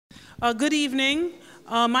Good evening.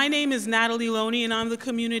 My name is Natalie Loney, and I'm the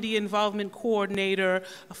Community Involvement Coordinator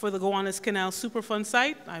for the Gowanus Canal Superfund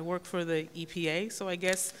site. I work for the EPA, so I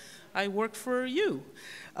guess I work for you.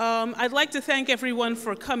 I'd like to thank everyone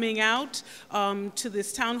for coming out to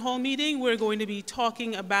this town hall meeting. We're going to be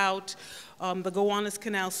talking about the Gowanus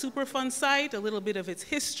Canal Superfund site, a little bit of its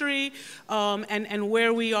history, and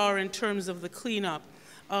where we are in terms of the cleanup.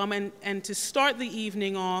 And to start the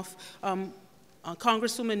evening off,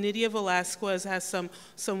 Congresswoman Nydia Velázquez has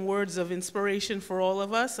some words of inspiration for all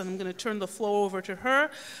of us, and I'm going to turn the floor over to her.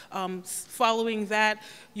 Following that,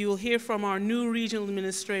 you will hear from our new regional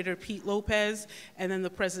administrator, Pete Lopez, and then the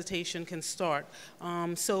presentation can start.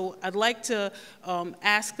 So I'd like to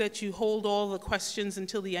ask that you hold all the questions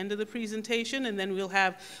until the end of the presentation, and then we'll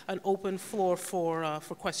have an open floor for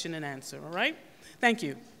question and answer, all right? Thank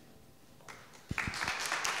you.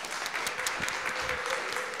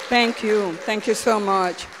 Thank you. Thank you so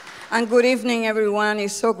much. And good evening, everyone.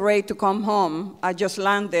 It's so great to come home. I just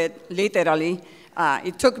landed, literally.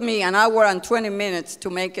 It took me an hour and 20 minutes to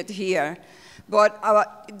make it here.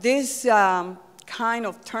 But this kind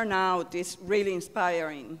of turnout is really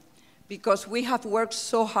inspiring because we have worked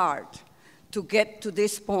so hard to get to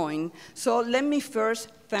this point. So let me first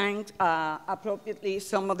thank appropriately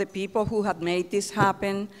some of the people who have made this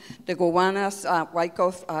happen. The Gowanus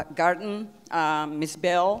Wyckoff Garden, Ms.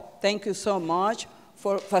 Bell, thank you so much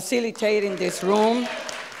for facilitating this room.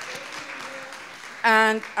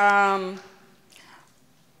 And I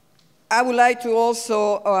would like to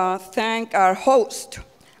also thank our host,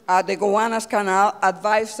 the Gowanus Canal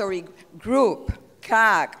Advisory Group,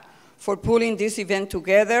 CAG, for pulling this event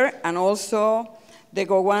together, and also the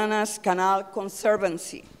Gowanus Canal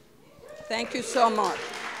Conservancy. Thank you so much.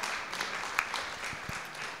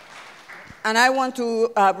 And I want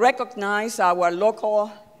to recognize our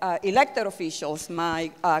local elected officials, my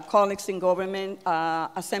colleagues in government,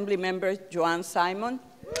 Assembly Member Joanne Simon.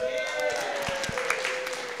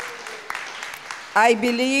 I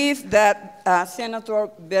believe that Senator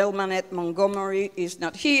Belmanette Montgomery is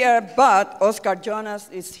not here, but Oscar Jonas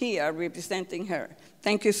is here representing her.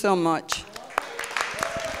 Thank you so much.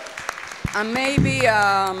 And maybe,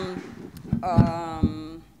 I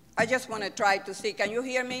just want to try to see, can you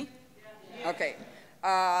hear me? Yeah. Okay.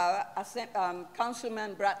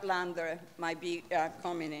 Councilman Brad Lander might be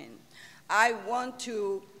coming in. I want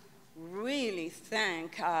to really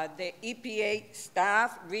thank the EPA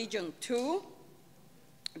staff, Region 2,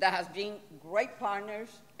 that has been great partners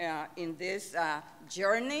in this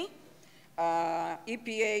journey.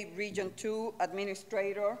 EPA Region 2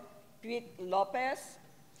 Administrator Pete Lopez.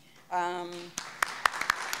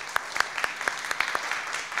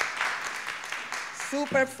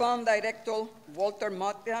 Superfund Director Walter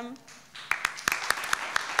Motham.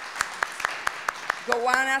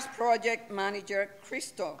 Gowanus Project Manager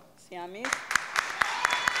Christo Siamis.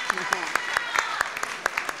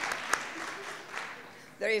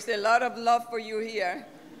 There is a lot of love for you here.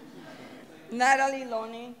 Natalie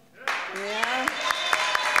Loney. Yeah.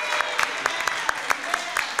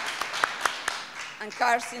 And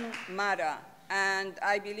Carson Mara. And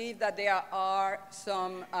I believe that there are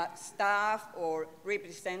some staff or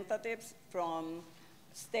representatives from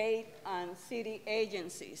state and city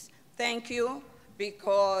agencies. Thank you,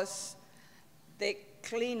 because the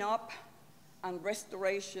cleanup and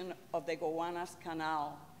restoration of the Gowanus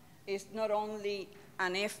Canal is not only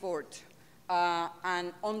an effort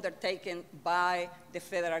and undertaken by the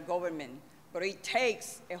federal government, but it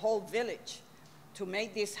takes a whole village to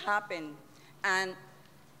make this happen and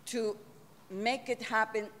to make it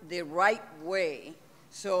happen the right way.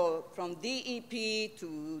 So from DEP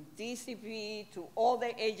to DCP to all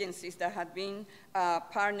the agencies that have been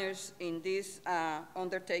partners in this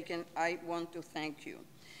undertaking, I want to thank you.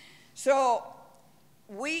 So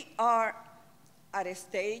we are at a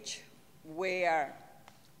stage where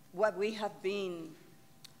what we have been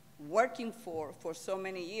working for so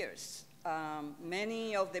many years,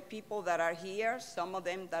 many of the people that are here, some of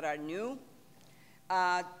them that are new,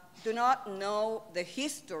 do not know the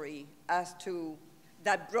history as to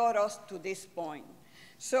that brought us to this point.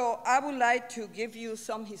 So I would like to give you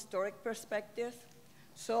some historic perspective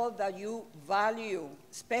so that you value,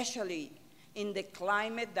 especially in the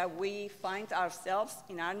climate that we find ourselves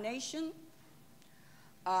in our nation,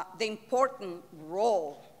 the important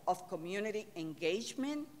role of community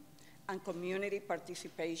engagement and community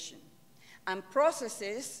participation, and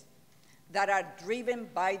processes that are driven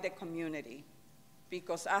by the community.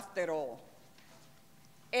 Because after all,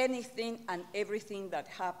 anything and everything that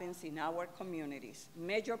happens in our communities,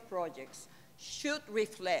 major projects, should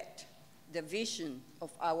reflect the vision of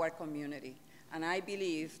our community. And I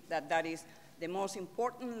believe that that is the most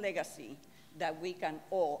important legacy that we can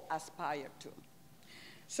all aspire to.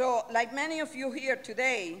 So, like many of you here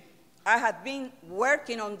today, I have been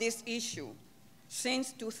working on this issue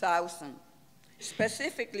since 2000,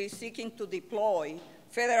 specifically seeking to deploy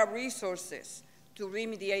federal resources to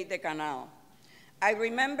remediate the canal. I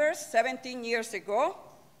remember 17 years ago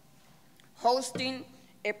hosting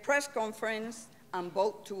a press conference and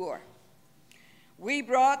boat tour. We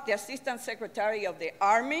brought the Assistant Secretary of the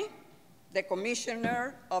Army, the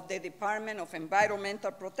Commissioner of the Department of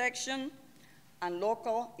Environmental Protection, and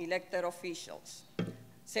local elected officials.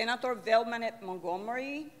 Senator Velmanet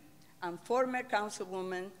Montgomery and former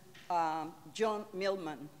Councilwoman John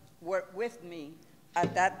Millman were with me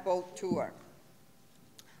at that boat tour.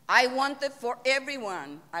 I wanted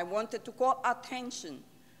to call attention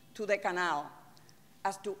to the canal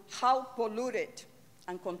as to how polluted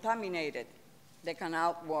and contaminated the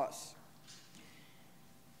canal was.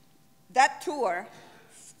 That tour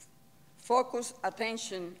focused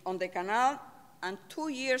attention on the canal, and 2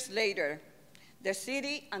 years later, the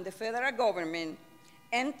city and the federal government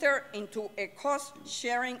entered into a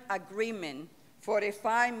cost-sharing agreement for a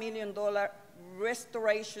 $5 million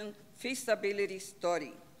restoration feasibility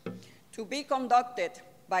study to be conducted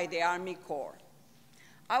by the Army Corps.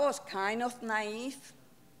 I was kind of naive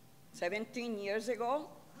 17 years ago.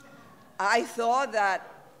 I thought that,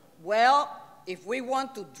 well, if we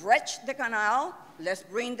want to dredge the canal, let's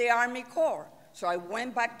bring the Army Corps. So I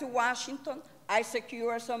went back to Washington, I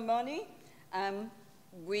secured some money, and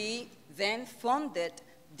we then funded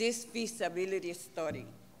this feasibility study.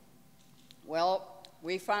 Well,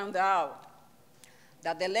 we found out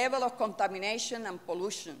that the level of contamination and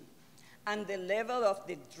pollution and the level of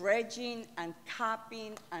the dredging and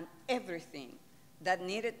capping and everything that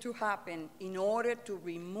needed to happen in order to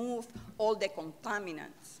remove all the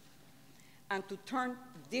contaminants and to turn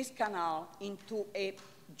this canal into a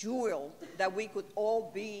jewel that we could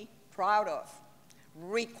all be proud of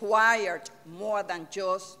required more than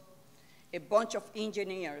just a bunch of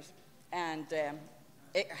engineers and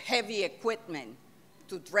heavy equipment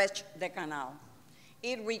to dredge the canal.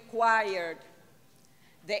 It required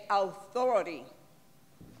the authority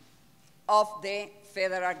of the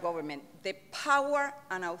federal government, the power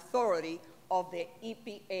and authority of the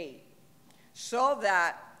EPA, so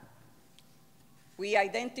that we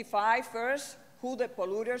identify first who the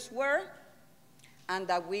polluters were, and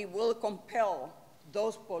that we will compel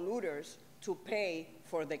those polluters to pay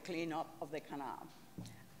for the cleanup of the canal.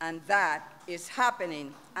 And that is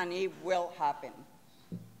happening, and it will happen.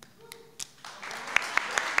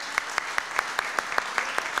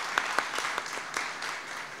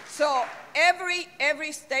 So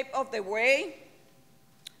every step of the way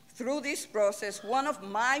through this process, one of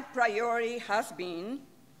my priorities has been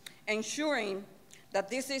ensuring that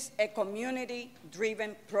this is a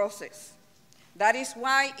community-driven process. That is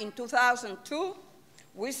why in 2002,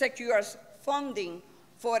 we secured funding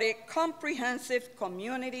for a comprehensive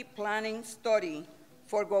community planning study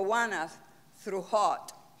for Gowanus through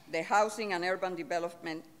HUD, the Housing and Urban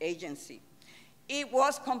Development Agency. It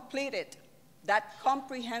was completed. That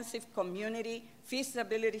comprehensive community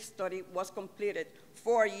feasibility study was completed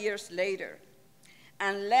 4 years later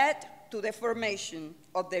and led to the formation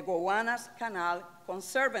of the Gowanus Canal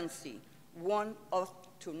Conservancy, one of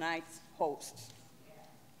tonight's hosts.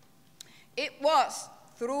 It was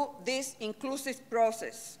through this inclusive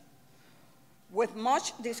process, with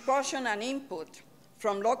much discussion and input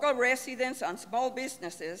from local residents and small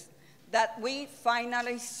businesses, that we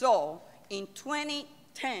finally saw in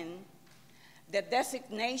 2010 the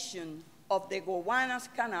designation of the Gowanus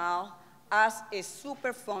Canal as a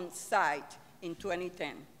Superfund site in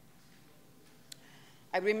 2010.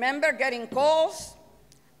 I remember getting calls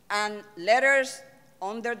and letters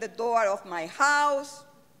under the door of my house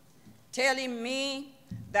telling me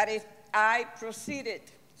that if I proceeded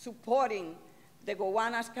supporting the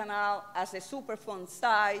Gowanus Canal as a Superfund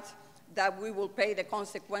site, that we will pay the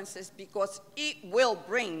consequences because it will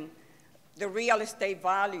bring the real estate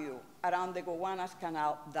value around the Gowanus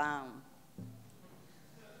Canal down.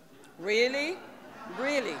 Really?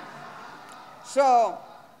 Really? So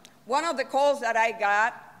one of the calls that I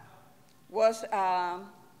got was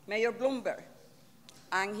Mayor Bloomberg,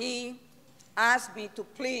 and he asked me to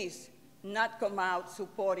please not come out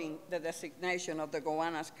supporting the designation of the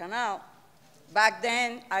Gowanus Canal. Back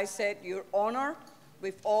then, I said, Your Honor,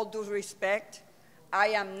 with all due respect, I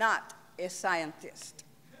am not a scientist.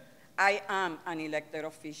 I am an elected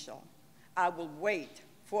official. I will wait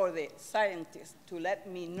for the scientists to let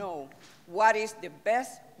me know what is the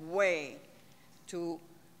best way to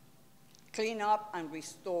clean up and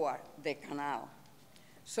restore the canal.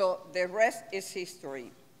 So the rest is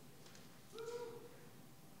history.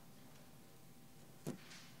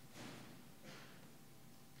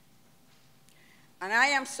 And I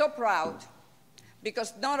am so proud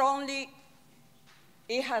because not only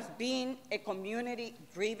it has been a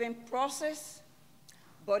community-driven process,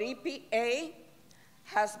 but EPA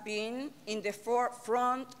has been in the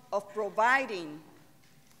forefront of providing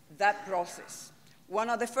that process. One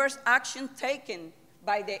of the first actions taken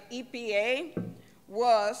by the EPA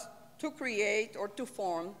was to create or to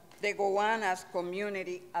form the Gowanus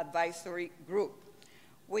Community Advisory Group,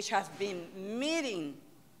 which has been meeting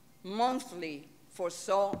monthly for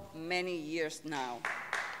so many years now.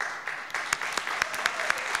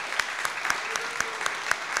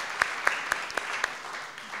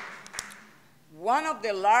 One of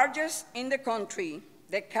the largest in the country,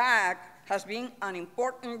 the CAG has been an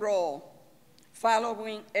important role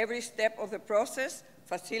following every step of the process,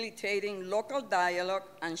 facilitating local dialogue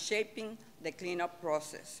and shaping the cleanup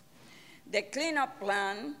process. The cleanup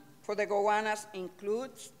plan for the Gowanus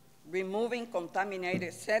includes removing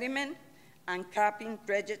contaminated sediment and capping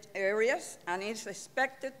dredged areas, and is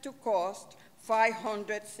expected to cost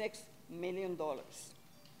 $506 million.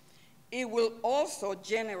 It will also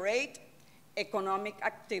generate economic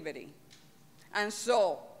activity. And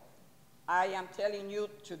so I am telling you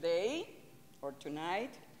today or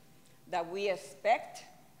tonight that we expect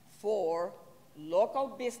for local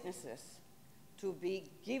businesses to be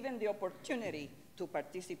given the opportunity to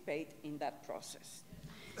participate in that process.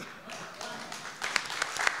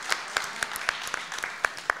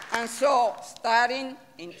 And so starting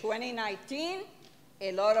in 2019,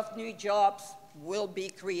 a lot of new jobs will be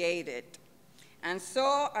created. And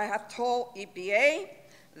so I have told EPA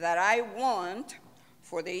that I want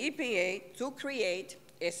for the EPA to create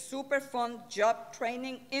a Superfund job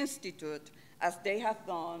training institute, as they have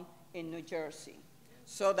done in New Jersey,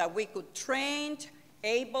 so that we could train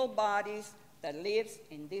able bodies that live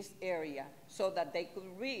in this area so that they could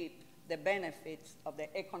reap the benefits of the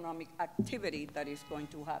economic activity that is going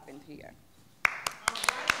to happen here.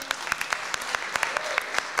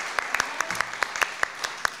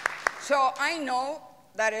 So I know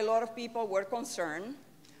that a lot of people were concerned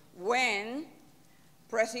when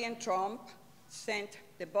President Trump sent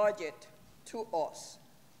the budget to us.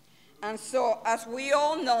 And so, as we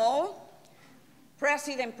all know,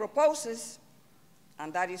 President proposes,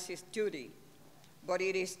 and that is his duty, but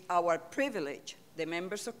it is our privilege, the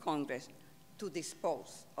members of Congress, to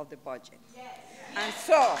dispose of the budget. Yes. And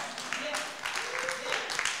so,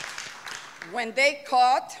 when they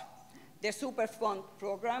cut the Superfund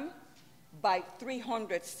program by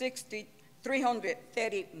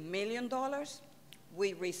 $330 million,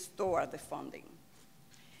 we restore the funding.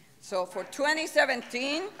 So for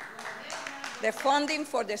 2017, the funding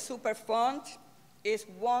for the Superfund is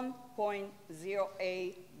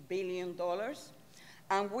 $1.08 billion,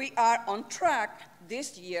 and we are on track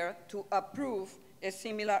this year to approve a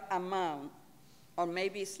similar amount, or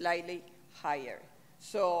maybe slightly higher.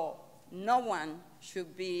 So no one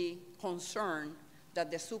should be concerned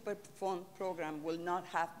that the Superfund program will not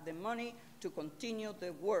have the money to continue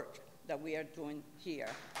the work that we are doing here.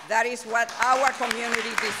 That is what our community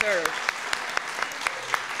deserves.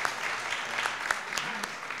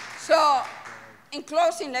 So, in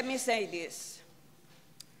closing, let me say this.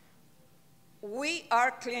 We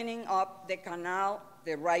are cleaning up the canal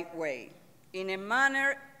the right way, in a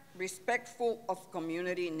manner respectful of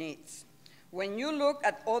community needs. When you look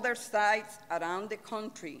at other sites around the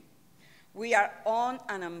country, we are on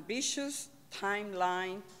an ambitious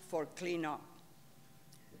timeline for cleanup.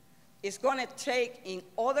 It's going to take, in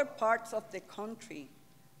other parts of the country,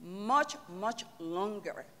 much, much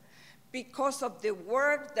longer because of the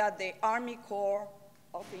work that the Army Corps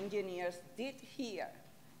of Engineers did here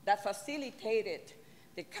that facilitated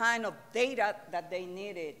the kind of data that they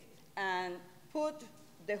needed and put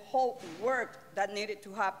the whole work that needed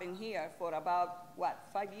to happen here for about, what,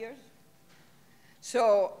 5 years?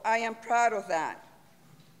 So I am proud of that.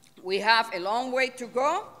 We have a long way to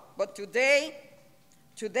go, but today,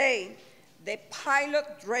 the pilot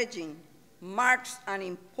dredging marks an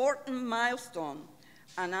important milestone,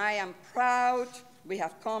 and I am proud we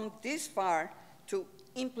have come this far to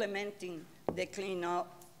implementing the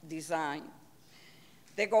cleanup design.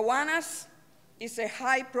 The Gowanus is a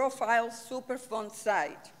high-profile Superfund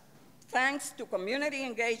site, thanks to community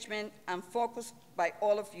engagement and focus by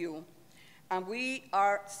all of you, and we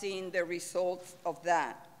are seeing the results of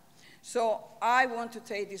that. So I want to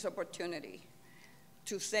take this opportunity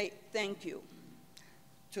to say thank you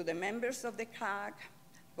to the members of the CAG,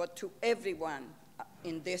 but to everyone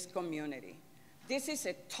in this community. This is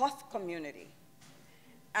a tough community,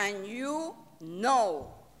 and you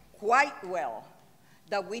know quite well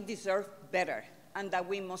that we deserve better, and that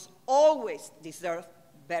we must always deserve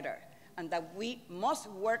better, and that we must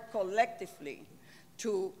work collectively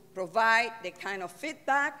to provide the kind of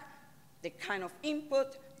feedback, the kind of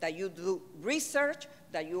input, that you do research,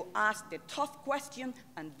 that you ask the tough question,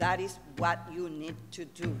 and that is what you need to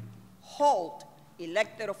do. Hold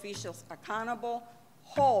elected officials accountable,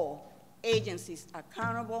 hold agencies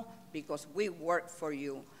accountable, because we work for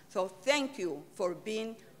you. So thank you for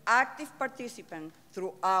being active participants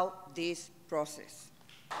throughout this process.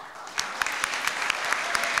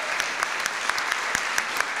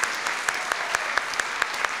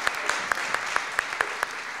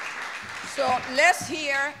 So let's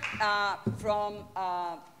hear from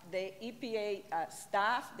the EPA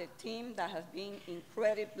staff, the team that has been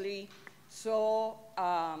incredibly so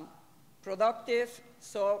productive,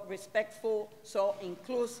 so respectful, so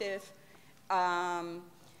inclusive. And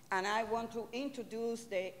I want to introduce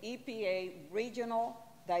the EPA Regional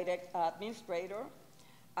Administrator.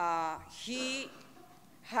 He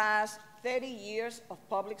has 30 years of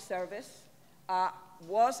public service,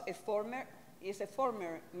 is a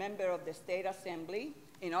former member of the State Assembly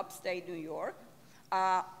in upstate New York,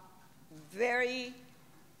 very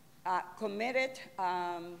committed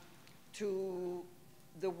to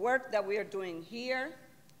the work that we are doing here.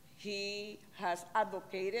 He has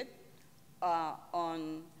advocated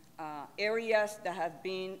on areas that have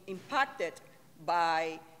been impacted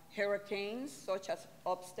by hurricanes, such as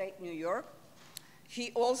upstate New York.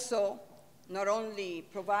 He also not only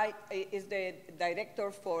is the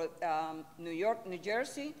director for New York, New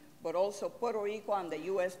Jersey, but also Puerto Rico and the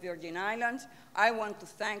U.S. Virgin Islands. I want to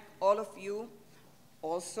thank all of you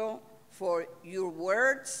also for your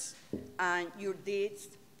words and your deeds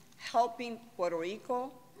helping Puerto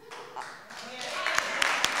Rico.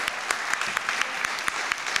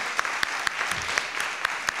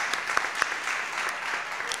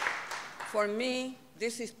 For me,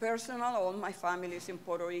 this is personal. All my family is in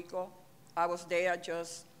Puerto Rico. I was there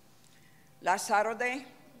just last Saturday.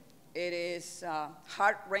 It is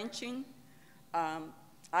heart-wrenching.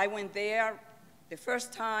 I went there the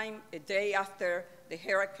first time a day after the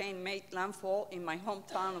hurricane made landfall in my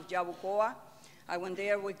hometown of Yabucoa. I went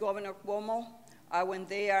there with Governor Cuomo. I went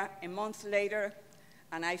there a month later,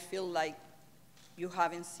 and I feel like you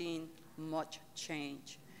haven't seen much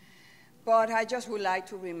change. But I just would like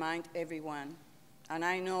to remind everyone, and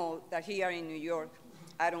I know that here in New York,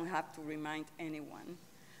 I don't have to remind anyone,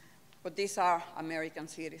 but these are American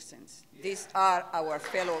citizens. These are our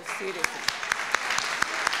fellow citizens.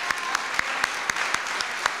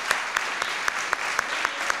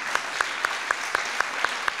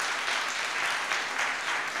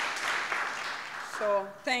 So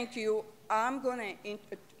thank you. I'm going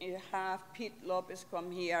to have Pete Lopez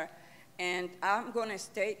come here, and I'm going to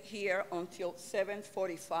stay here until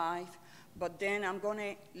 7:45, but then I'm going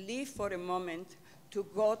to leave for a moment to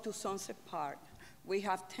go to Sunset Park. We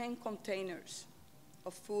have 10 containers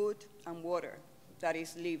of food and water that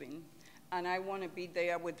is leaving, and I want to be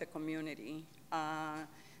there with the community.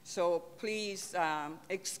 So please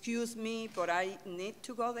excuse me, but I need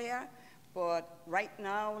to go there. But right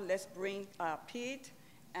now, let's bring Pete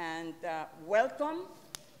and welcome.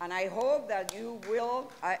 And I hope that you will.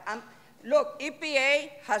 Look,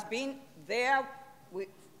 EPA has been there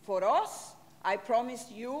for us. I promise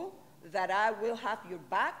you that I will have your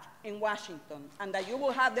back in Washington and that you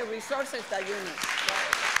will have the resources that you need.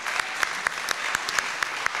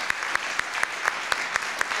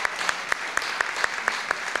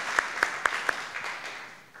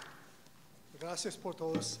 Gracias por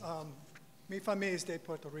todos. Mi familia es de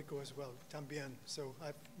Puerto Rico as well, también. So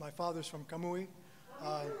my father's from Camuy.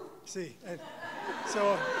 Sí.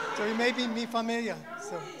 So it may be mi familia.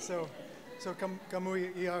 So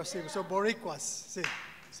Camuy y so Boricuas. Sí.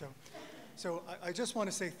 So I just want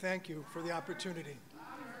to say thank you for the opportunity.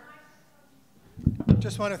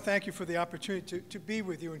 Just want to thank you for the opportunity to be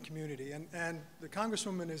with you in community. And the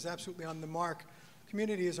Congresswoman is absolutely on the mark.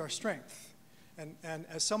 Community is our strength. And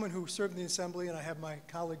as someone who served in the Assembly, and I have my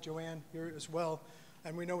colleague Joanne here as well,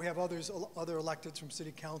 and we know we have other electeds from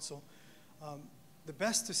City Council, the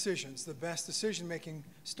best decision-making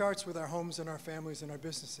starts with our homes and our families and our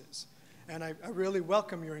businesses. And I really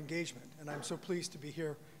welcome your engagement, and I'm so pleased to be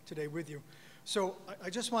here today with you. So I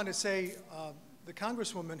just want to say the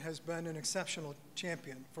Congresswoman has been an exceptional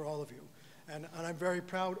champion for all of you, and I'm very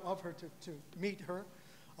proud of her to meet her.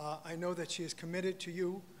 I know that she is committed to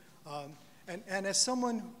you. And as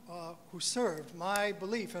someone who served, my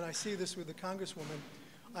belief, and I see this with the Congresswoman,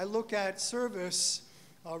 I look at service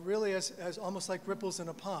really as almost like ripples in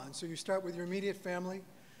a pond. So you start with your immediate family,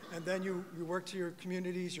 and then you work to your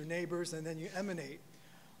communities, your neighbors, and then you emanate.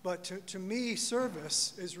 But to me,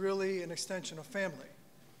 service is really an extension of family.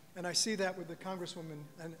 And I see that with the Congresswoman,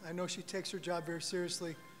 and I know she takes her job very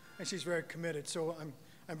seriously, and she's very committed. So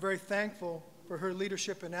I'm very thankful for her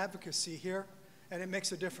leadership and advocacy here, and it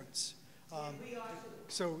makes a difference.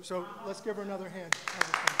 So let's give her another hand.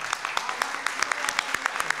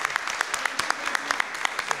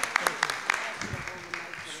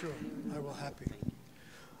 Sure, I will happy.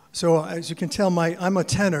 So as you can tell, I'm a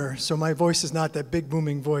tenor, so my voice is not that big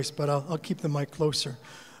booming voice, but I'll keep the mic closer.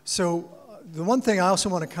 So the one thing I also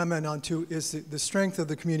want to comment on too is the strength of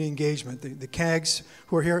the community engagement, the CAGs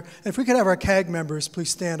who are here. And if we could have our CAG members please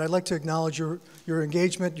stand, I'd like to acknowledge your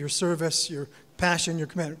engagement, your service, your passion, your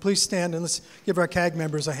commitment. Please stand and let's give our CAG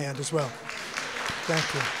members a hand as well.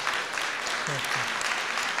 Thank you. Thank you.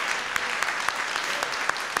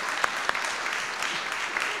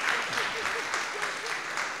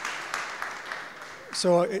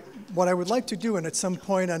 So what I would like to do, and at some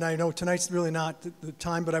point, and I know tonight's really not the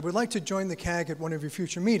time, but I would like to join the CAG at one of your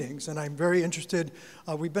future meetings, and I'm very interested.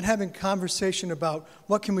 We've been having conversation about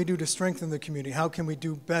what can we do to strengthen the community, how can we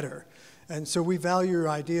do better, and so we value your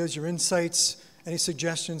ideas, your insights, any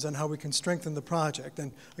suggestions on how we can strengthen the project.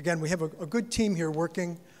 And again, we have a good team here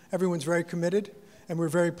working. Everyone's very committed, and we're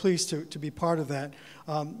very pleased to be part of that.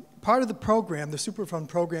 Part of the program, the Superfund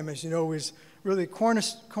program, as you know, is really a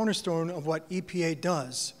cornerstone of what EPA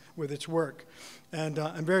does with its work. And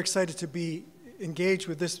I'm very excited to be engaged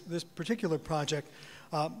with this particular project.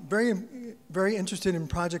 Very interested in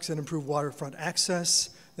projects that improve waterfront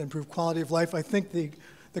access, that improve quality of life. I think the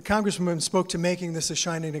Congresswoman spoke to making this a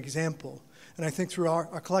shining example. And I think through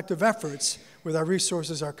our collective efforts, with our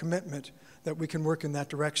resources, our commitment, that we can work in that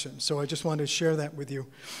direction. So I just wanted to share that with you.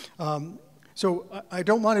 So I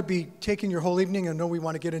don't want to be taking your whole evening. I know we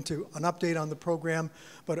want to get into an update on the program,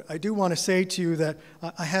 but I do want to say to you that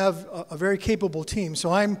I have a very capable team.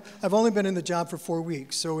 So I've only been in the job for 4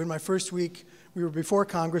 weeks. So in my first week, we were before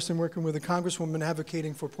Congress and working with a Congresswoman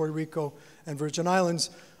advocating for Puerto Rico and Virgin Islands.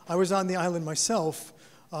 I was on the island myself,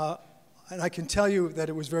 and I can tell you that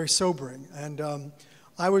it was very sobering. And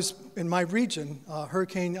I was in my region,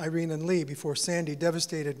 Hurricane Irene and Lee, before Sandy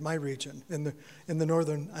devastated my region in the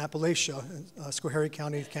northern Appalachia, Schoharie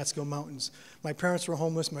County, Catskill Mountains. My parents were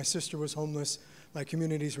homeless, my sister was homeless, my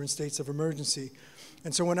communities were in states of emergency.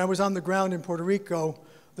 And so when I was on the ground in Puerto Rico,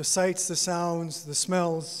 the sights, the sounds, the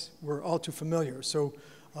smells were all too familiar. So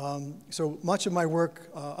much of my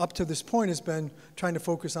work up to this point has been trying to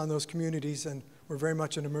focus on those communities, and we're very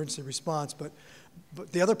much an emergency response. But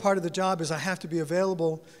the other part of the job is I have to be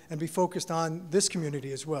available and be focused on this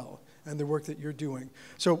community as well and the work that you're doing.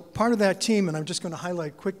 So part of that team, and I'm just going to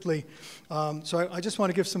highlight quickly, so I just want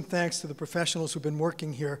to give some thanks to the professionals who've been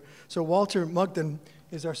working here. So Walter Mugden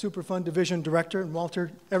is our Superfund Division Director, and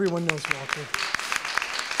Walter, everyone knows Walter.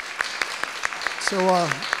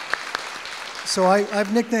 So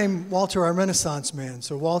I've nicknamed Walter our Renaissance man.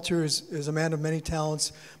 So Walter is a man of many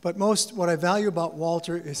talents, but what I value about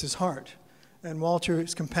Walter is his heart. And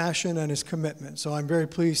Walter's compassion and his commitment. So I'm very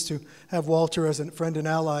pleased to have Walter as a friend and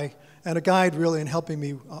ally and a guide, really, in helping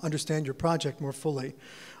me understand your project more fully.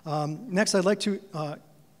 Next, I'd like to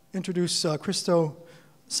introduce Christo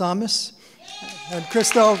Samus. And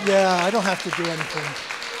Christo, yeah, I don't have to do anything.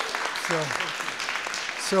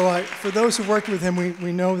 So for those who worked with him,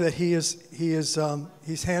 we know that he's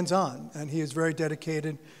hands-on, and he is very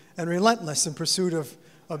dedicated and relentless in pursuit of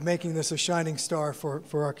making this a shining star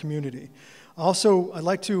for our community. Also, I'd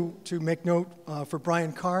like to make note for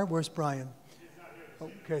Brian Carr. Where's Brian?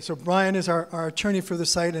 Okay, so Brian is our attorney for the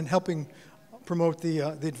site and helping promote the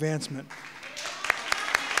advancement.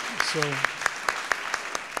 So,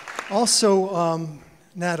 also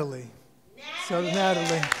Natalie. So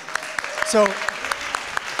Natalie. So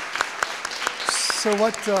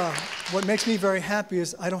what makes me very happy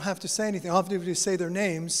is I don't have to say anything. All I have to do is say their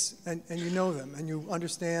names, and you know them, and you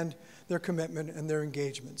understand their commitment and their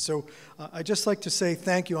engagement. So I'd just like to say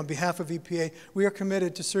thank you on behalf of EPA. We are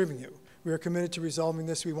committed to serving you. We are committed to resolving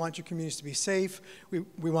this. We want your communities to be safe.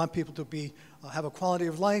 We want people to have a quality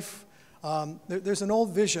of life. There's an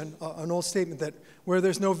old vision, an old statement that where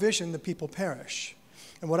there's no vision, the people perish.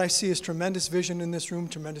 And what I see is tremendous vision in this room,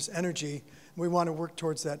 tremendous energy, and we want to work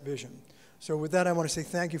towards that vision. So with that, I want to say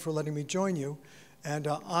thank you for letting me join you. And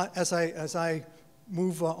as I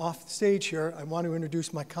move off the stage here, I want to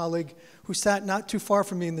introduce my colleague who sat not too far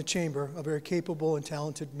from me in the chamber, a very capable and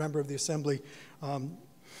talented member of the Assembly,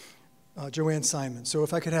 Joanne Simon. So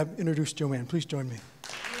if I could introduce Joanne, please join me.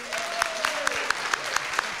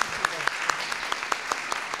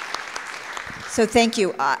 So thank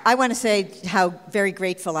you. I want to say how very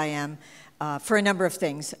grateful I am for a number of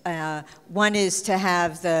things. One is to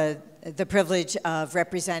have the privilege of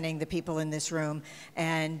representing the people in this room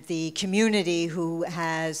and the community who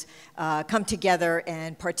has come together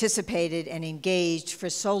and participated and engaged for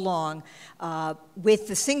so long with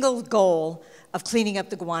the single goal of cleaning up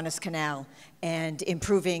the Gowanus Canal and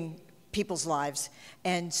improving people's lives.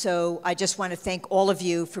 And so I just want to thank all of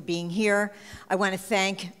you for being here. I want to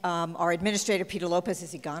thank our administrator, Peter Lopez.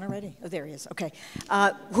 Is he gone already? Oh, there he is. Okay.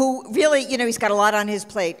 Who really, you know, he's got a lot on his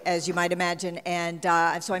plate, as you might imagine. And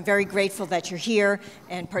so I'm very grateful that you're here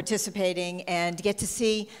and participating and get to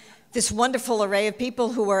see this wonderful array of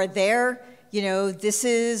people who are there. You know, this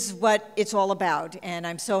is what it's all about, and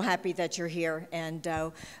I'm so happy that you're here and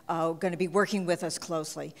going to be working with us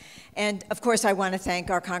closely. And, of course, I want to thank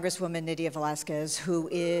our Congresswoman, Nydia Velázquez, who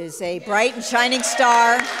is a bright and shining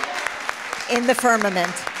star in the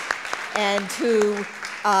firmament and who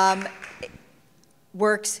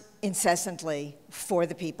works incessantly for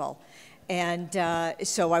the people. And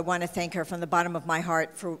so I want to thank her from the bottom of my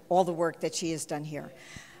heart for all the work that she has done here.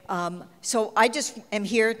 So I just am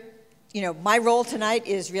here. You know, my role tonight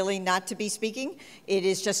is really not to be speaking. It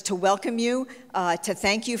is just to welcome you, to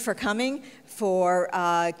thank you for coming, for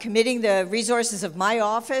committing the resources of my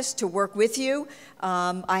office to work with you.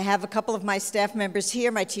 I have a couple of my staff members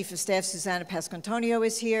here. My Chief of Staff, Susanna Pasquantonio,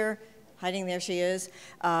 is here. Hiding, there she is.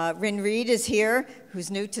 Rin Reed is here,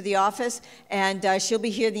 who's new to the office, and she'll be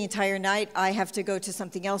here the entire night. I have to go to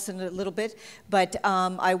something else in a little bit, but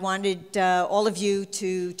I wanted all of you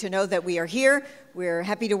to know that we are here. We're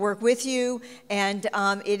happy to work with you, and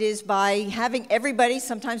it is by having everybody,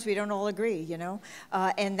 sometimes we don't all agree, you know,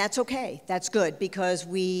 and that's okay, that's good, because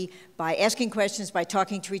by asking questions, by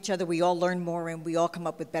talking to each other, we all learn more and we all come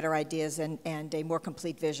up with better ideas and a more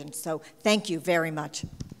complete vision. So thank you very much.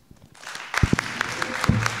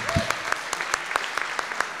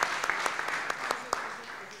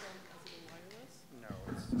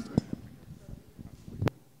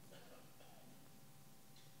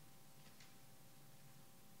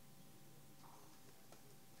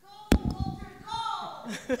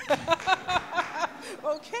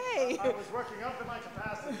 Okay. I was working up to my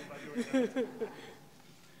capacity, but you were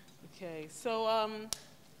Okay, so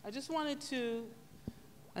I just wanted to,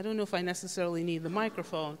 I don't know if I necessarily need the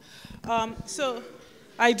microphone. So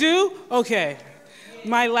I do? Okay.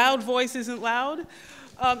 My loud voice isn't loud.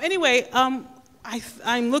 Anyway, I'm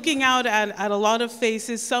looking out at a lot of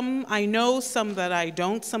faces. Some I know, some that I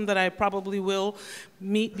don't, some that I probably will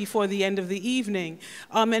meet before the end of the evening.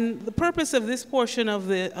 And the purpose of this portion of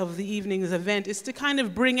the evening's event is to kind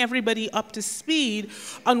of bring everybody up to speed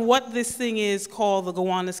on what this thing is called the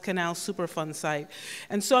Gowanus Canal Superfund site.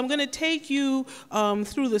 And so I'm going to take you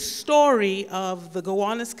through the story of the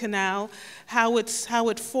Gowanus Canal, how it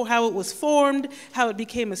was formed, how it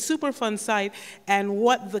became a Superfund site, and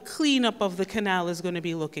what the cleanup of the canal is going to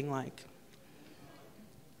be looking like.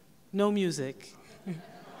 No music.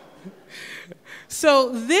 So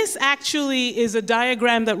this actually is a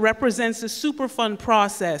diagram that represents the Superfund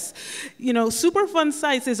process. You know, Superfund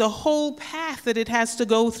sites is a whole path that it has to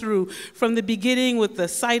go through from the beginning with the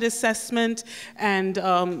site assessment and,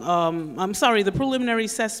 the preliminary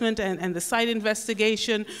assessment and the site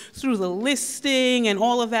investigation through the listing and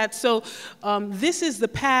all of that. So this is the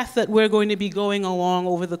path that we're going to be going along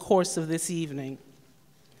over the course of this evening.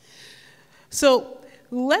 So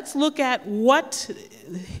let's look at what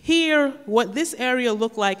this area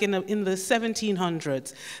looked like in the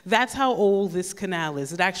 1700s. That's how old this canal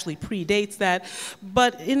is. It actually predates that.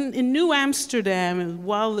 But in New Amsterdam,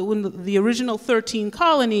 when the original 13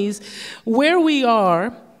 colonies, where we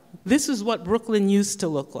are, this is what Brooklyn used to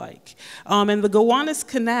look like. And the Gowanus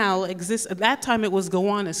Canal exists, at that time it was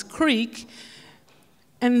Gowanus Creek.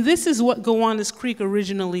 And this is what Gowanus Creek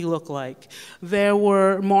originally looked like. There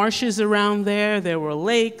were marshes around there were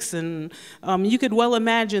lakes, and you could well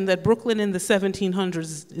imagine that Brooklyn in the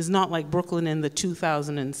 1700s is not like Brooklyn in the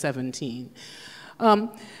 2017.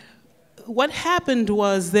 What happened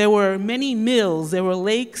was there were many mills, there were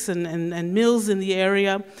lakes and mills in the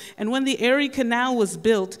area, and when the Erie Canal was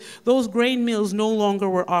built, those grain mills no longer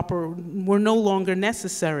were no longer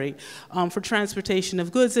necessary for transportation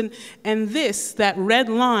of goods, and that red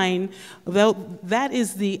line, that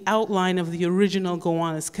is the outline of the original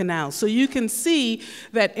Gowanus Canal. So you can see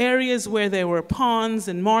that areas where there were ponds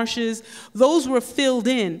and marshes, those were filled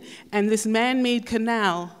in, and this man-made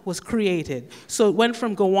canal was created. So it went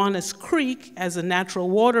from Gowanus Creek as a natural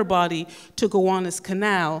water body to Gowanus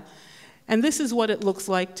Canal, and this is what it looks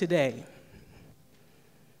like today.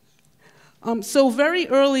 So very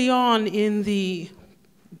early on in the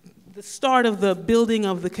the start of the building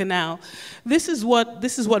of the canal. This is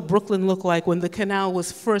what Brooklyn looked like when the canal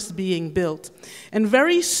was first being built. And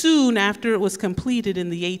very soon after it was completed in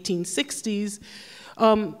the 1860s,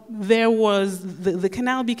 the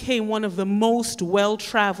canal became one of the most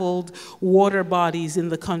well-traveled water bodies in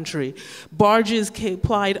the country. Barges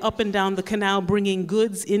plied up and down the canal, bringing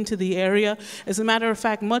goods into the area. As a matter of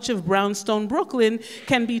fact, much of brownstone Brooklyn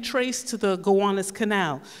can be traced to the Gowanus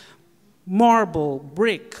Canal. Marble,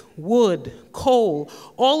 brick, wood, coal,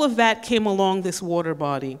 all of that came along this water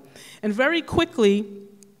body. And very quickly,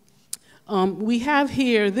 we have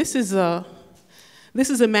here, this is a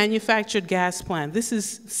manufactured gas plant. This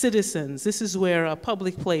is Citizens. This is where a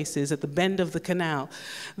public place is, at the bend of the canal.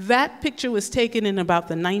 That picture was taken in about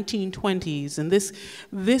the 1920s, and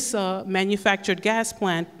this manufactured gas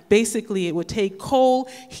plant, basically it would take coal,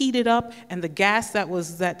 heat it up, and the gas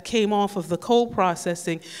that came off of the coal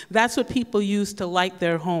processing, that's what people used to light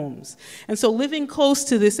their homes. And so living close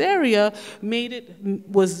to this area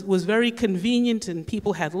was very convenient, and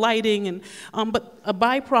people had lighting, and but a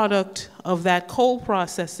byproduct of that coal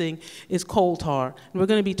processing is coal tar. And we're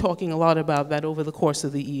going to be talking a lot about that over the course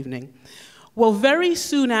of the evening. Well, very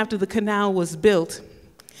soon after the canal was built,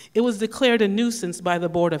 it was declared a nuisance by the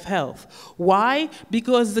Board of Health. Why?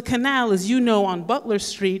 Because the canal, as you know, on Butler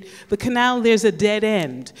Street, the canal, there's a dead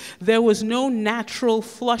end. There was no natural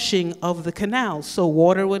flushing of the canal, so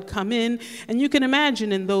water would come in, and you can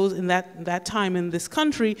imagine in that time in this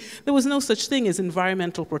country, there was no such thing as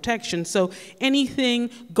environmental protection, so anything,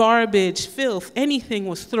 garbage, filth, anything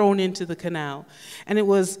was thrown into the canal. And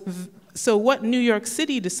so what New York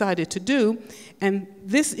City decided to do, and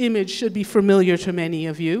this image should be familiar to many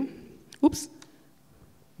of you. Oops,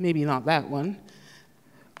 maybe not that one.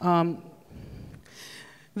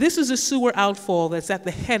 This is a sewer outfall that's at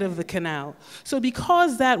the head of the canal. So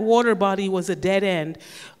because that water body was a dead end,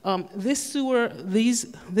 this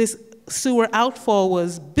sewer outfall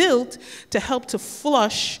was built to help to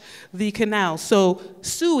flush the canal. So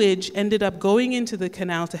sewage ended up going into the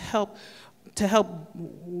canal to help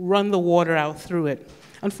run the water out through it.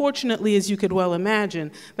 Unfortunately, as you could well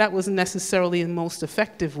imagine, that wasn't necessarily the most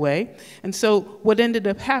effective way. And so what ended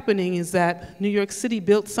up happening is that New York City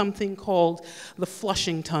built something called the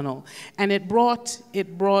Flushing Tunnel. And it brought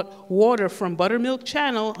water from Buttermilk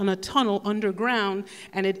Channel on a tunnel underground,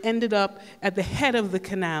 and it ended up at the head of the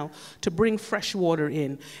canal to bring fresh water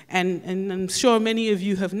in. And I'm sure many of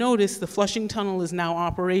you have noticed the Flushing Tunnel is now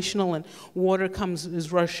operational, and water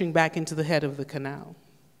is rushing back into the head of the canal.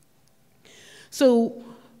 So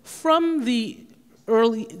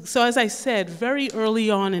as I said, very early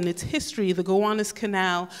on in its history, the Gowanus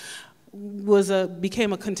Canal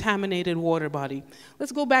became a contaminated water body.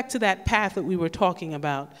 Let's go back to that path that we were talking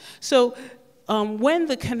about. So when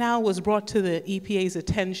the canal was brought to the EPA's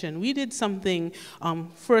attention, we did something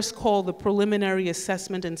first called the preliminary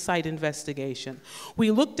assessment and site investigation. We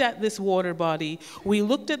looked at this water body. We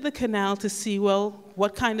looked at the canal to see, well,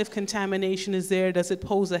 what kind of contamination is there? Does it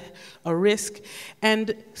pose a risk?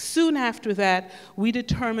 And soon after that, we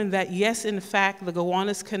determined that, yes, in fact, the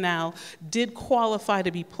Gowanus Canal did qualify to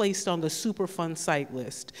be placed on the Superfund site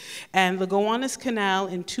list. And the Gowanus Canal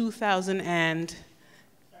in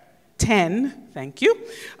 2010, thank you,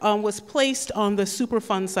 was placed on the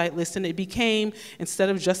Superfund site list, and it became, instead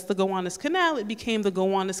of just the Gowanus Canal, it became the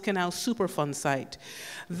Gowanus Canal Superfund site.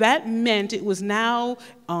 That meant it was now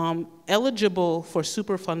eligible for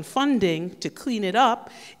Superfund funding to clean it up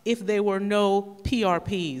if there were no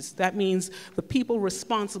PRPs. That means the people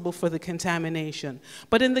responsible for the contamination.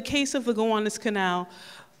 But in the case of the Gowanus Canal,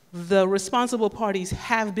 the responsible parties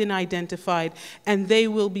have been identified, and they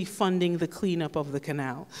will be funding the cleanup of the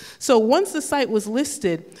canal. So once the site was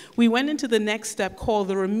listed, we went into the next step called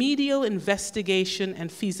the Remedial Investigation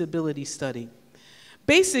and Feasibility Study.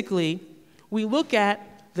 Basically, we look at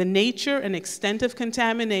the nature and extent of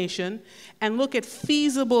contamination and look at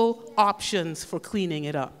feasible options for cleaning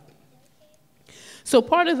it up. So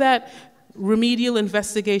part of that remedial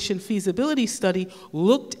investigation feasibility study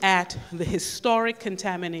looked at the historic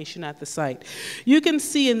contamination at the site. You can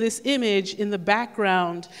see in this image in the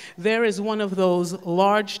background, there is one of those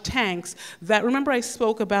large tanks that, remember I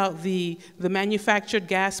spoke about the manufactured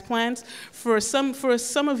gas plants? For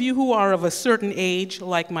some of you who are of a certain age,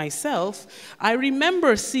 like myself, I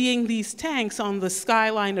remember seeing these tanks on the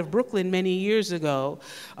skyline of Brooklyn many years ago.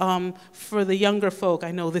 For the younger folk,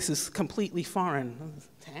 I know this is completely foreign.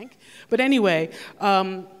 Tank. But anyway,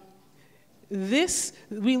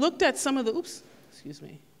 we looked at some of the, oops, excuse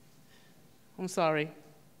me. I'm sorry.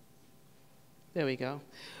 There we go.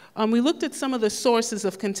 We looked at some of the sources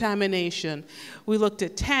of contamination. We looked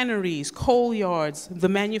at tanneries, coal yards, the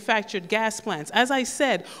manufactured gas plants. As I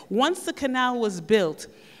said, once the canal was built,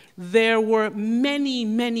 there were many,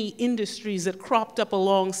 many industries that cropped up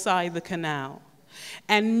alongside the canal.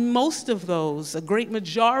 And most of those, a great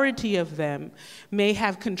majority of them, may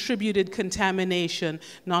have contributed contamination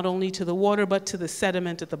not only to the water but to the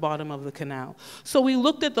sediment at the bottom of the canal. So we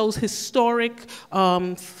looked at those historic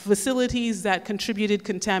facilities that contributed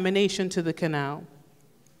contamination to the canal.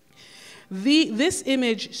 This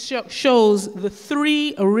image shows the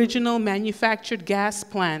 3 original manufactured gas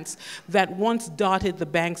plants that once dotted the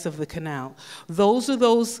banks of the canal. Those are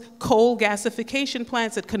those coal gasification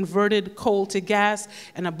plants that converted coal to gas,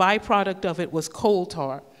 and a byproduct of it was coal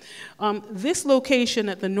tar. This location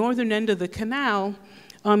at the northern end of the canal,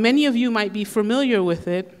 many of you might be familiar with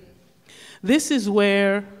it. This is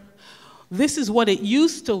what it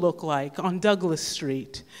used to look like on Douglas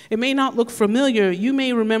Street. It may not look familiar. You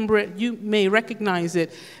may remember it. You may recognize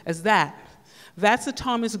it as that. That's the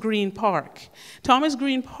Thomas Green Park. Thomas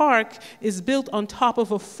Green Park is built on top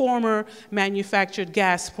of a former manufactured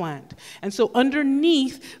gas plant. And so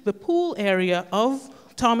underneath the pool area of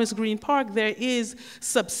Thomas Green Park, there is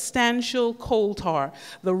substantial coal tar,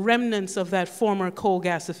 the remnants of that former coal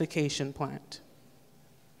gasification plant.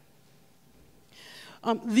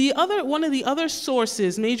 One of the other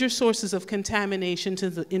sources, major sources of contamination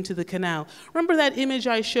into the canal. Remember that image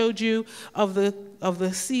I showed you of the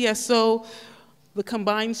CSO, the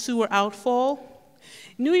combined sewer outfall?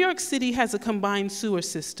 New York City has a combined sewer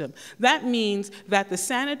system. That means that the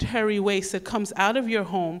sanitary waste that comes out of your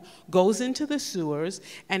home goes into the sewers,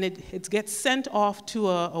 and it gets sent off to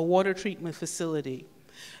a water treatment facility.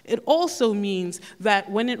 It also means that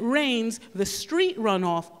when it rains, the street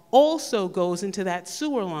runoff also goes into that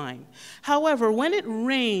sewer line. However, when it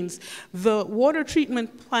rains, the water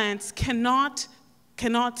treatment plants cannot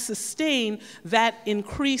sustain that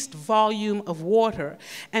increased volume of water.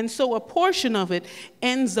 And so a portion of it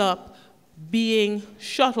ends up being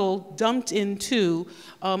shuttled, dumped into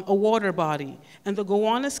a water body. And the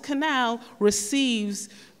Gowanus Canal receives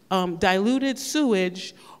diluted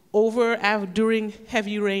sewage during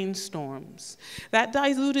heavy rainstorms. That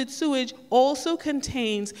diluted sewage also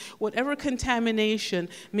contains whatever contamination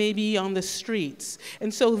may be on the streets.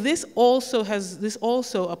 And so this also,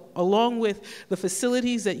 along with the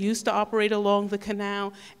facilities that used to operate along the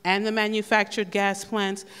canal and the manufactured gas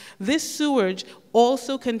plants, this sewage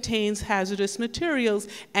also contains hazardous materials,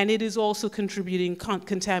 and it is also contributing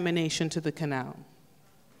contamination to the canal.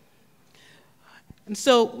 And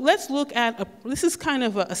so let's look at, this is kind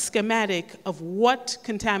of a schematic of what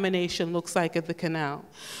contamination looks like at the canal.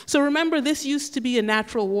 So remember, this used to be a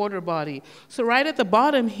natural water body. So right at the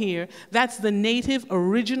bottom here, that's the native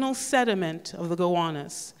original sediment of the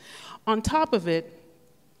Gowanus. On top of it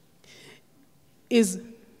is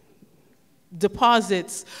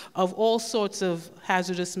deposits of all sorts of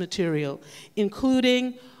hazardous material,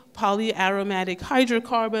 including polyaromatic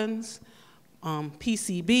hydrocarbons,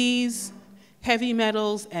 PCBs, heavy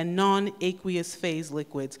metals, and non-aqueous phase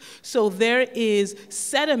liquids. So there is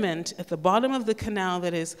sediment at the bottom of the canal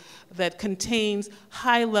that contains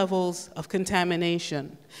high levels of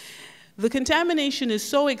contamination. The contamination is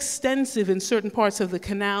so extensive in certain parts of the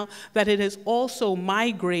canal that it has also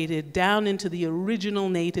migrated down into the original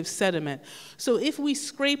native sediment. So if we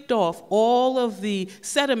scraped off all of the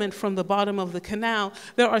sediment from the bottom of the canal,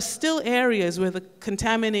 there are still areas where the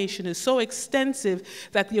contamination is so extensive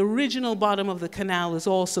that the original bottom of the canal is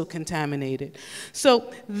also contaminated.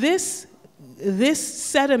 So this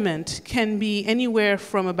sediment can be anywhere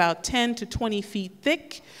from about 10 to 20 feet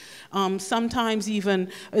thick. Sometimes even,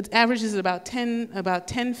 it averages about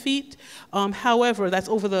 10 feet. However, that's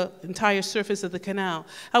over the entire surface of the canal.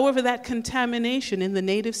 However, that contamination in the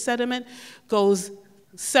native sediment goes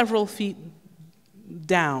several feet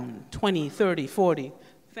down, 20, 30, 40.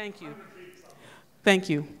 Thank you. Thank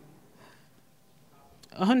you.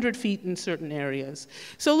 100 feet in certain areas.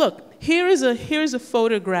 So look, here's a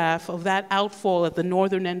photograph of that outfall at the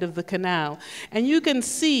northern end of the canal. And you can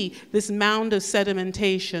see this mound of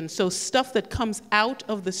sedimentation, so stuff that comes out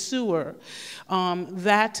of the sewer,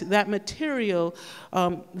 that material,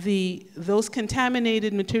 those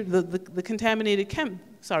contaminated material,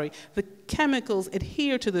 the chemicals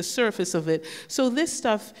adhere to the surface of it. So this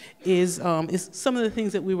stuff is some of the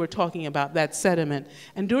things that we were talking about, that sediment.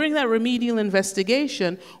 And during that remedial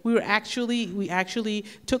investigation, we actually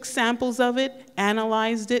took samples of it,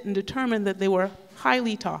 analyzed it, and determined that they were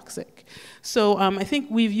highly toxic. So I think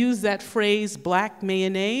we've used that phrase, black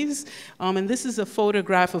mayonnaise, and this is a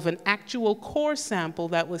photograph of an actual core sample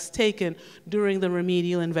that was taken during the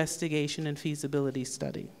remedial investigation and feasibility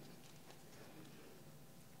study.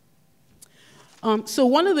 So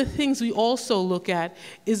one of the things we also look at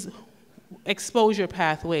is exposure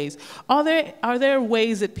pathways. Are there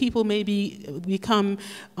ways that people may become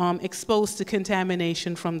exposed to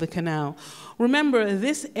contamination from the canal? Remember,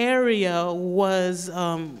 this area was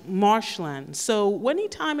marshland. So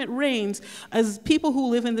anytime it rains, as people who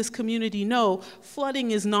live in this community know,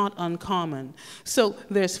 flooding is not uncommon. So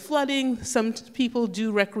there's flooding. Some people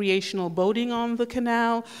do recreational boating on the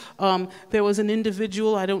canal. There was an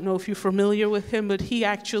individual, I don't know if you're familiar with him, but he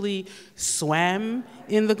actually swam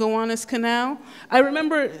in the Gowanus Canal. I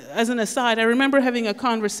remember, as an aside, I remember having a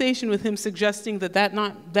conversation with him suggesting that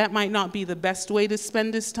might not be the best way to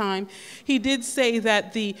spend his time. He did say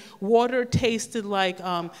that the water tasted like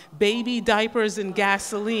baby diapers and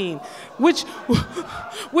gasoline, which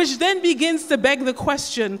then begins to beg the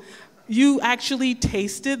question, you actually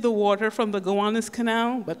tasted the water from the Gowanus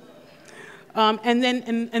Canal?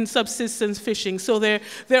 And subsistence fishing. So there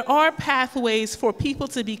are pathways for people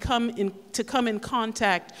to come in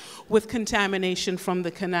contact with contamination from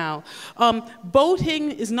the canal.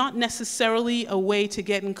 Boating is not necessarily a way to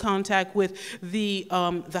get in contact with the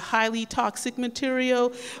highly toxic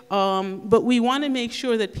material, but we want to make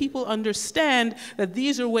sure that people understand that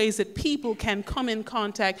these are ways that people can come in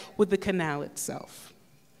contact with the canal itself.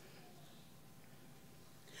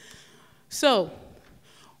 So,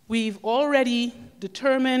 we've already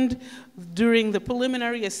determined during the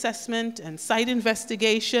preliminary assessment and site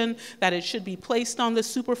investigation that it should be placed on the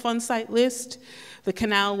Superfund site list. The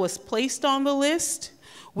canal was placed on the list.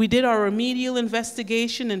 We did our remedial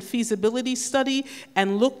investigation and feasibility study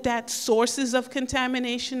and looked at sources of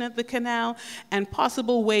contamination at the canal and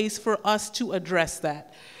possible ways for us to address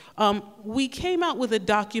that. We came out with a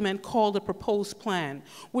document called a proposed plan,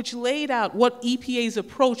 which laid out what EPA's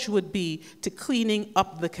approach would be to cleaning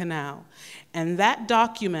up the canal. And that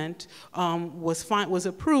document was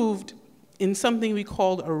approved in something we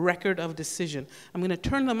called a record of decision. I'm going to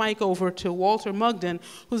turn the mic over to Walter Mugden,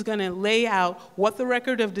 who's going to lay out what the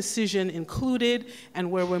record of decision included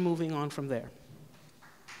and where we're moving on from there.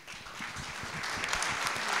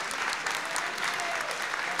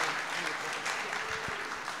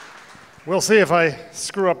 We'll see if I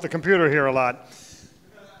screw up the computer here a lot.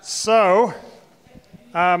 So,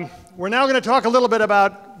 we're now going to talk a little bit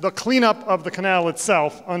about the cleanup of the canal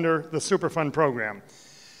itself under the Superfund program.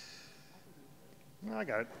 I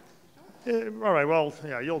got it. All right, well,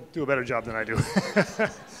 yeah, you'll do a better job than I do.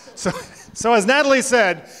 So as Natalie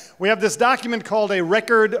said, we have this document called a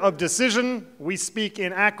record of decision. We speak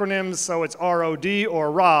in acronyms, so it's ROD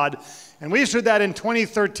or ROD, and we issued that in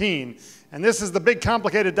 2013. And this is the big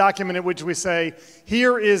complicated document in which we say,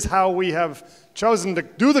 here is how we have chosen to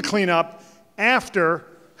do the cleanup after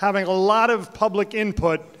having a lot of public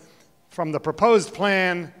input from the proposed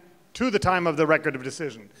plan to the time of the record of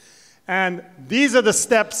decision. And these are the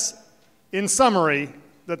steps, in summary,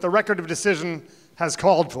 that the record of decision has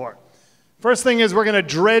called for. First thing is we're going to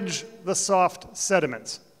dredge the soft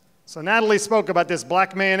sediments. So Natalie spoke about this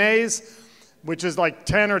black mayonnaise, which is like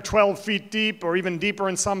 10 or 12 feet deep, or even deeper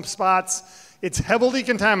in some spots. It's heavily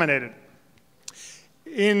contaminated.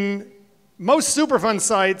 In most Superfund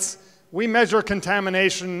sites, we measure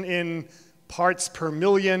contamination in parts per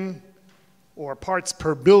million, or parts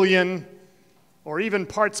per billion, or even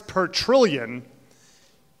parts per trillion.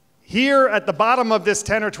 Here at the bottom of this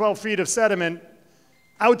 10 or 12 feet of sediment,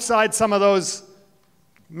 outside some of those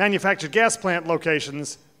manufactured gas plant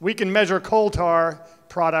locations, we can measure coal tar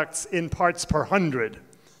products in parts per 100,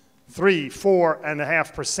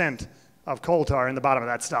 4.5% of coal tar in the bottom of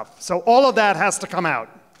that stuff. So all of that has to come out.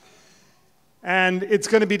 And it's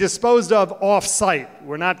going to be disposed of off-site.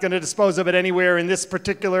 We're not going to dispose of it anywhere in this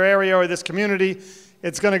particular area or this community.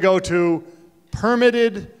 It's going to go to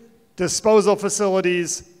permitted disposal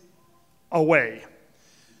facilities away.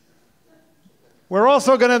 We're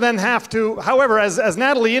also going to then have to, however, as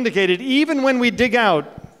Natalie indicated, even when we dig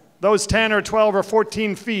out those 10 or 12 or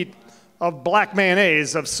 14 feet of black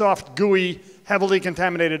mayonnaise, of soft, gooey, heavily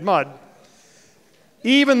contaminated mud,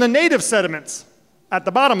 even the native sediments at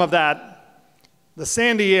the bottom of that, the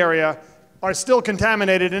sandy area, are still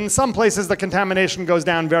contaminated, and in some places the contamination goes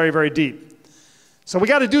down very, very deep. So we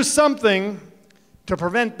got to do something to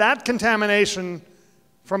prevent that contamination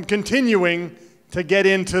from continuing to get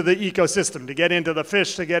into the ecosystem, to get into the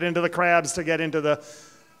fish, to get into the crabs, to get into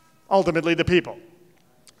ultimately the people.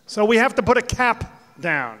 So we have to put a cap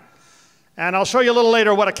down. And I'll show you a little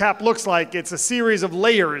later what a cap looks like. It's a series of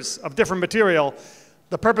layers of different material,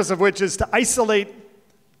 the purpose of which is to isolate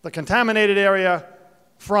the contaminated area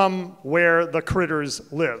from where the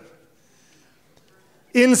critters live.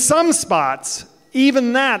 In some spots,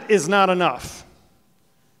 even that is not enough.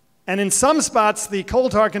 And in some spots, the coal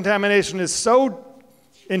tar contamination is so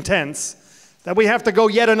intense that we have to go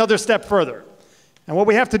yet another step further. And what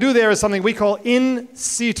we have to do there is something we call in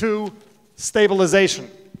situ stabilization.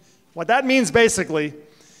 What that means basically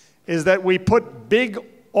is that we put big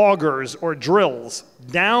augers or drills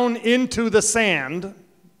down into the sand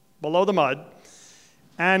below the mud,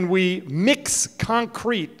 and we mix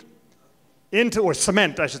concrete into, or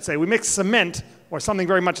cement, I should say. We mix cement, or something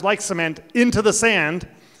very much like cement, into the sand,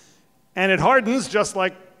 and it hardens just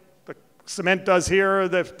like the cement does here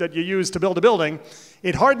that you use to build a building.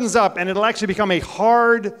 It hardens up, and it'll actually become a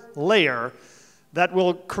hard layer that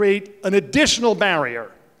will create an additional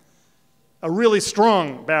barrier, a really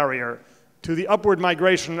strong barrier to the upward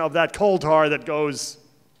migration of that coal tar that goes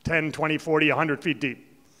 10, 20, 40, 100 feet deep.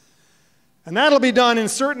 And that'll be done in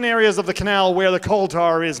certain areas of the canal where the coal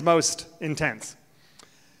tar is most intense.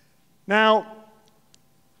 Now,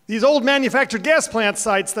 these old manufactured gas plant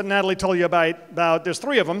sites that Natalie told you about, there's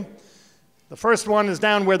 3 of them. The first one is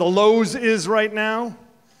down where the Lowe's is right now.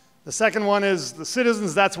 The second one is the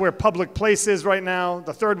Citizens, that's where Public Place is right now.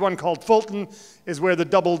 The third one, called Fulton, is where the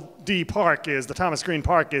Double D Park is, the Thomas Green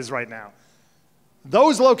Park is right now.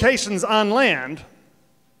 Those locations on land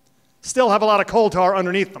still have a lot of coal tar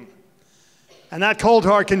underneath them. And that coal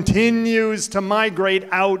tar continues to migrate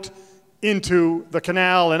out into the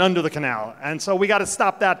canal and under the canal. And so we got to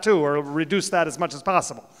stop that too, or reduce that as much as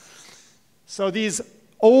possible. So these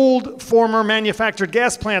old former manufactured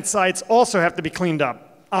gas plant sites also have to be cleaned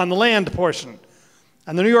up on the land portion.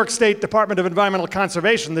 And the New York State Department of Environmental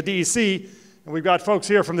Conservation, the DEC, and we've got folks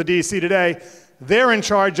here from the DEC today, they're in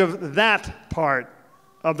charge of that part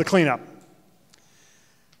of the cleanup.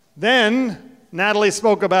 Then Natalie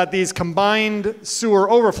spoke about these combined sewer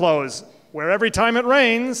overflows, where every time it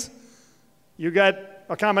rains, you get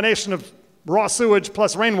a combination of raw sewage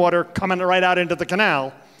plus rainwater coming right out into the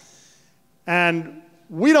canal. And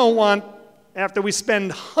we don't want, after we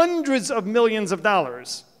spend hundreds of millions of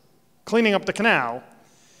dollars cleaning up the canal,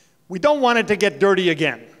 we don't want it to get dirty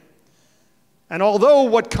again. And although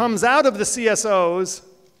what comes out of the CSOs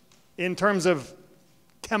in terms of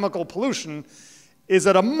chemical pollution is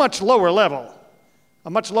at a much lower level, a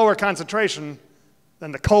much lower concentration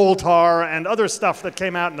than the coal tar and other stuff that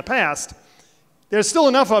came out in the past, there's still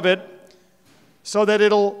enough of it so that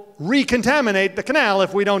it'll recontaminate the canal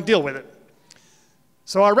if we don't deal with it.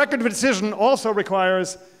 So our record of decision also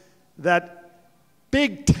requires that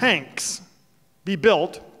big tanks be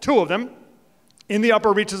built, 2 of them, in the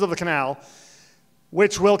upper reaches of the canal,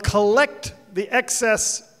 which will collect the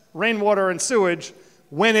excess rainwater and sewage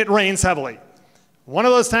when it rains heavily. One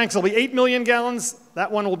of those tanks will be 8 million gallons.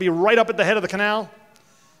 That one will be right up at the head of the canal.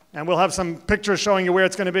 And we'll have some pictures showing you where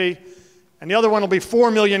it's going to be. And the other one will be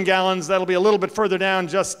 4 million gallons. That'll be a little bit further down,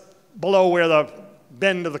 just below where the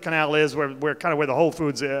bend of the canal is, where kind of where the Whole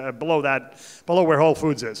Foods, below where Whole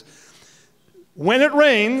Foods is. When it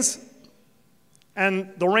rains,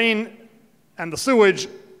 and the rain and the sewage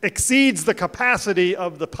exceeds the capacity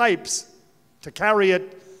of the pipes to carry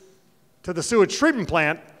it to the sewage treatment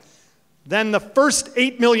plant, then the first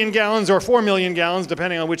 8 million gallons or 4 million gallons,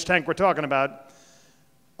 depending on which tank we're talking about,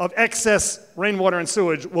 of excess rainwater and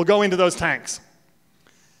sewage will go into those tanks.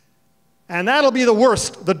 And that'll be the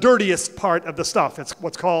worst, the dirtiest part of the stuff. It's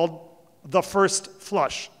what's called the first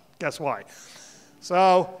flush. Guess why?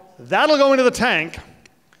 So that'll go into the tank.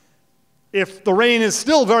 If the rain is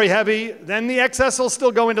still very heavy, then the excess will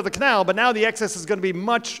still go into the canal, but now the excess is going to be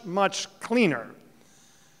much, much cleaner.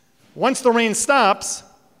 Once the rain stops,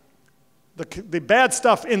 the bad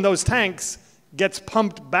stuff in those tanks gets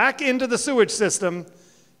pumped back into the sewage system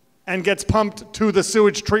and gets pumped to the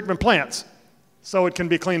sewage treatment plants so it can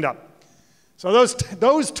be cleaned up. So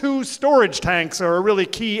those 2 storage tanks are a really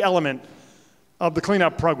key element of the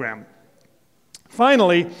cleanup program.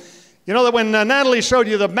 Finally, you know that when Natalie showed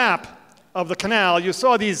you the map of the canal, you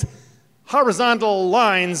saw these horizontal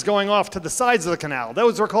lines going off to the sides of the canal.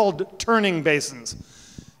 Those were called turning basins.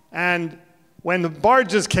 And when the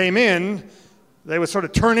barges came in, they would sort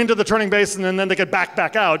of turn into the turning basin, and then they could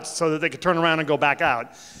back out so that they could turn around and go back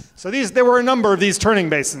out. So there were a number of these turning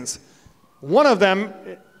basins. One of them,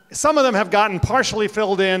 some of them have gotten partially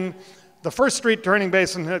filled in. The First Street turning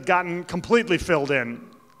basin had gotten completely filled in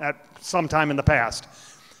at some time in the past.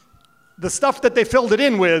 The stuff that they filled it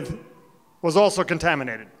in with was also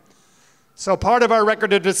contaminated. So part of our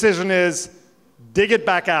record of decision is dig it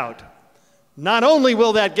back out. not only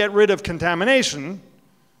will that get rid of contamination,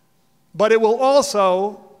 but it will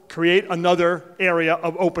also create another area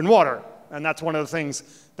of open water. And that's one of the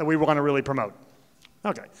things that we want to really promote.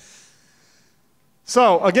 Okay.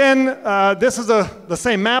 So again, this is the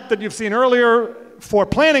same map that you've seen earlier. For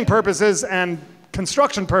planning purposes and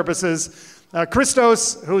construction purposes,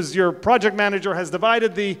 Christos, who's your project manager, has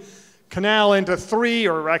divided the canal into 3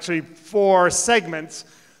 or actually 4 segments.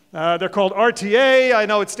 They're called RTA. I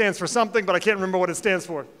know it stands for something, but I can't remember what it stands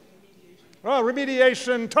for. Oh,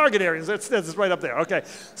 remediation target areas. It's right up there. Okay.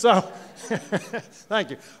 So, thank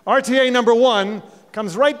you. RTA number 1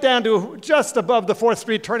 comes right down to just above the 4th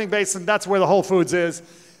Street turning basin. That's where the Whole Foods is.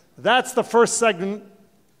 That's the first segment,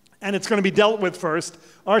 and it's going to be dealt with first.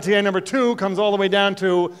 RTA number 2 comes all the way down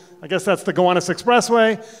to, I guess that's the Gowanus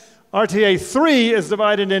Expressway. RTA 3 is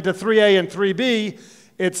divided into 3A and 3B.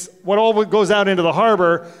 It's what all goes out into the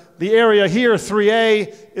harbor. The area here,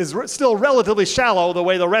 3A, is still relatively shallow the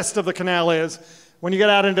way the rest of the canal is. When you get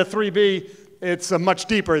out into 3B, it's much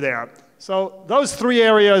deeper there. So those 3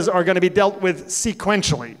 areas are going to be dealt with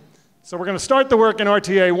sequentially. So we're going to start the work in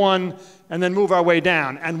RTA 1 and then move our way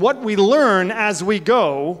down. And what we learn as we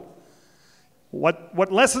go,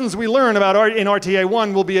 what lessons we learn about in RTA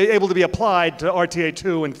 1 will be able to be applied to RTA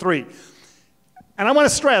 2 and 3. And I want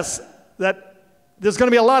to stress that there's going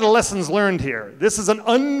to be a lot of lessons learned here. This is an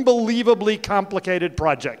unbelievably complicated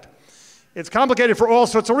project. It's complicated for all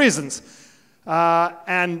sorts of reasons.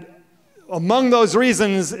 And among those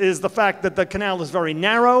reasons is the fact that the canal is very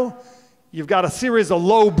narrow. You've got a series of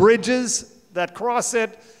low bridges that cross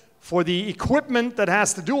it. For the equipment that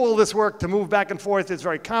has to do all this work to move back and forth, it's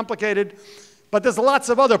very complicated. But there's lots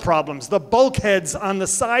of other problems. The bulkheads on the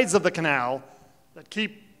sides of the canal that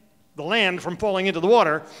keep the land from falling into the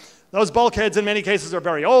water, those bulkheads in many cases are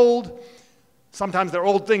very old. Sometimes they're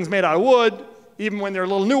old things made out of wood. Even when they're a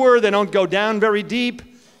little newer, they don't go down very deep.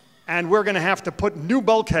 And we're going to have to put new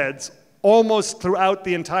bulkheads almost throughout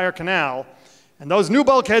the entire canal. And those new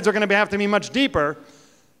bulkheads are going to have to be much deeper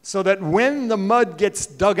so that when the mud gets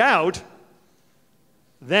dug out,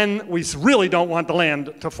 then we really don't want the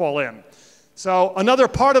land to fall in. So another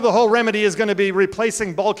part of the whole remedy is going to be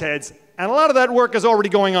replacing bulkheads. And a lot of that work is already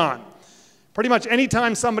going on. Pretty much any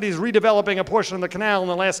time somebody's redeveloping a portion of the canal in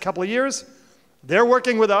the last couple of years, they're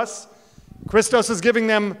working with us. Christos is giving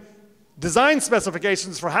them design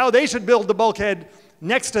specifications for how they should build the bulkhead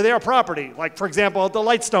next to their property, like, for example, at the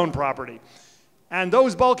Lightstone property. And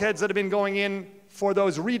those bulkheads that have been going in for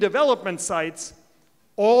those redevelopment sites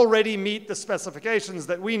already meet the specifications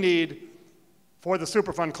that we need for the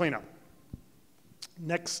Superfund cleanup.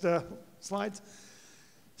 Next slides.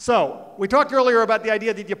 So, we talked earlier about the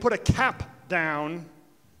idea that you put a cap down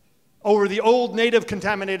over the old native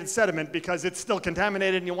contaminated sediment because it's still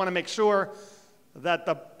contaminated and you want to make sure that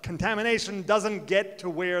the contamination doesn't get to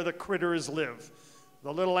where the critters live.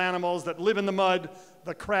 The little animals that live in the mud,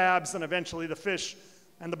 the crabs, and eventually the fish,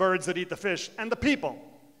 and the birds that eat the fish, and the people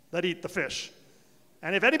that eat the fish.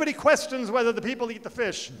 And if anybody questions whether the people eat the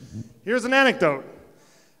fish, here's an anecdote.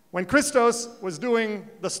 When Christos was doing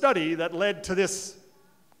the study that led to this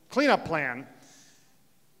cleanup plan,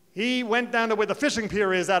 he went down to where the fishing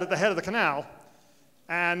pier is out at the head of the canal,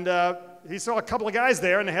 and he saw a couple of guys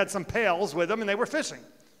there, and they had some pails with them, and they were fishing.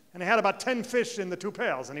 And they had about 10 fish in the 2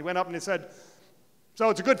 pails. And he went up and he said, "So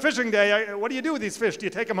it's a good fishing day. What do you do with these fish? Do you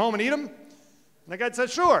take them home and eat them?" And the guy said,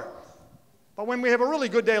 "Sure. But when we have a really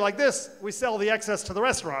good day like this, we sell the excess to the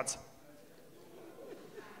restaurants."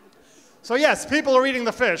 So yes, people are eating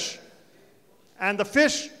the fish, and the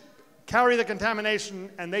fish carry the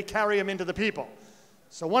contamination, and they carry them into the people.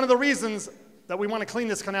 So one of the reasons that we want to clean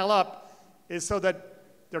this canal up is so that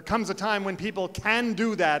there comes a time when people can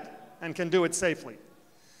do that and can do it safely.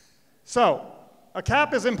 So a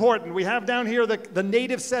cap is important. We have down here the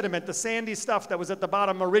native sediment, the sandy stuff that was at the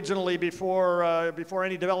bottom originally before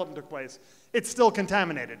any development took place. It's still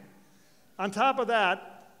contaminated. On top of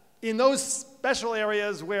that, in those special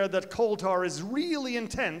areas where the coal tar is really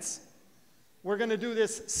intense, we're going to do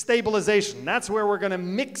this stabilization. That's where we're going to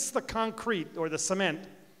mix the concrete or the cement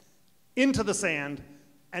into the sand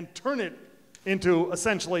and turn it into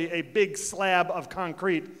essentially a big slab of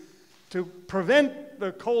concrete to prevent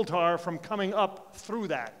the coal tar from coming up through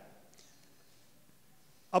that.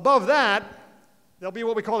 Above that, there'll be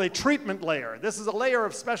what we call a treatment layer. This is a layer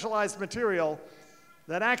of specialized material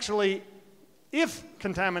that actually, if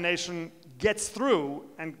contamination gets through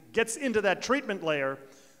and gets into that treatment layer,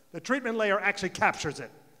 the treatment layer actually captures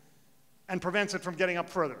it and prevents it from getting up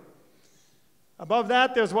further. Above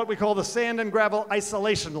that, there's what we call the sand and gravel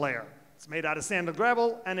isolation layer. It's made out of sand and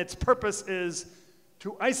gravel, and its purpose is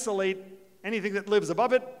to isolate anything that lives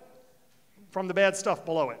above it, from the bad stuff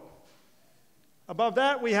below it. Above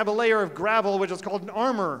that, we have a layer of gravel, which is called an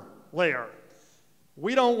armor layer.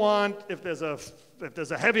 We don't want, if there's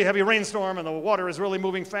a heavy, heavy rainstorm and the water is really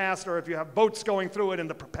moving fast, or if you have boats going through it and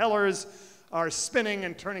the propellers are spinning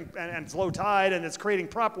and turning, and it's low tide and it's creating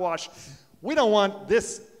prop wash, we don't want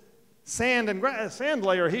this sand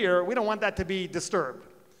layer here, we don't want that to be disturbed.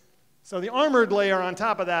 So the armored layer on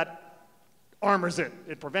top of that armors it.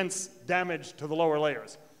 It prevents damage to the lower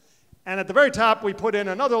layers. And at the very top, we put in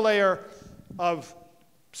another layer of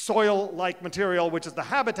soil-like material, which is the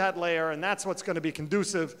habitat layer, and that's what's going to be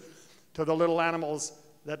conducive to the little animals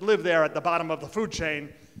that live there at the bottom of the food chain,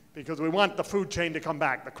 because we want the food chain to come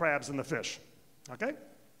back, the crabs and the fish. Okay?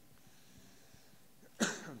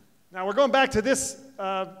 Now we're going back to this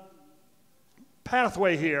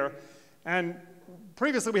pathway here, and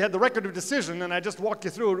previously we had the record of decision, and I just walked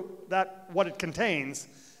you through that, what it contains.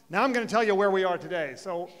 Now I'm going to tell you where we are today.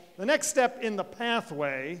 So the next step in the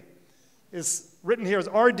pathway is written here as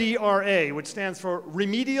RDRA, which stands for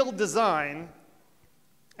Remedial Design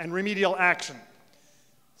and Remedial Action.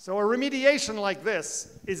 So a remediation like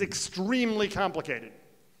this is extremely complicated,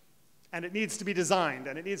 and it needs to be designed,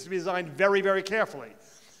 and it needs to be designed very, very carefully.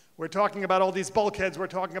 We're talking about all these bulkheads, we're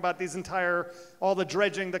talking about these all the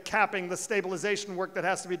dredging, the capping, the stabilization work that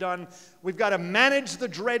has to be done. We've got to manage the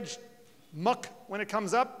dredged muck when it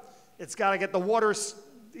comes up. It's got to get the water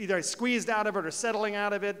either squeezed out of it or settling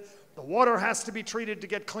out of it. The water has to be treated to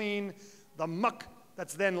get clean. The muck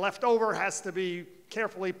that's then left over has to be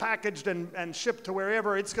carefully packaged and shipped to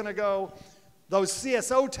wherever it's going to go. Those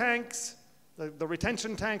CSO tanks, the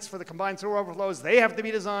retention tanks for the combined sewer overflows, they have to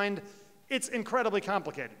be designed. It's incredibly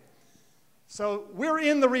complicated. So we're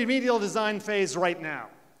in the remedial design phase right now.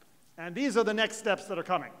 And these are the next steps that are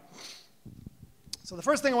coming. So the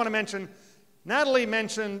first thing I want to mention, Natalie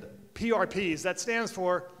mentioned PRPs. That stands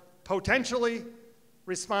for Potentially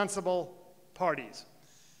Responsible Parties.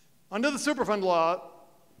 Under the Superfund law,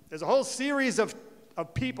 there's a whole series of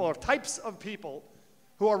people, or types of people,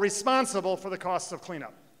 who are responsible for the costs of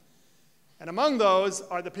cleanup. And among those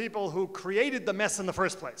are the people who created the mess in the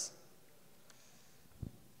first place.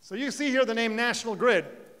 So you see here the name National Grid.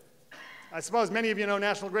 I suppose many of you know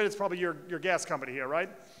National Grid. It's probably your gas company here, right?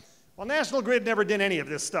 Well, National Grid never did any of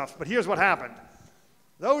this stuff, but here's what happened.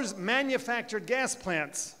 Those manufactured gas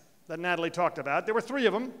plants that Natalie talked about, there were 3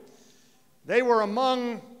 of them. They were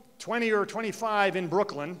among 20 or 25 in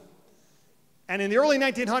Brooklyn. And in the early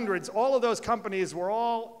 1900s, all of those companies were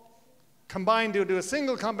all combined into a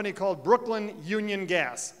single company called Brooklyn Union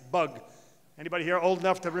Gas, BUG. Anybody here old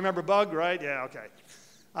enough to remember BUG, right? Yeah, okay.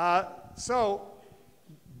 So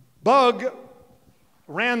BUG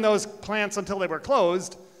ran those plants until they were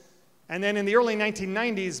closed, and then in the early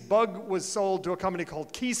 1990s, BUG was sold to a company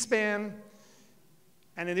called Keyspan,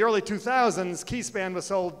 and in the early 2000s, Keyspan was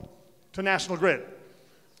sold to National Grid.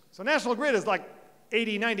 So National Grid is like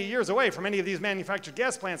 80, 90 years away from any of these manufactured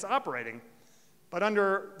gas plants operating, but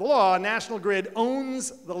under the law, National Grid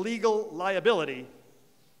owns the legal liability,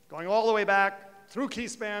 going all the way back through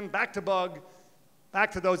Keyspan, back to BUG,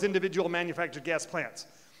 back to those individual manufactured gas plants.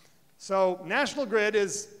 So National Grid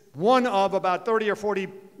is one of about 30 or 40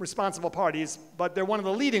 responsible parties, but they're one of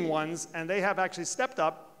the leading ones, and they have actually stepped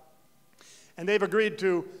up, and they've agreed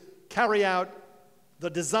to carry out the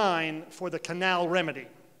design for the Canal remedy.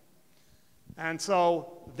 And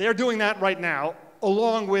so they're doing that right now,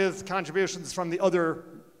 along with contributions from the other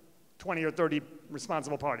 20 or 30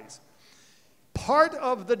 responsible parties. Part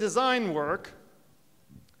of the design work,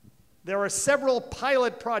 there are several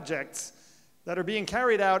pilot projects that are being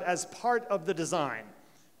carried out as part of the design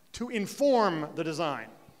to inform the design.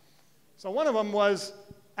 So one of them was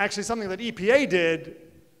actually something that EPA did,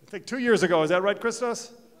 I think 2 years ago. Is that right, Christos?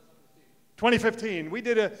 2015. We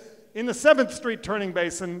did in the 7th Street turning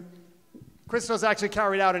basin, Christos actually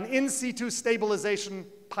carried out an in-situ stabilization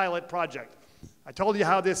pilot project. I told you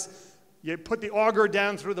how you put the auger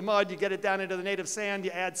down through the mud, you get it down into the native sand,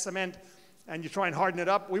 you add cement, and you try and harden it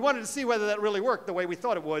up. We wanted to see whether that really worked the way we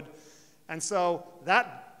thought it would. And so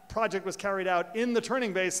that project was carried out in the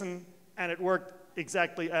turning basin, and it worked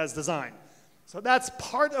exactly as designed. So that's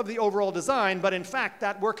part of the overall design, but in fact,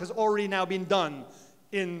 that work has already now been done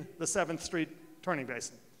in the 7th Street turning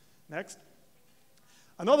basin. Next.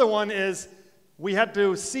 Another one is we had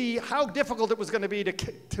to see how difficult it was going to be to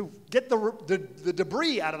get the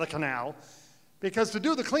debris out of the canal, because to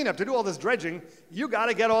do the cleanup, to do all this dredging, you got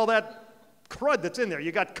to get all that crud that's in there.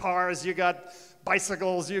 You got cars, you got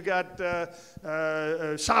bicycles, you got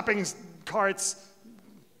shopping carts,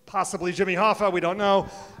 possibly Jimmy Hoffa, we don't know.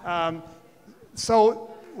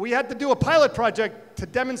 So we had to do a pilot project to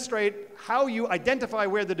demonstrate how you identify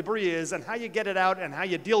where the debris is and how you get it out and how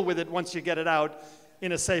you deal with it once you get it out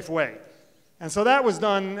in a safe way. And so that was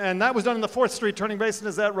done, and that was done in the 4th Street turning basin.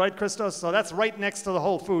 Is that right, Christos? So that's right next to the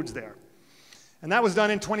Whole Foods there. And that was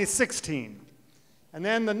done in 2016. And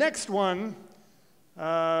then the next one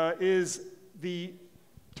is the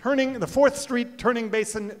 4th Street turning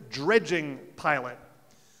basin dredging pilot.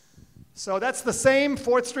 So that's the same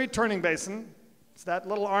 4th Street turning basin. It's that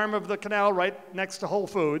little arm of the canal right next to Whole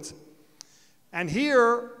Foods. And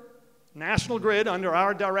here, National Grid, under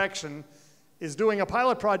our direction, is doing a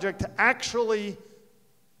pilot project to actually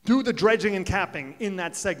do the dredging and capping in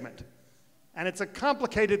that segment. And it's a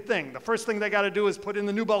complicated thing. The first thing they got to do is put in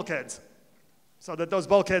the new bulkheads so that those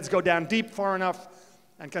bulkheads go down deep far enough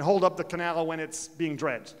and can hold up the canal when it's being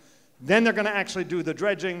dredged. Then they're going to actually do the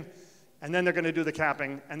dredging, and then they're going to do the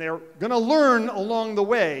capping, and they're going to learn along the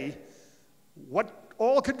way what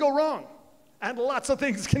all could go wrong. And lots of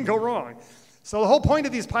things can go wrong. So the whole point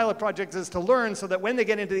of these pilot projects is to learn so that when they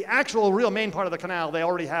get into the actual real main part of the canal, they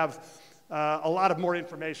already have a lot of more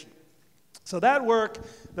information. So that work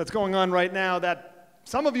that's going on right now, that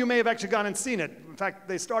some of you may have actually gone and seen it. In fact,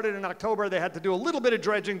 they started in October. They had to do a little bit of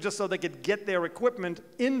dredging just so they could get their equipment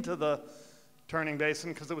into the turning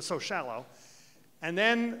basin because it was so shallow. And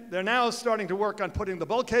then they're now starting to work on putting the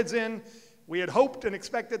bulkheads in. We had hoped and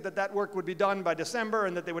expected that that work would be done by December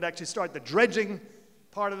and that they would actually start the dredging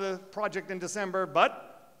part of the project in December,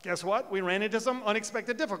 but guess what? We ran into some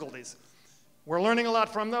unexpected difficulties. We're learning a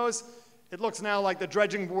lot from those. It looks now like the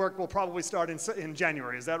dredging work will probably start in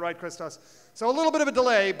January. Is that right, Christos? So a little bit of a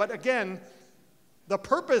delay, but again, the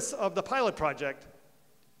purpose of the pilot project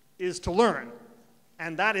is to learn.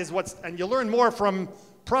 And that is and you learn more from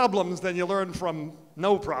problems than you learn from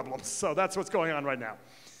no problems. So that's what's going on right now.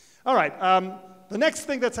 All right, the next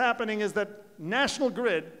thing that's happening is that National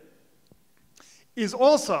Grid is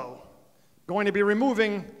also going to be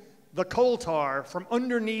removing the coal tar from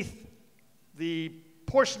underneath the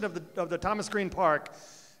portion of the Thomas Green Park.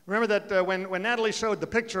 Remember that when Natalie showed the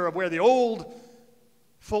picture of where the old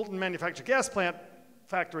Fulton manufactured gas plant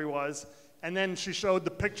factory was, and then she showed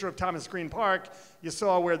the picture of Thomas Green Park, you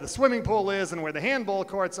saw where the swimming pool is and where the handball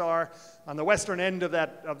courts are on the western end of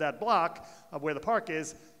that block of where the park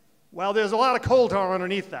is. Well, there's a lot of coal tar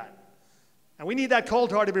underneath that. And we need that coal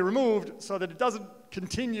tar to be removed so that it doesn't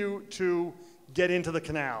continue to get into the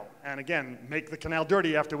canal and, again, make the canal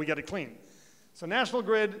dirty after we get it clean. So National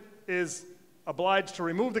Grid is obliged to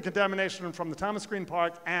remove the contamination from the Thomas Green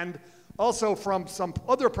Park and also from some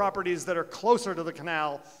other properties that are closer to the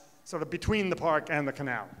canal, sort of between the park and the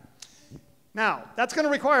canal. Now, that's going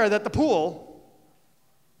to require that the pool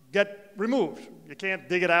get removed. You can't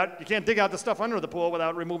dig it out. You can't dig out the stuff under the pool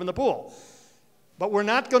without removing the pool. But we're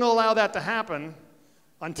not going to allow that to happen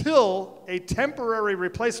until a temporary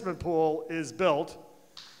replacement pool is built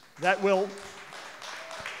that will,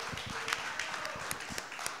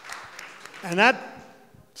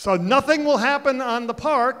 so nothing will happen on the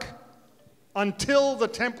park until the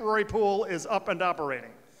temporary pool is up and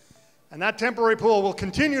operating. And that temporary pool will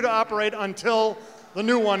continue to operate until the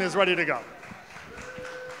new one is ready to go.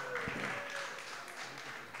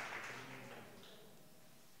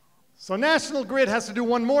 So National Grid has to do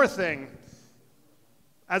one more thing.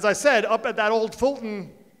 As I said, up at that old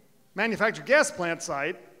Fulton manufactured gas plant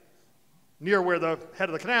site, near where the head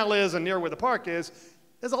of the canal is and near where the park is,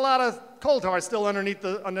 there's a lot of coal tar still underneath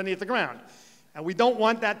the ground. And we don't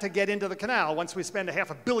want that to get into the canal. Once we spend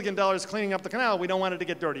 $500 million cleaning up the canal, we don't want it to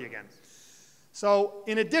get dirty again. So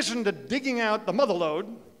in addition to digging out the mother lode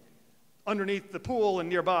underneath the pool and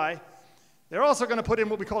nearby, they're also going to put in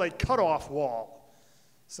what we call a cutoff wall.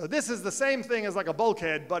 So this is the same thing as like a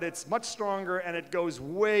bulkhead, but it's much stronger and it goes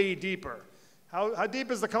way deeper. How deep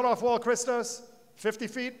is the cutoff wall, Christos? 50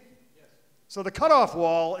 feet? Yes. So the cutoff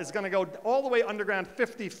wall is going to go all the way underground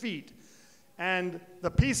 50 feet. And the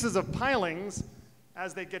pieces of pilings,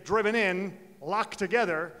 as they get driven in, lock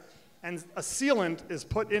together, and a sealant is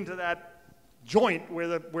put into that joint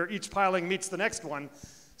where each piling meets the next one.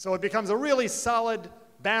 So it becomes a really solid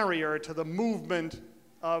barrier to the movement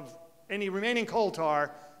of any remaining coal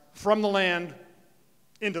tar from the land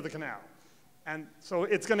into the canal. And so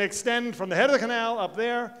it's going to extend from the head of the canal up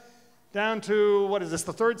there down to, what is this,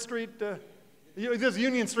 the 3rd Street? This is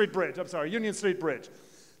Union Street Bridge, I'm sorry, Union Street Bridge.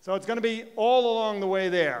 So it's going to be all along the way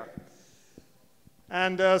there.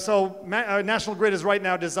 And so National Grid is right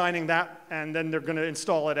now designing that, and then they're going to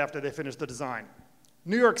install it after they finish the design.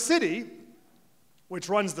 New York City, which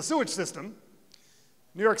runs the sewage system,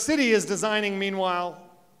 New York City is designing, meanwhile,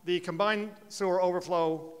 the combined sewer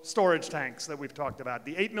overflow storage tanks that we've talked about.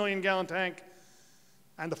 The 8 million gallon tank,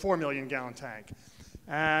 and the 4 million gallon tank.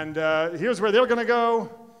 And here's where they're going to go.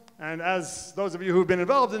 And as those of you who've been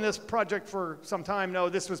involved in this project for some time know,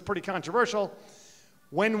 this was pretty controversial.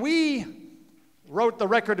 When we wrote the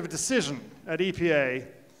record of decision at EPA,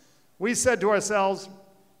 we said to ourselves,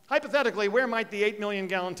 hypothetically, where might the 8 million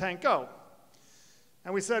gallon tank go?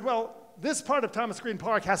 And we said, well, this part of Thomas Green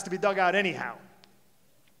Park has to be dug out anyhow,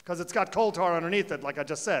 because it's got coal tar underneath it, like I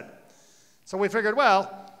just said. So we figured,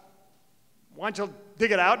 well, why don't you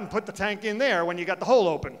dig it out and put the tank in there when you got the hole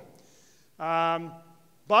open?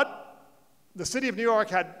 But the city of New York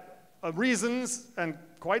had reasons, and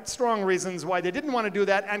quite strong reasons, why they didn't want to do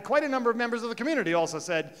that, and quite a number of members of the community also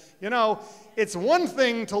said, you know, it's one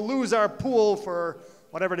thing to lose our pool for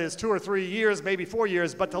whatever it is, 2 or 3 years, maybe 4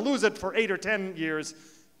 years, but to lose it for 8 or 10 years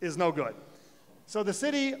is no good. So the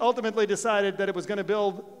city ultimately decided that it was going to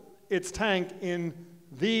build its tank in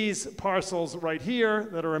these parcels right here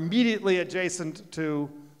that are immediately adjacent to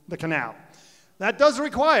the canal. That does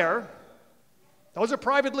require, those are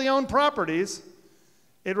privately owned properties,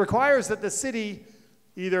 it requires that the city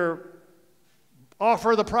either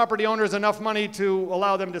offer the property owners enough money to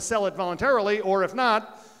allow them to sell it voluntarily, or if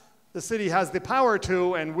not, the city has the power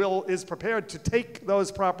to and is prepared to take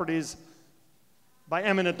those properties by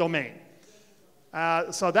eminent domain.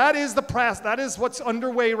 So that is what's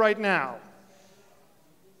underway right now.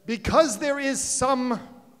 Because there is some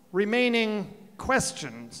remaining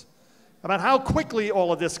questions about how quickly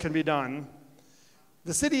all of this can be done,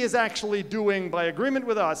 the city is actually doing, by agreement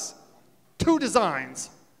with us, 2 designs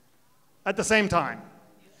at the same time.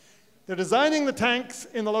 They're designing the tanks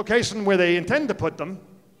in the location where they intend to put them,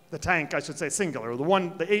 the tank, I should say singular,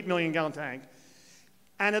 the 8 million gallon tank,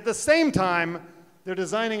 and at the same time, they're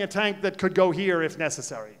designing a tank that could go here if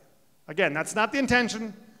necessary. Again, that's not the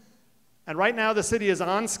intention, and right now the city is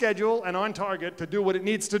on schedule and on target to do what it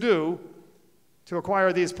needs to do to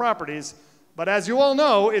acquire these properties, but as you all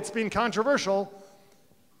know, it's been controversial,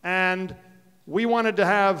 and we wanted to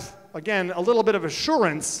have, again, a little bit of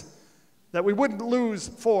assurance that we wouldn't lose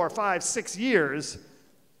 4, 5, 6 years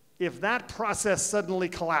if that process suddenly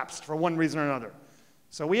collapsed for one reason or another.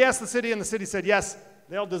 So we asked the city, and the city said, yes,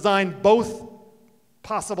 they'll design both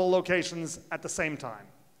possible locations at the same time.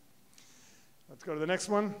 Let's go to the next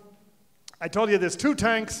one. I told you there's 2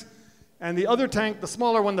 tanks, and the other tank, the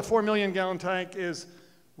smaller one, the 4 million gallon tank, is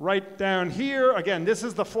right down here. Again, this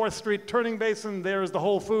is the 4th Street turning basin. There's the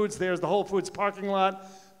Whole Foods. There's the Whole Foods parking lot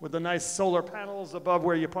with the nice solar panels above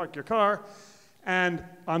where you park your car. And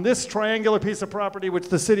on this triangular piece of property, which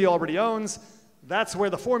the city already owns, that's where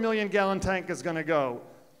the 4 million gallon tank is going to go.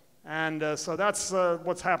 And so that's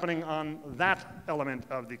what's happening on that element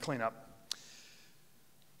of the cleanup.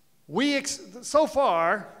 So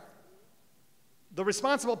far, the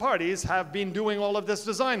responsible parties have been doing all of this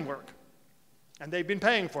design work, and they've been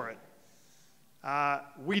paying for it.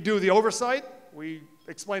 We do the oversight. We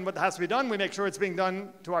explain what has to be done. We make sure it's being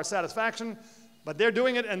done to our satisfaction. But they're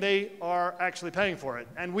doing it, and they are actually paying for it.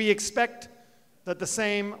 And we expect that the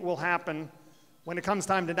same will happen when it comes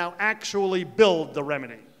time to now actually build the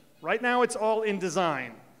remedy. Right now, it's all in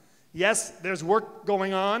design. Yes, there's work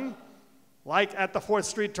going on, like at the 4th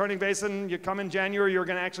Street turning basin. You come in January, you're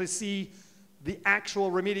going to actually see the actual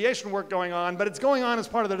remediation work going on, but it's going on as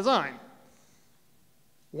part of the design.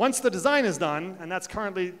 Once the design is done, and that's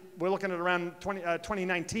currently, we're looking at around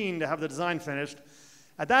 2019 to have the design finished,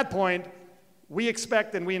 at that point, we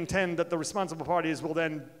expect and we intend that the responsible parties will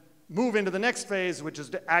then move into the next phase, which is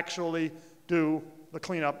to actually do the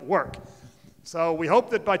cleanup work. So we hope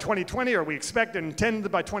that by 2020, or we expect and intend that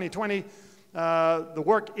by 2020, the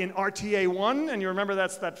work in RTA 1, and you remember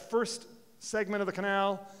that's that first segment of the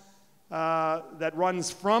canal that runs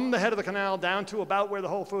from the head of the canal down to about where the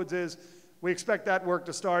Whole Foods is, we expect that work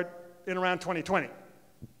to start in around 2020.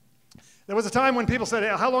 There was a time when people said, hey,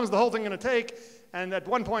 how long is the whole thing going to take? And at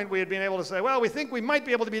one point, we had been able to say, well, we think we might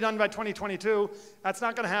be able to be done by 2022. That's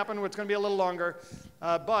not going to happen. It's going to be a little longer.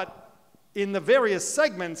 But in the various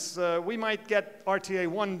segments, we might get RTA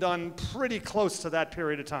 1 done pretty close to that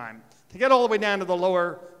period of time. To get all the way down to the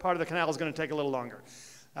lower part of the canal is going to take a little longer.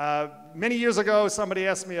 Many years ago, somebody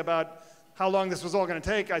asked me about how long this was all going to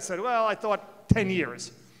take. I said, well, I thought 10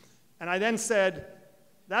 years. And I then said,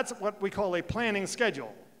 that's what we call a planning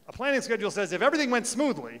schedule. A planning schedule says if everything went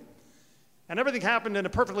smoothly, and everything happened in a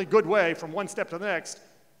perfectly good way from one step to the next,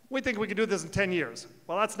 we think we could do this in 10 years.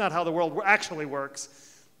 Well, that's not how the world actually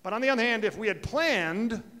works. But on the other hand, if we had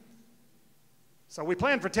planned, so we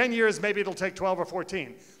planned for 10 years, maybe it'll take 12 or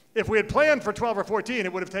 14. If we had planned for 12 or 14,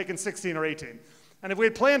 it would have taken 16 or 18. And if we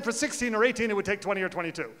had planned for 16 or 18, it would take 20 or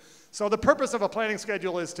 22. So the purpose of a planning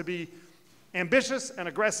schedule is to be ambitious and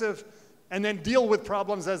aggressive and then deal with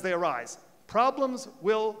problems as they arise. Problems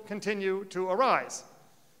will continue to arise.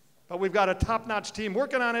 But we've got a top-notch team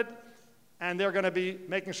working on it, and they're going to be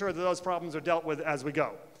making sure that those problems are dealt with as we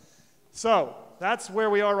go. So that's where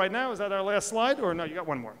we are right now. Is that our last slide? Or no, you got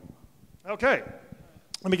one more. Okay.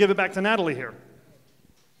 Let me give it back to Natalie here.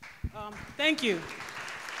 Thank you.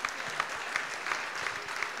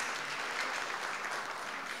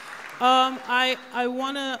 I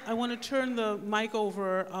wanna turn the mic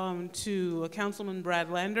over to Councilman Brad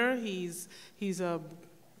Lander. He's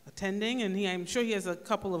attending, and I'm sure he has a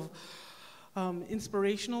couple of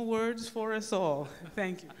inspirational words for us all.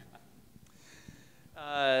 Thank you.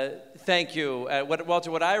 Thank you.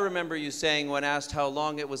 Walter, what I remember you saying when asked how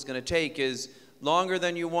long it was going to take is longer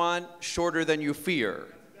than you want, shorter than you fear.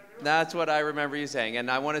 That's what I remember you saying. And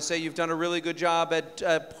I want to say you've done a really good job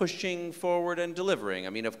at pushing forward and delivering.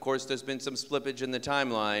 I mean, of course, there's been some slippage in the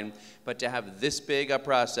timeline, but to have this big a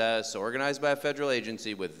process organized by a federal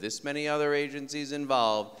agency with this many other agencies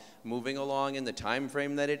involved, moving along in the time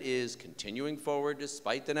frame that it is, continuing forward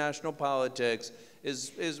despite the national politics,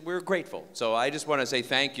 we're grateful. So I just want to say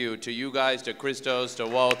thank you to you guys, to Christos, to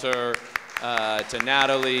Walter, to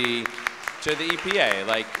Natalie, to the EPA.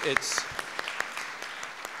 Like,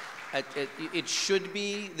 it should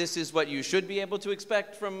be, this is what you should be able to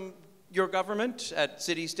expect from your government at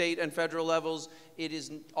city, state, and federal levels. It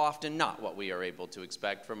is often not what we are able to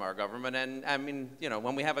expect from our government. And I mean, you know,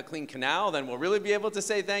 when we have a clean canal, then we'll really be able to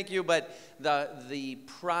say thank you. But the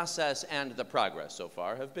process and the progress so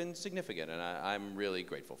far have been significant, and I'm really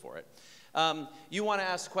grateful for it. You want to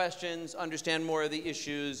ask questions, understand more of the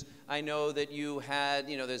issues. I know that you had,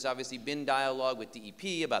 you know, there's obviously been dialogue with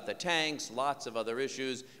DEP about the tanks, lots of other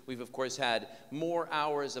issues. We've, of course, had more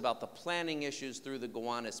hours about the planning issues through the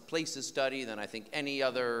Gowanus Places study than I think any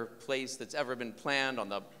other place that's ever been planned on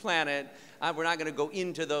the planet. We're not going to go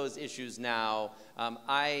into those issues now.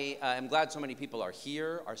 I am glad so many people are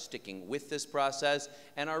here, are sticking with this process,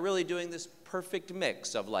 and are really doing this perfect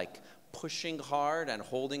mix of, like, pushing hard and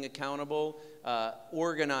holding accountable,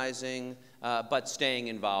 organizing, but staying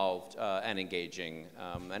involved and engaging.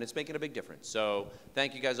 And it's making a big difference. So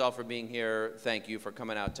thank you guys all for being here. Thank you for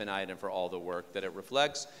coming out tonight and for all the work that it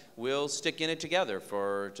reflects. We'll stick in it together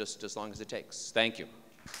for just as long as it takes. Thank you.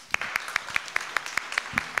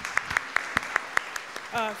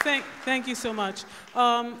 Thank you so much.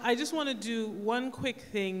 I just want to do one quick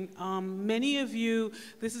thing. Many of you,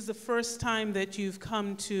 this is the first time that you've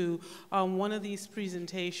come to one of these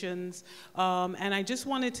presentations, and I just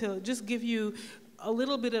wanted to just give you a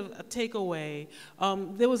little bit of a takeaway.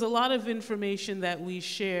 There was a lot of information that we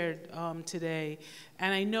shared today,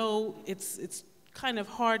 and I know it's kind of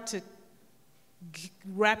hard to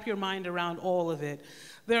wrap your mind around all of it.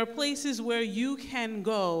 There are places where you can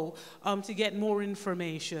go to get more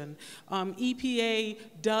information. EPA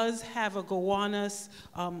does have a Gowanus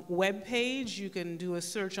webpage. You can do a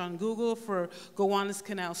search on Google for Gowanus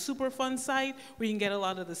Canal Superfund site, where you can get a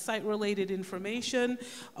lot of the site-related information.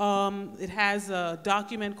 It has a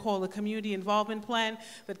document called a Community Involvement Plan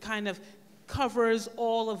that kind of covers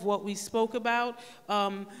all of what we spoke about.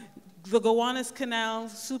 The Gowanus Canal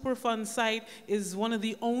Superfund site is one of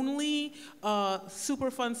the only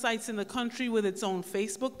Superfund sites in the country with its own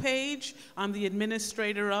Facebook page. I'm the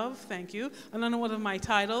administrator of, thank you, another one of my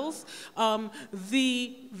titles.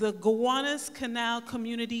 The Gowanus Canal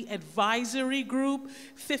Community Advisory Group,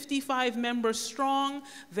 55 members strong.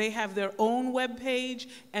 They have their own webpage,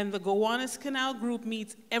 and the Gowanus Canal Group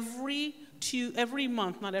meets every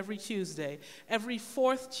month, not every Tuesday, every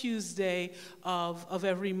fourth Tuesday of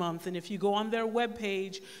every month. And if you go on their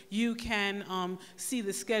webpage, you can see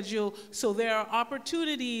the schedule. So there are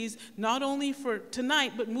opportunities not only for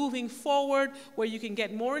tonight, but moving forward, where you can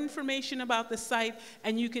get more information about the site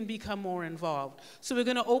and you can become more involved. So we're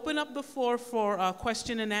going to open up the floor for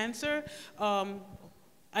question and answer.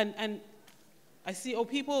 And I see,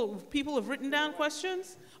 people have written down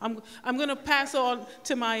questions? I'm going to pass on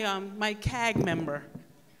to my CAG member.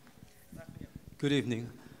 Good evening.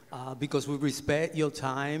 Because we respect your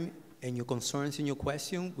time and your concerns and your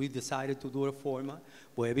question, we decided to do a format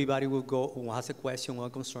where everybody will go, who has a question or a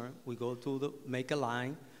concern, we go to make a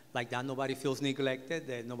line, like that nobody feels neglected,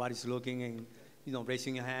 that nobody's looking and, you know,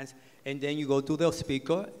 raising your hands. And then you go to the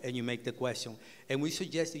speaker and you make the question. And we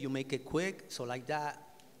suggest that you make it quick, so like that,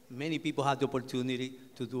 many people have the opportunity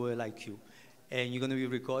to do it like you. And you're going to be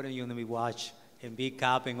recording, you're going to be watched in Big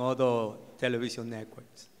Cap and other television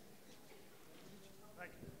networks.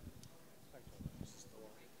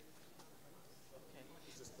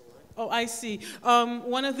 Oh, I see.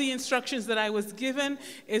 One of the instructions that I was given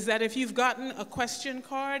is that if you've gotten a question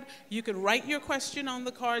card, you can write your question on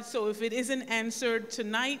the card, so if it isn't answered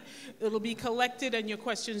tonight, it'll be collected and your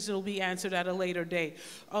questions will be answered at a later date.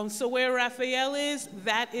 So where Raphael is,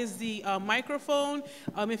 that is the microphone.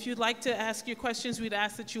 If you'd like to ask your questions, we'd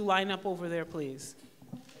ask that you line up over there, please.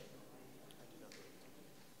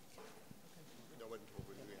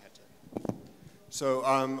 So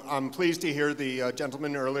I'm pleased to hear the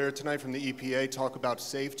gentleman earlier tonight from the EPA talk about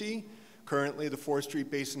safety. Currently, the 4th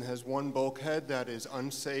Street Basin has one bulkhead that is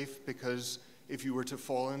unsafe because if you were to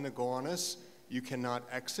fall in the Gowanus, you cannot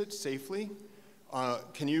exit safely.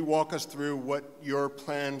 Can you walk us through what your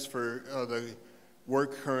plans for the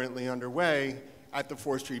work currently underway at the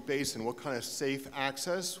 4th Street Basin? What kind of safe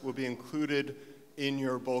access will be included in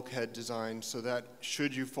your bulkhead design so that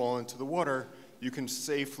should you fall into the water, you can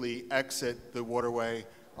safely exit the waterway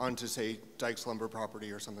onto, say, Dyke's Lumber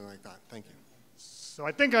property or something like that? Thank you. So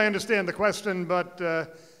I think I understand the question, but,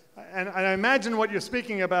 and I imagine what you're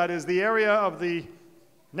speaking about is the area of the,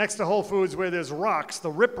 next to Whole Foods where there's rocks, the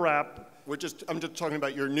riprap. I'm just talking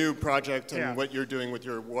about your new project and what you're doing with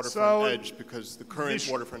your waterfront edge, because the current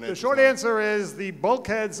waterfront edge. The short answer is the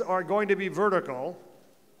bulkheads are going to be vertical,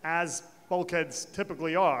 as bulkheads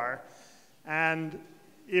typically are, and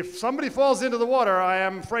if somebody falls into the water, I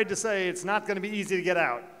am afraid to say it's not going to be easy to get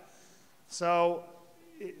out. So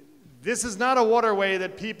this is not a waterway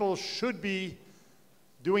that people should be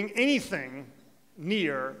doing anything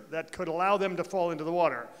near that could allow them to fall into the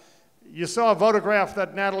water. You saw a photograph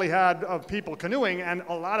that Natalie had of people canoeing, and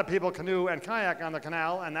a lot of people canoe and kayak on the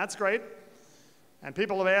canal, and that's great. And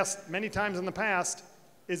people have asked many times in the past,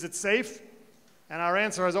 is it safe? And our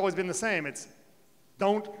answer has always been the same. It's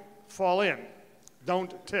don't fall in.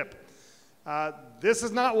 Don't tip. This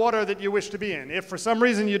is not water that you wish to be in. If for some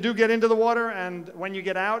reason you do get into the water and when you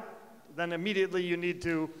get out, then immediately you need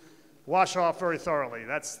to wash off very thoroughly.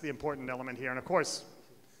 That's the important element here. And of course,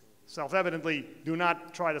 self-evidently, do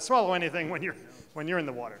not try to swallow anything when you're in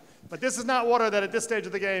the water. But this is not water that at this stage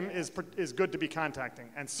of the game is good to be contacting.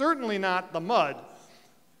 And certainly not the mud.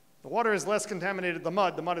 The water is less contaminated than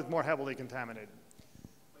the mud is more heavily contaminated.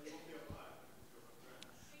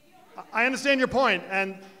 I understand your point,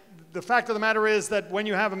 and the fact of the matter is that when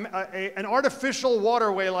you have an artificial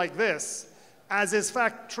waterway like this, as is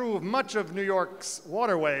fact true of much of New York's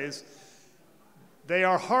waterways, they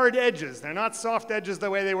are hard edges. They're not soft edges the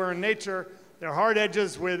way they were in nature. They're hard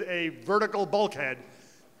edges with a vertical bulkhead,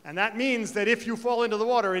 and that means that if you fall into the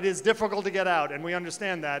water, it is difficult to get out, and we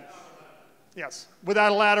understand that. Yes,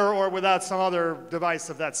 without a ladder or without some other device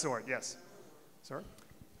of that sort, yes. Sir?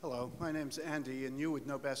 Hello, my name's Andy, and you would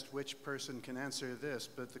know best which person can answer this,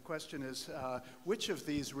 but the question is, which of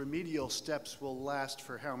these remedial steps will last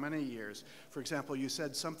for how many years? For example, you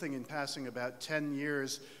said something in passing about 10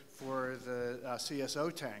 years for the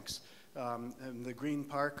CSO tanks, and the Green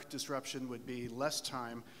Park disruption would be less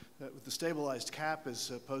time. The stabilized cap is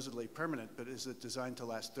supposedly permanent, but is it designed to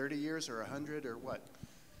last 30 years or 100 or what?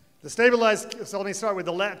 The stabilized, so let me start with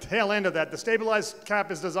the tail end of that. The stabilized cap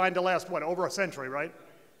is designed to last, what, over a century, right?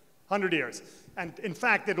 100 years. And in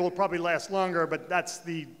fact, it will probably last longer, but that's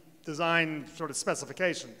the design sort of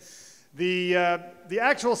specification. The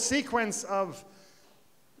actual sequence of,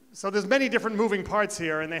 so there's many different moving parts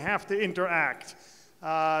here, and they have to interact.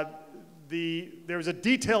 There's a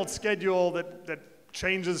detailed schedule that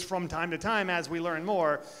changes from time to time as we learn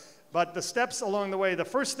more, but the steps along the way, the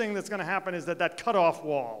first thing that's going to happen is that cutoff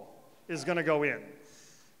wall is going to go in.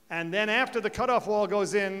 And then after the cutoff wall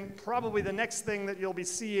goes in, probably the next thing that you'll be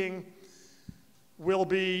seeing will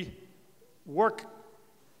be work.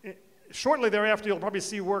 Shortly thereafter, you'll probably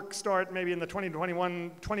see work start maybe in the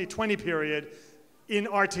 2020 period in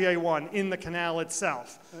RTA1, in the canal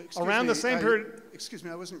itself. Around the same period. Excuse me,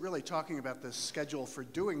 I wasn't really talking about the schedule for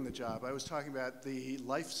doing the job. I was talking about the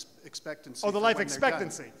life expectancy. Oh, the life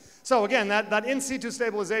expectancy. So again, that in situ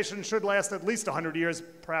stabilization should last at least 100 years,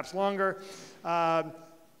 perhaps longer.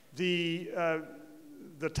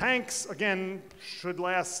 The tanks, again, should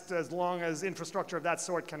last as long as infrastructure of that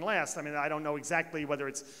sort can last. I mean, I don't know exactly whether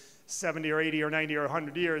it's 70 or 80 or 90 or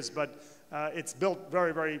 100 years, but it's built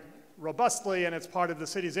very, very robustly, and it's part of the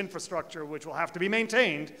city's infrastructure, which will have to be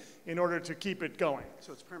maintained in order to keep it going.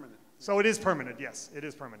 So it's permanent? So it is permanent, yes, it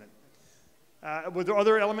is permanent. Were there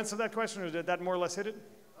other elements of that question, or did that more or less hit it?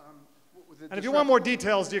 And if you want more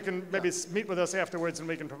details, you can maybe meet with us afterwards, and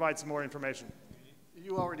we can provide some more information.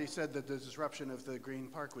 You already said that the disruption of the Green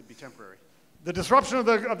Park would be temporary. The disruption of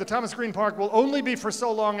the Thomas Green Park will only be for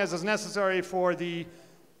so long as is necessary for the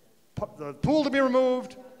pool to be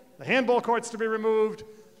removed, the handball courts to be removed,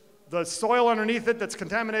 the soil underneath it that's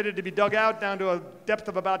contaminated to be dug out down to a depth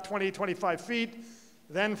of about 20, 25 feet,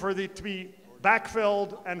 then for it to be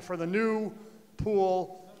backfilled and for the new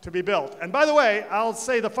pool to be built. And by the way, I'll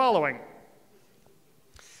say the following.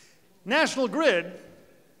 National Grid,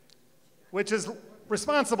 which is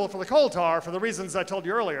responsible for the coal tar for the reasons I told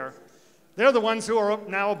you earlier, they're the ones who are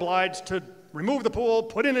now obliged to remove the pool,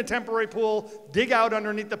 put in a temporary pool, dig out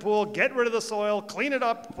underneath the pool, get rid of the soil, clean it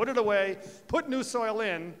up, put it away, put new soil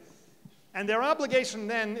in, and their obligation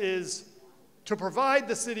then is to provide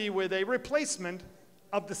the city with a replacement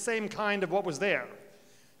of the same kind of what was there.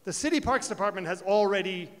 The City Parks Department has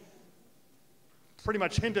already pretty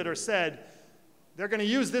much hinted or said they're going to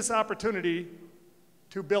use this opportunity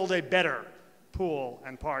to build a better pool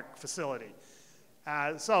and park facility.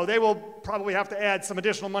 So they will probably have to add some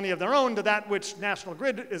additional money of their own to that which National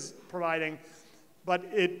Grid is providing, but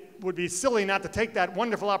it would be silly not to take that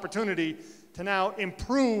wonderful opportunity to now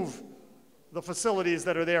improve the facilities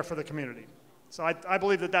that are there for the community. So I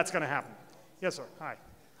believe that that's going to happen. Yes, sir. Hi.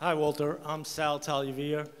 Hi, Walter. I'm Sal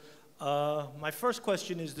Tagliavia. My first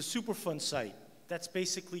question is the Superfund site. That's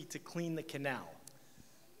basically to clean the canal.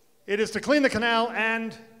 It is to clean the canal,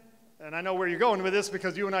 and I know where you're going with this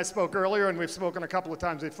because you and I spoke earlier, and we've spoken a couple of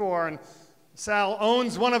times before, and Sal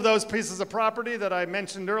owns one of those pieces of property that I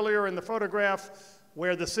mentioned earlier in the photograph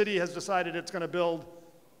where the city has decided it's going to build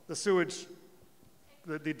the sewage,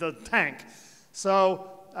 the tank. So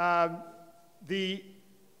the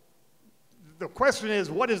question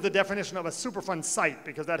is, what is the definition of a Superfund site?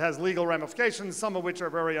 Because that has legal ramifications, some of which are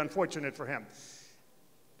very unfortunate for him.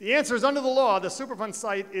 The answer is, under the law, the Superfund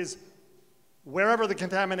site is wherever the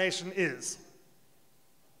contamination is.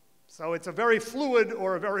 So it's a very fluid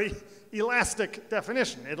or a very elastic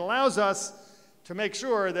definition. It allows us to make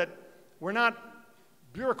sure that we're not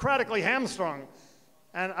bureaucratically hamstrung.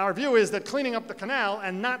 And our view is that cleaning up the canal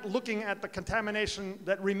and not looking at the contamination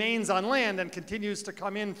that remains on land and continues to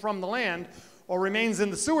come in from the land, or remains in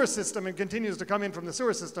the sewer system and continues to come in from the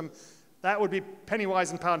sewer system, that would be penny wise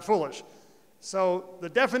and pound foolish. So the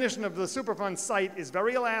definition of the Superfund site is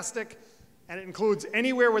very elastic, and it includes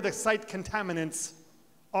anywhere where the site contaminants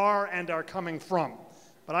are and are coming from.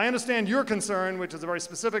 But I understand your concern, which is a very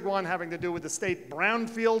specific one having to do with the state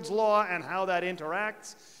brownfields law and how that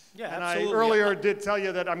interacts. Yeah, and absolutely. I earlier did tell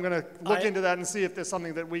you that I'm going to look into that and see if there's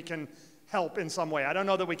something that we can help in some way. I don't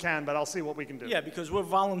know that we can, but I'll see what we can do. Yeah, because we're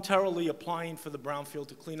voluntarily applying for the brownfield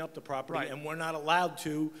to clean up the property, Right. and we're not allowed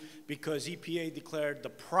to because EPA declared the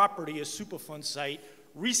property a Superfund site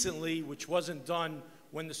recently, which wasn't done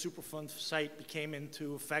when the Superfund site became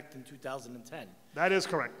into effect in 2010. That is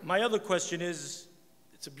correct. My other question is,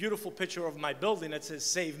 it's a beautiful picture of my building that says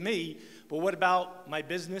 "Save Me," but what about my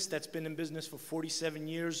business that's been in business for 47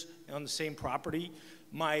 years on the same property?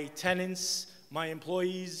 My tenants, my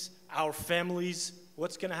employees, our families,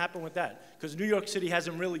 what's going to happen with that? Because New York City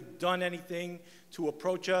hasn't really done anything to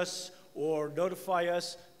approach us or notify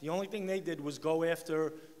us. The only thing they did was go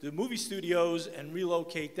after the movie studios and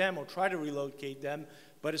relocate them or try to relocate them.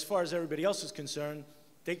 But as far as everybody else is concerned,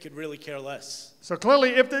 they could really care less. So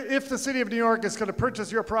clearly, if the city of New York is going to purchase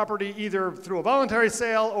your property either through a voluntary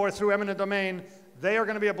sale or through eminent domain, they are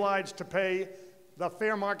going to be obliged to pay the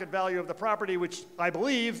fair market value of the property, which I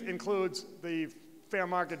believe includes the fair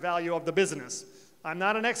market value of the business. I'm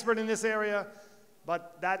not an expert in this area,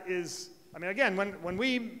 but that is, I mean, again, when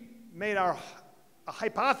we made a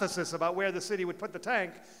hypothesis about where the city would put the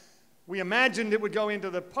tank, we imagined it would go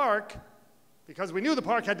into the park because we knew the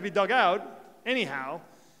park had to be dug out anyhow,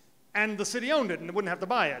 and the city owned it and it wouldn't have to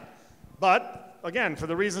buy it. But again, for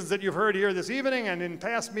the reasons that you've heard here this evening and in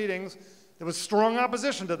past meetings, there was strong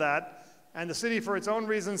opposition to that, and the city, for its own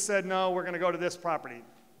reasons, said, no, we're going to go to this property.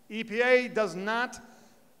 EPA does not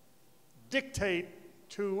dictate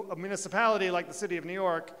to a municipality like the city of New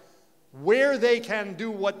York where they can do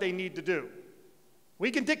what they need to do.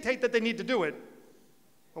 We can dictate that they need to do it,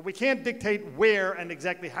 but we can't dictate where and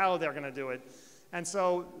exactly how they're going to do it. And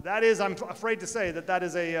so that is, I'm afraid to say, that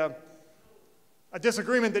is a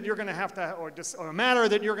disagreement that you're going to have to, or a matter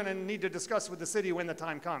that you're going to need to discuss with the city when the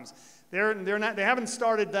time comes. They haven't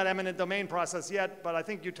started that eminent domain process yet, but I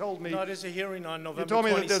think you told me. No, there's a hearing on November 27th. You told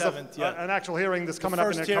me that there's an actual hearing that's coming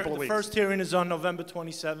up in a couple of weeks. The first hearing is on November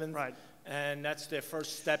 27th. Right. And that's their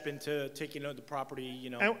first step into taking over the property, you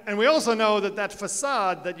know. And we also know that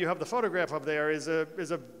facade that you have the photograph of there is a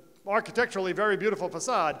architecturally very beautiful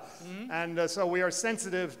facade. Mm-hmm. And so we are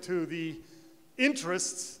sensitive to the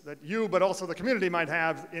interests that you, but also the community might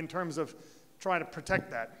have in terms of trying to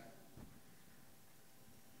protect that.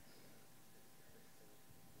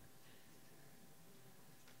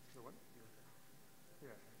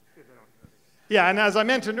 Yeah, and as I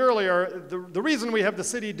mentioned earlier, the reason we have the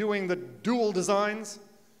city doing the dual designs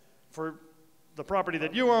for the property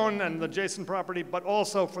that you own and the adjacent property, but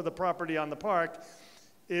also for the property on the park,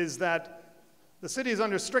 is that the city is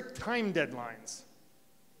under strict time deadlines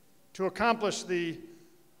to accomplish the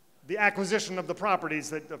acquisition of the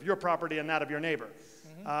properties, of your property and that of your neighbor.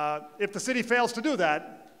 If the city fails to do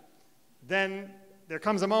that, then there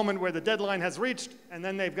comes a moment where the deadline has reached, and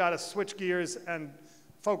then they've got to switch gears and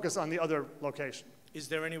focus on the other location. Is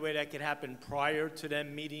there any way that could happen prior to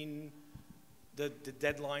them meeting the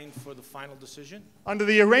deadline for the final decision? Under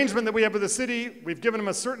the arrangement that we have with the city, we've given them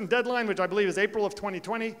a certain deadline, which I believe is April of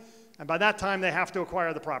 2020, and by that time they have to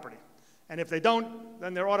acquire the property. And if they don't,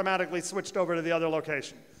 then they're automatically switched over to the other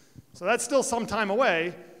location. So that's still some time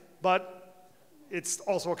away, but it's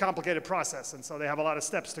also a complicated process, and so they have a lot of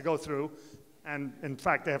steps to go through, and in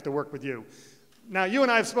fact, they have to work with you. Now, you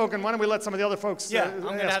and I have spoken. Why don't we let some of the other folks I'm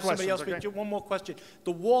going to have somebody else. Okay? One more question.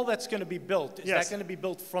 The wall that's going to be built, is Yes. that going to be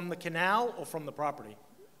built from the canal or from the property?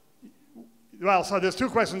 Well, so there's two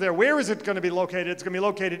questions there. Where is it going to be located? It's going to be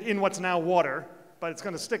located in what's now water, but it's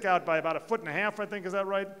going to stick out by about 1.5 feet, I think. Is that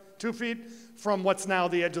right? 2 feet from what's now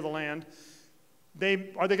the edge of the land.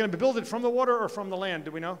 Are they going to build it from the water or from the land?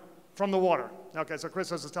 Do we know? From the water. Okay, so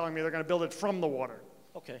Chris is telling me they're going to build it from the water.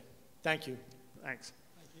 Okay. Thank you. Thanks.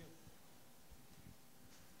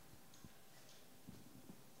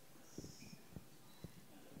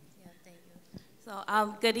 So,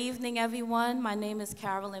 good evening, everyone. My name is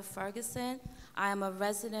Carolyn Ferguson. I am a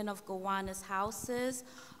resident of Gowanus Houses,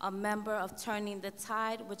 a member of Turning the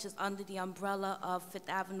Tide, which is under the umbrella of Fifth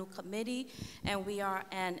Avenue Committee, and we are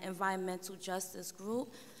an environmental justice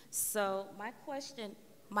group. So my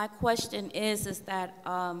question is that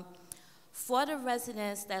for the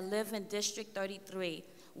residents that live in District 33,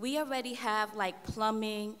 we already have like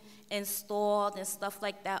plumbing installed and stuff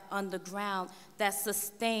like that underground that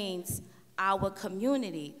sustains our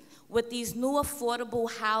community. With these new affordable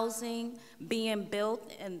housing being built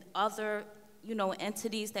and other,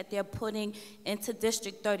 entities that they're putting into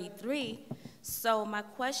District 33, so my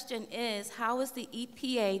question is, how is the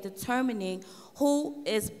EPA determining who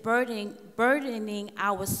is burdening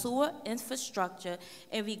our sewer infrastructure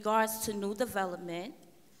in regards to new development?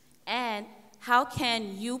 And how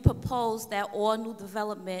can you propose that all new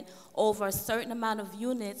development over a certain amount of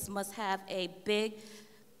units must have a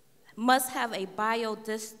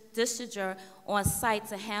biodistributor on site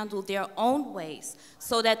to handle their own waste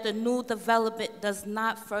so that the new development does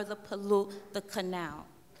not further pollute the canal?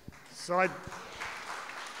 So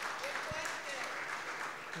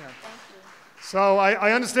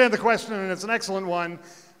I understand the question, and it's an excellent one.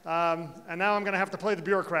 And now I'm going to have to play the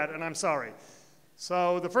bureaucrat, and I'm sorry.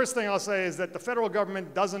 So the first thing I'll say is that the federal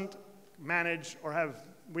government doesn't manage or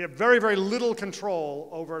we have very, very little control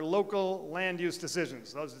over local land use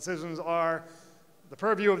decisions. Those decisions are the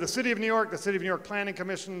purview of the City of New York, the City of New York Planning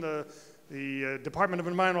Commission, the Department of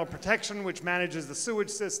Environmental Protection, which manages the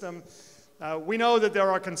sewage system. We know that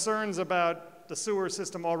there are concerns about the sewer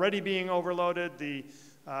system already being overloaded, the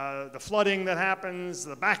flooding that happens,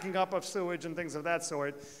 the backing up of sewage and things of that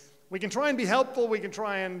sort. We can try and be helpful. We can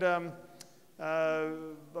try and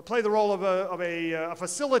play the role of a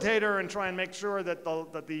facilitator and try and make sure that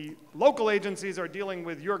the local agencies are dealing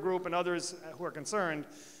with your group and others who are concerned.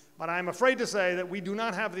 But I'm afraid to say that we do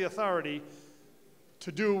not have the authority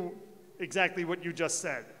to do exactly what you just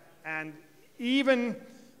said. And even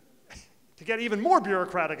to get even more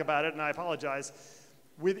bureaucratic about it, and I apologize,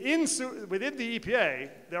 within the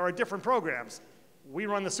EPA, there are different programs. We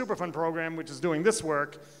run the Superfund program, which is doing this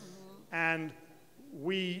work, and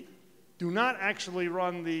we do not actually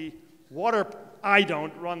run the water, I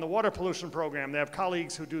don't run the water pollution program. They have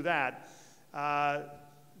colleagues who do that.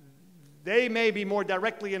 They may be more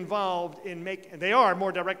directly involved they are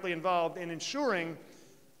more directly involved in ensuring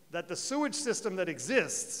that the sewage system that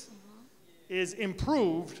exists is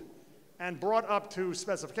improved and brought up to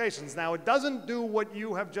specifications. Now, it doesn't do what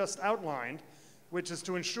you have just outlined, which is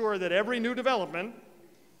to ensure that every new development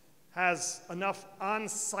has enough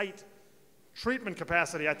on-site treatment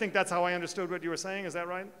capacity. I think that's how I understood what you were saying. Is that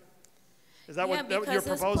right? Is that what your proposal?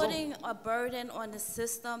 Because it's putting a burden on the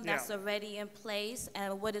system that's already in place,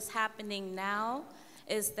 and what is happening now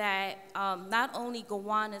is that not only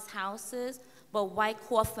Gowanus Houses, but White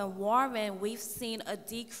Coffin Warren, we've seen a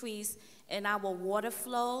decrease in our water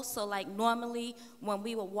flow. So like normally when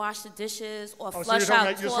we would wash the dishes or so flush you're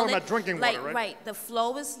out talking about drinking like, water, right? Right, the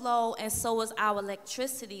flow is low and so is our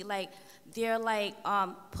electricity. Like they're like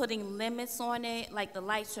putting limits on it, like the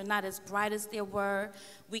lights are not as bright as they were.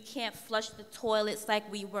 We can't flush the toilets like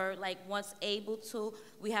we were like once able to.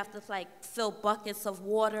 We have to like fill buckets of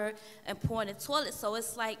water and pour in the toilet. So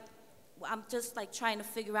it's like, I'm just like trying to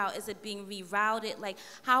figure out, is it being rerouted? Like,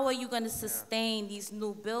 how are you going to sustain these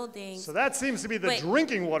new buildings? So that seems to be the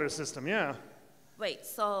drinking water system, yeah. Wait,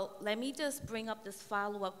 so let me just bring up this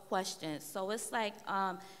follow-up question. So it's like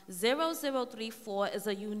 0034 is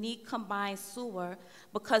a unique combined sewer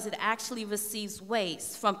because it actually receives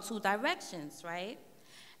waste from 2 directions, right?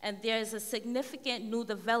 And there's a significant new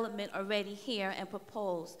development already here and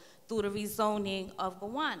proposed through the rezoning of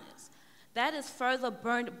Gowanus. That is further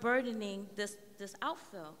burdening this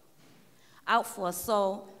outflow.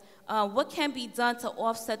 So what can be done to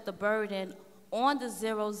offset the burden on the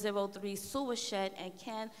 003 sewer shed, and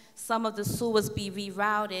can some of the sewers be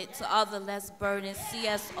rerouted to other less burdened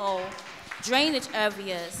CSO drainage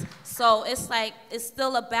areas? So it's like, it's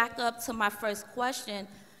still a backup to my first question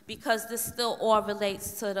because this still all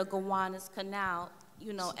relates to the Gowanus Canal,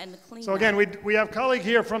 you know, and the cleanup. So again, we have a colleague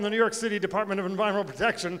here from the New York City Department of Environmental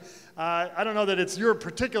Protection. I don't know that it's your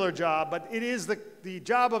particular job, but it is the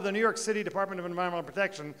job of the New York City Department of Environmental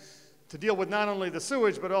Protection to deal with not only the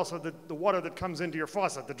sewage, but also the water that comes into your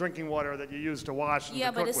faucet, the drinking water that you use to wash and to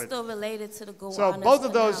cook with. Yeah, but it's still related to the Gowanus So both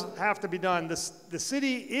of those Canal. have to be done. The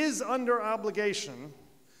city is under obligation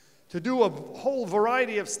to do a whole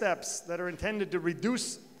variety of steps that are intended to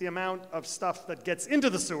reduce the amount of stuff that gets into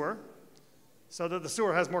the sewer so that the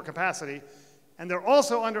sewer has more capacity. And they're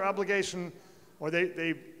also under obligation, or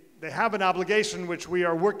they have an obligation which we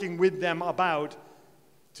are working with them about,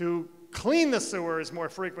 to clean the sewers more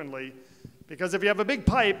frequently, because if you have a big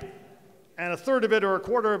pipe and a third of it or a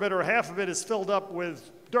quarter of it or half of it is filled up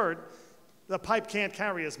with dirt, the pipe can't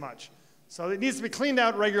carry as much. So it needs to be cleaned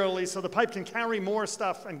out regularly so the pipe can carry more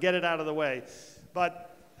stuff and get it out of the way. But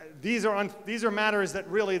these are matters that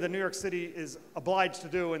really the New York City is obliged to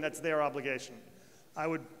do, and that's their obligation. I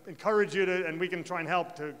would encourage you to, and we can try and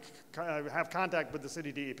help to have contact with the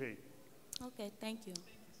city DEP. Okay, thank you.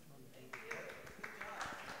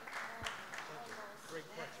 Great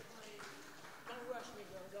question. Don't rush me,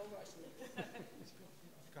 girl. Don't rush me.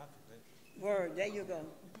 Word, there you go.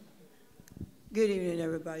 Good evening,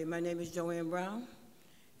 everybody. My name is Joanne Brown,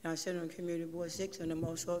 and I sit on Community Board 6, and I'm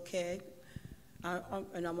also a CAG.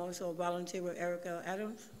 And I'm also a volunteer with Erica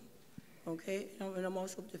Adams, okay? And I'm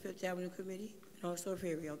also with the Fifth Avenue Committee, and also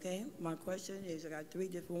Ferry, okay? My question is, I got 3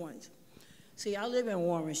 different ones. See, I live in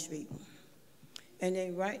Warren Street, and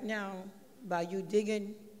then right now, by you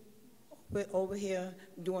digging over here,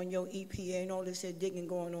 doing your EPA and all this digging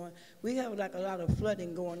going on, we have like a lot of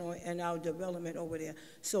flooding going on in our development over there.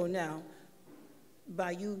 So now,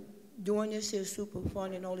 by you doing this here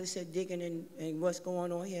Superfund and all this digging and what's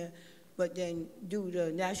going on here, but then do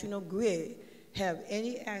the National Grid have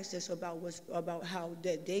any access about how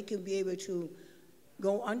that they can be able to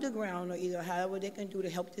go underground, or either however they can do to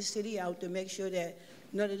help the city out to make sure that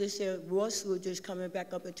none of this raw sewage is coming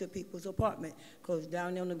back up into people's apartment? Because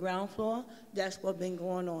down there on the ground floor, that's what's been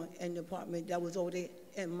going on in the apartment that was over there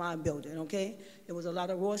in my building, okay? There was a lot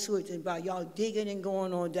of raw sewage, and by y'all digging and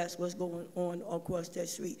going on, that's what's going on across that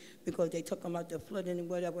street, because they talking about the flooding and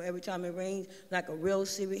whatever. Every time it rains, like a real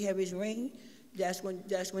serious heavy rain, that's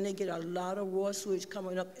when they get a lot of raw sewage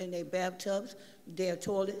coming up in their bathtubs, their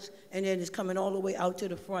toilets, and then it's coming all the way out to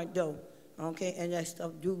the front door, okay? And that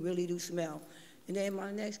stuff really do smell. And then my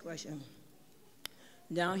next question,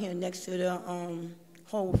 down here next to the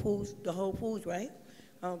Whole Foods, right?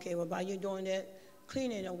 Okay, well, while you're doing that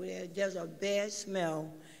cleaning over there, there's a bad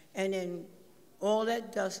smell, and then all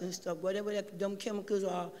that dust and stuff, whatever them chemicals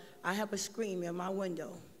are, I have a screen in my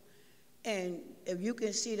window. And if you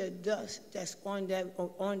can see the dust that's on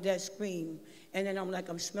that screen, and then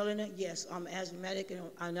I'm smelling it, yes, I'm asthmatic,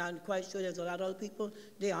 and I'm quite sure there's a lot of other people,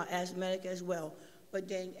 they are asthmatic as well. But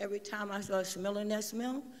then every time I start smelling that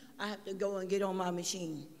smell, I have to go and get on my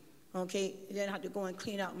machine, okay? Then I have to go and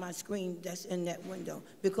clean out my screen that's in that window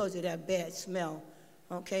because of that bad smell,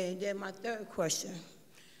 okay? And then my third question.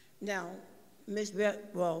 Now, Ms.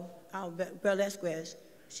 Velasquez,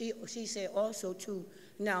 she said also too,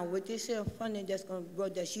 now with this funding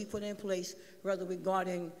that she put in place, rather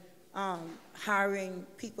regarding hiring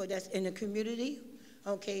people that's in the community,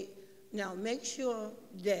 okay? Now make sure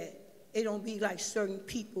that it don't be like certain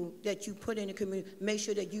people that you put in the community. Make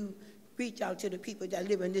sure that you reach out to the people that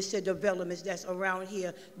live in this developments that's around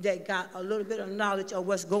here that got a little bit of knowledge of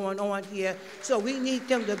what's going on here. So we need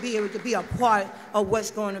them to be able to be a part of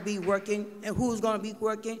what's going to be working and who's going to be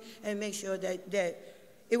working, and make sure that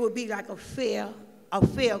it will be like a fair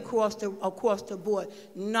across the board,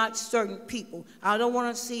 not certain people. I don't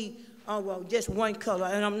want to see, oh, well, just one color,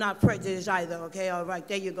 and I'm not prejudiced either, okay? All right,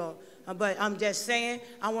 there you go. But I'm just saying,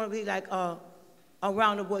 I want to be like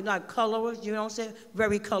around the board, not colorist, you know what I'm saying?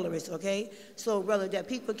 Very colorist, okay? So rather that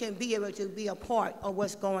people can be able to be a part of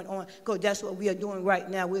what's going on, because that's what we are doing right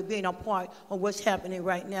now. We're being a part of what's happening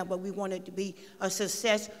right now, but we want it to be a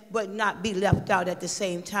success, but not be left out at the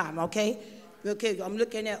same time, okay? Okay, I'm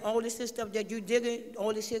looking at all this stuff that you did,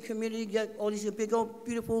 all this here community, all these big old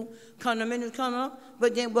beautiful condominiums coming up,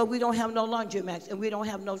 but we don't have no laundromats, and we don't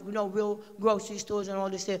have no real grocery stores and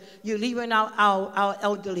all this here. You're leaving out our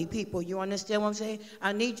elderly people. You understand what I'm saying?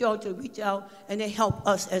 I need y'all to reach out and then help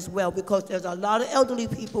us as well, because there's a lot of elderly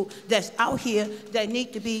people that's out here that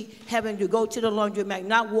need to be having to go to the laundromat,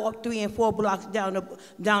 not walk 3 and 4 blocks down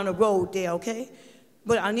the road there, okay?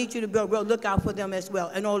 But I need you to look out for them as well,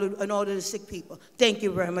 and all of the sick people. Thank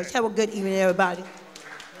you very much. Have a good evening, everybody.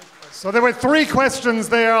 So there were 3 questions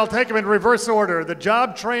there. I'll take them in reverse order. The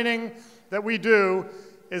job training that we do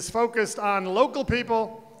is focused on local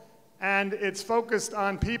people, and it's focused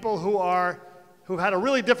on people who've had a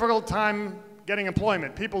really difficult time getting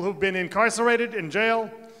employment. People who've been incarcerated in jail,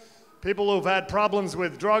 people who've had problems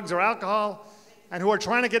with drugs or alcohol, and who are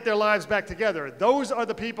trying to get their lives back together. Those are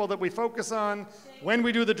the people that we focus on when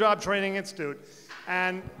we do the Job Training Institute.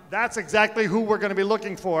 And that's exactly who we're going to be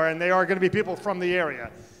looking for, and they are going to be people from the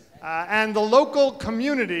area. And the local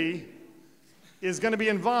community is going to be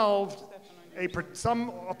involved,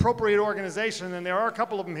 some appropriate organization, and there are a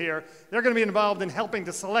couple of them here, they're going to be involved in helping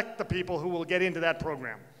to select the people who will get into that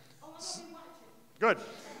program. Good.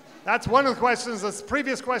 That's one of the questions. The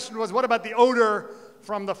previous question was, what about the odor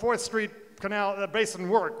from the 4th Street Canal basin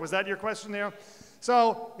work? Was that your question there?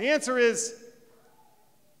 So the answer is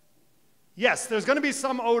yes, there's going to be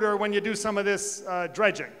some odor when you do some of this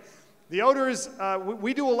dredging. The odors,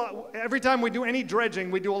 we do a lot, every time we do any dredging,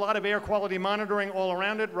 we do a lot of air quality monitoring all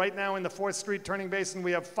around it. Right now in the 4th Street turning basin,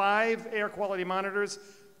 we have 5 air quality monitors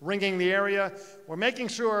ringing the area. We're making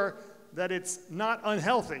sure that it's not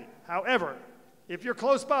unhealthy. However, if you're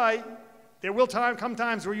close by, there will come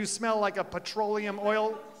times where you smell like a petroleum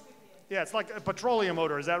oil. Yeah, it's like a petroleum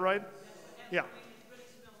odor, is that right? Yeah.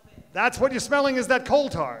 That's what you're smelling, is that coal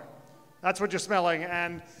tar. That's what you're smelling,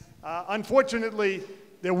 and unfortunately,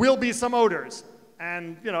 there will be some odors.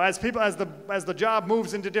 And as the job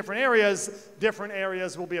moves into different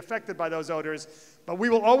areas will be affected by those odors. But we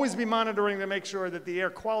will always be monitoring to make sure that the air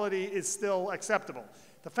quality is still acceptable.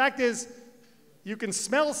 The fact is, you can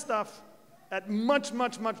smell stuff at much,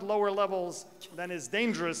 much, much lower levels than is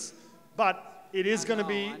dangerous, but it is going to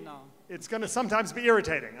be. It's going to sometimes be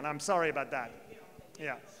irritating, and I'm sorry about that.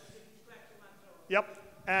 Yeah. Yep.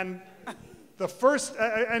 And the first,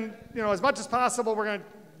 as much as possible, we're going to.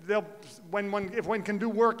 If one can do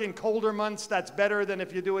work in colder months, that's better than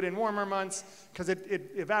if you do it in warmer months, because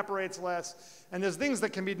it evaporates less. And there's things that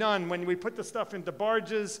can be done when we put the stuff into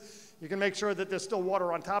barges. You can make sure that there's still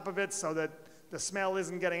water on top of it, so that the smell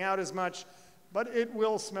isn't getting out as much. But it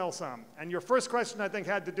will smell some. And your first question, I think,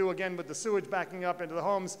 had to do again with the sewage backing up into the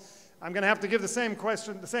homes. I'm going to have to give the same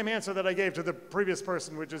answer that I gave to the previous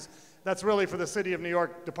person, which is that's really for the City of New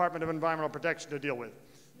York Department of Environmental Protection to deal with.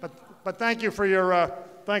 But thank you for your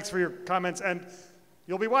thanks for your comments, and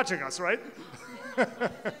you'll be watching us, right?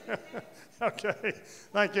 Okay,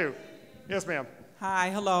 thank you. Yes, ma'am. Hi,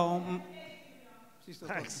 hello.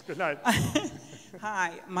 Thanks. Good night.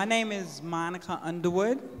 Hi, my name is Monica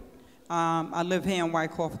Underwood. I live here in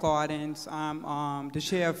Wyckoff Gardens. I'm the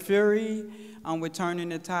chair of Fury. I'm with Turning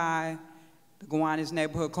the Tide, the Gowanus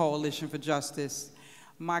Neighborhood Coalition for Justice.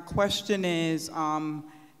 My question is,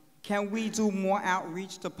 can we do more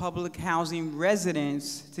outreach to public housing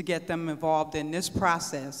residents to get them involved in this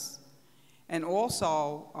process? And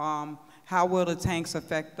also, how will the tanks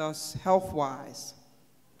affect us health-wise?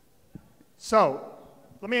 So,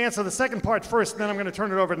 let me answer the second part first, and then I'm going to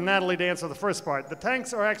turn it over to Natalie to answer the first part. The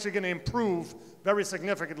tanks are actually going to improve very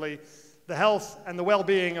significantly the health and the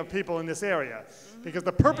well-being of people in this area, because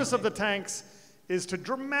the purpose of the tanks is to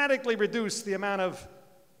dramatically reduce the amount of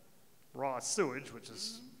raw sewage, which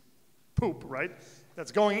is poop, right,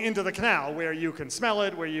 that's going into the canal, where you can smell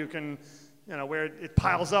it, where you can, where it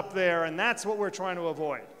piles up there, and that's what we're trying to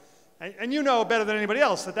avoid. And you know better than anybody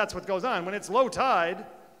else that that's what goes on. When it's low tide,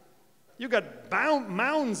 you've got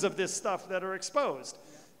mounds of this stuff that are exposed.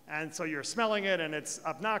 And so you're smelling it, and it's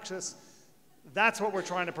obnoxious. That's what we're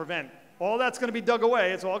trying to prevent. all that's going to be dug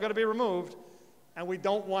away. It's all going to be removed. And we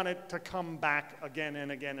don't want it to come back again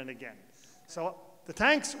and again and again. So the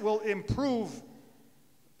tanks will improve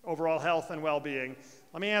overall health and well-being.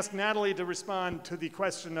 Let me ask Natalie to respond to the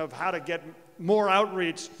question of how to get more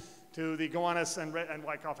outreach to the Gowanus and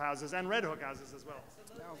Wyckoff houses and Red Hook houses as well.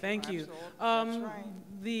 Thank you.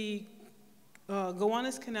 The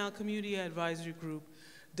Gowanus Canal Community Advisory Group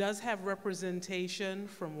does have representation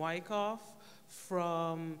from Wyckoff,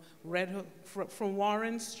 from Red Hook, from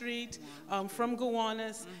Warren Street, from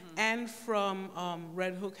Gowanus, and from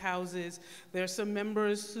Red Hook houses. There are some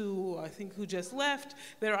members who, I think, who just left.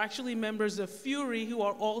 There are actually members of Fury who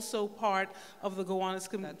are also part of the Gowanus,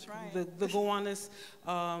 the Gowanus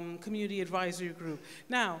Community Advisory Group.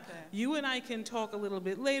 Now, you and I can talk a little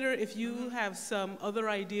bit later. If you have some other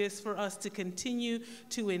ideas for us to continue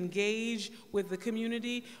to engage with the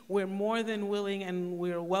community, we're more than willing and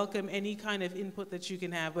we'll welcome any kind of input that you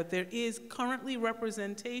can have. But there is currently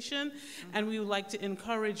representation, and we would like to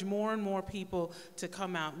encourage more and more people to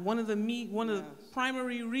come out. One of the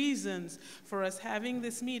primary reasons for us having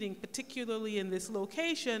this meeting, particularly in this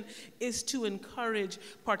location, is to encourage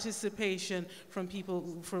participation from people,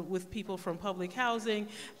 with people from public housing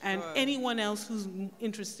and anyone else who's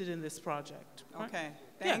interested in this project. Right? Okay.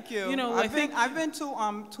 Thank you. You know, I've been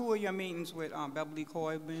to 2 of your meetings with Beverly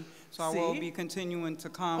Coyman, so I will be continuing to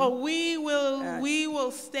come. Oh, we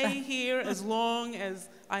will stay here as long as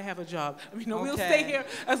I have a job. I mean, we'll stay here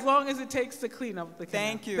as long as it takes to clean up the canal.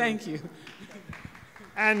 Thank you. Thank you.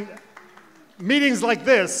 And meetings like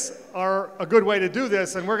this are a good way to do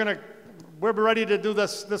this, and we're ready to do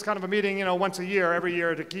this kind of a meeting, you know, once a year, every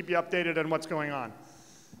year, to keep you updated on what's going on.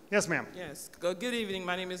 Yes, ma'am. Yes. Good evening.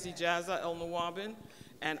 My name is Ijaza El Nawabin,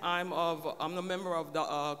 and I'm a member of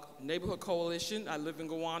the Neighborhood Coalition. I live in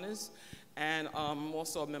Gowanus, and I'm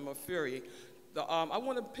also a member of Fury. I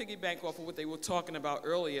want to piggyback off of what they were talking about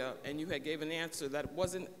earlier, and you had gave an answer that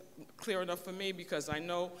wasn't clear enough for me, because I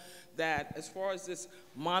know that as far as this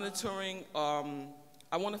monitoring,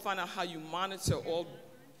 I want to find out how you monitor all.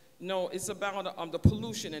 No, it's about the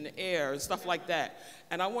pollution in the air and stuff like that.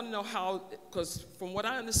 And I want to know how, because from what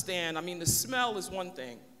I understand, I mean, the smell is one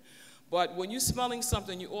thing. But when you're smelling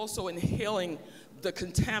something, you're also inhaling the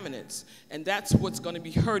contaminants. And that's what's going to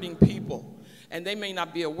be hurting people. And they may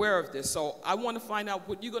not be aware of this. So I want to find out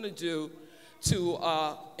what you're going to do to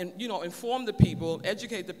inform the people,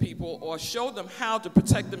 educate the people, or show them how to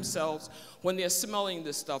protect themselves when they're smelling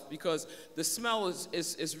this stuff. Because the smell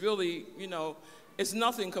is really, you know, it's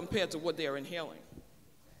nothing compared to what they're inhaling.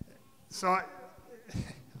 So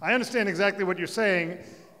I understand exactly what you're saying.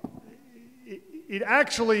 It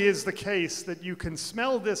actually is the case that you can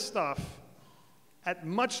smell this stuff at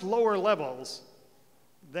much lower levels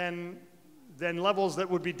than levels that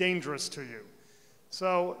would be dangerous to you.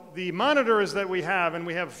 So the monitors that we have, and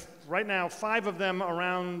we have right now 5 of them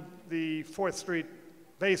around the 4th Street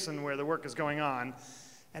basin where the work is going on.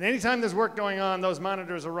 And anytime there's work going on, those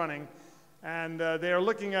monitors are running. And they are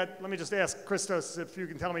looking at, let me just ask Christos if you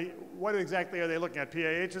can tell me, what exactly are they looking at?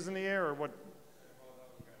 PAHs in the air, or what?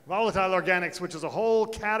 Volatile organics, which is a whole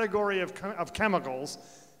category of chemicals.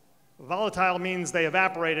 Volatile means they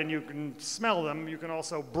evaporate and you can smell them. You can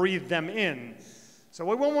also breathe them in. So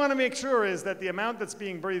what we want to make sure is that the amount that's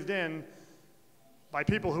being breathed in by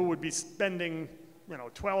people who would be spending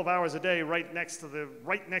 12 hours a day right next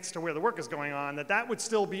to where the work is going on, that would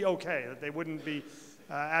still be okay, that they wouldn't be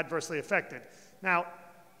adversely affected. Now,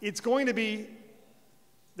 it's going to be,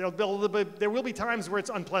 there will be times where it's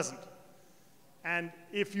unpleasant. And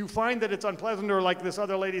if you find that it's unpleasant, or like this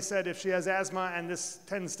other lady said, if she has asthma and this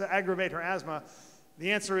tends to aggravate her asthma,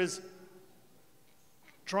 the answer is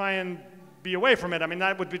try and be away from it. I mean,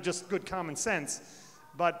 that would be just good common sense.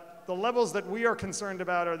 But the levels that we are concerned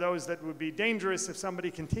about are those that would be dangerous if somebody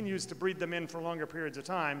continues to breathe them in for longer periods of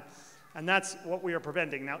time. And that's what we are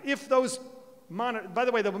preventing. Now, if those by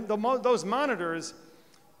the way, those monitors,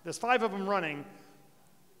 there's 5 of them running,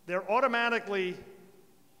 they're automatically,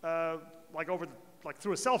 like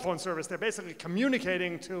through a cell phone service, they're basically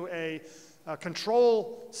communicating to a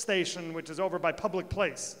control station, which is over by Public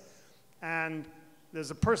Place. And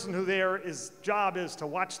there's a person who his job is to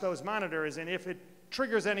watch those monitors, and if it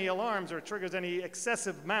triggers any alarms or triggers any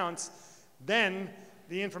excessive mounts, then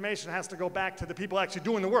the information has to go back to the people actually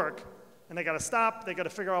doing the work. And they got to stop, they got to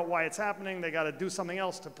figure out why it's happening, they got to do something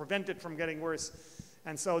else to prevent it from getting worse.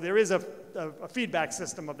 And so there is a feedback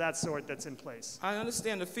system of that sort that's in place. I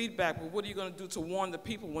understand the feedback, but what are you going to do to warn the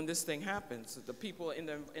people when this thing happens? The people in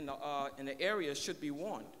the area should be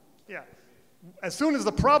warned. Yeah. As soon as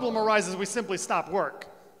the problem arises, we simply stop work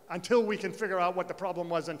until we can figure out what the problem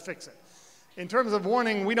was and fix it. In terms of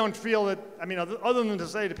warning, we don't feel that, I mean, other than to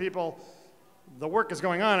say to people, the work is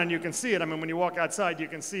going on and you can see it. I mean, when you walk outside, you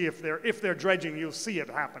can see if they're dredging, you'll see it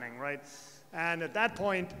happening, right? And at that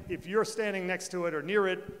point, if you're standing next to it or near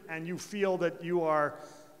it and you feel that you are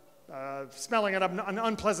smelling an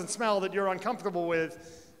unpleasant smell that you're uncomfortable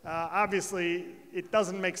with, obviously it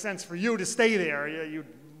doesn't make sense for you to stay there. You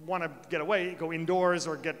want to get away, go indoors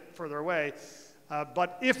or get further away.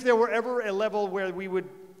 But if there were ever a level where we would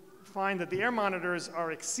find that the air monitors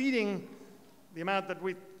are exceeding the amount that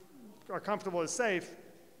we are comfortable is safe,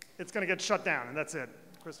 it's going to get shut down, and that's it.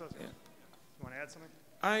 Christos, you want to add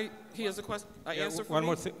something? He has a question. Answer for one me?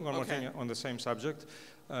 more thing on the same subject.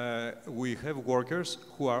 We have workers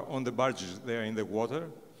who are on the barges. They are in the water,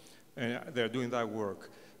 and they're doing that work.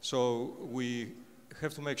 So we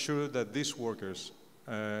have to make sure that these workers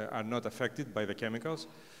are not affected by the chemicals.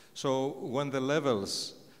 So when the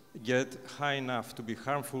levels get high enough to be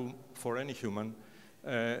harmful for any human,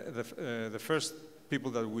 the first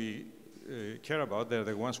people that we care about, they're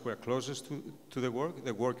the ones who are closest to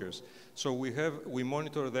the workers. So we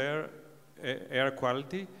monitor their air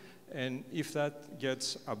quality, and if that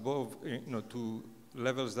gets above, to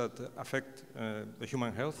levels that affect the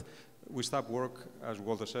human health, we stop work, as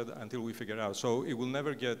Walter said, until we figure out. So it will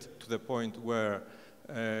never get to the point where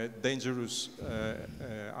dangerous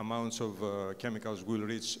amounts of chemicals will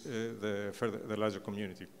reach the larger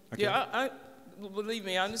community. Okay? Yeah, believe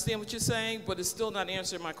me, I understand what you're saying, but it's still not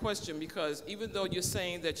answering my question, because even though you're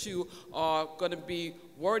saying that you are going to be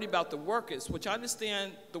worried about the workers, which I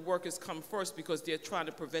understand the workers come first because they're trying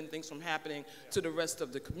to prevent things from happening to the rest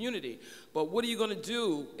of the community. But what are you going to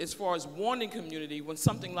do as far as warning community when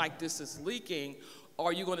something like this is leaking?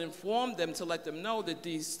 Are you going to inform them to let them know that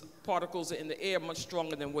these particles are in the air much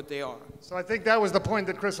stronger than what they are? So I think that was the point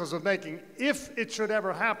that Chris was making. If it should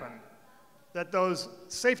ever happen that those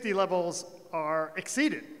safety levels are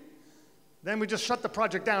exceeded, then we just shut the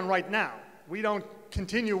project down right now. We don't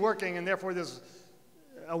continue working, and therefore there's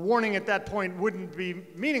a warning at that point wouldn't be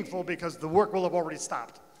meaningful because the work will have already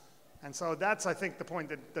stopped. And so that's, I think, the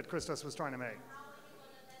point that Christos was trying to make.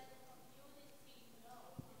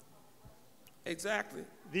 Exactly.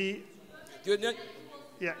 Yeah,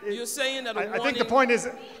 you're saying that I think the point is,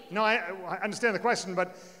 no, I understand the question,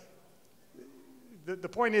 but the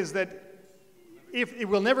point is that if it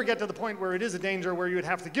will never get to the point where it is a danger where you would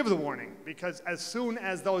have to give the warning, because as soon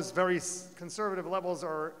as those very conservative levels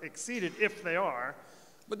are exceeded, if they are,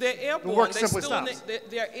 but they're airborne. the work simply stops.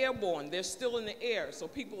 They're airborne. They're still in the air, so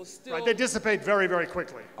people are still... Right, they dissipate very, very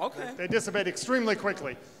quickly. Okay. They dissipate extremely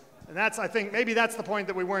quickly. And that's, I think, maybe that's the point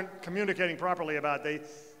that we weren't communicating properly about. They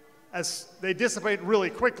dissipate really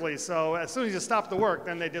quickly, so as soon as you stop the work,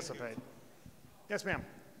 then they dissipate. Yes, ma'am.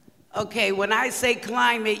 Okay, when I say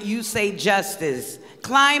climate, you say justice.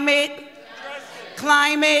 Climate,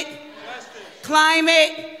 climate,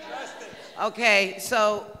 climate. Okay,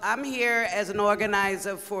 so I'm here as an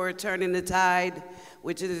organizer for Turning the Tide,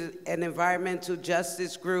 which is an environmental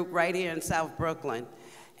justice group right here in South Brooklyn.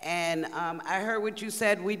 And I heard what you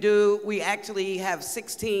said. We actually have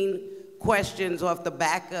 16 questions off the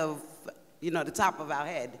back of, the top of our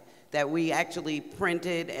head that we actually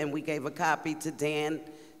printed, and we gave a copy to Dan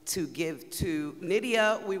to give to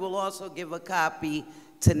Nydia. We will also give a copy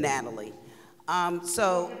to Natalie.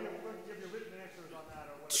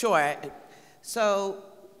 Sure. So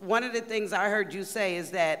one of the things I heard you say is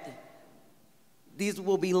that these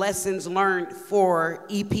will be lessons learned for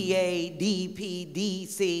EPA, DEP,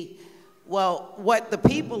 DEC. Well, what the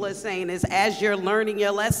people are saying is as you're learning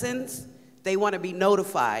your lessons, they want to be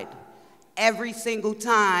notified. Every single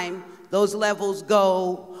time those levels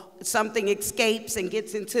go, something escapes and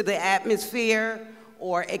gets into the atmosphere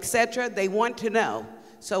or et cetera, they want to know.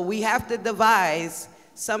 So we have to devise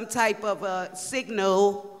some type of a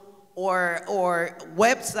signal or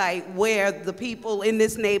website where the people in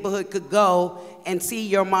this neighborhood could go and see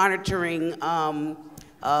your monitoring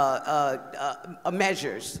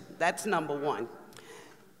measures. That's number one.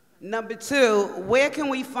 Number two, where can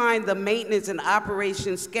we find the maintenance and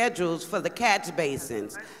operation schedules for the catch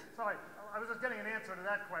basins? Sorry, I was just getting an answer to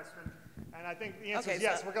that question, and I think the answer is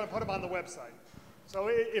yes, we're going to put them on the website. So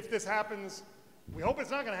if this happens, we hope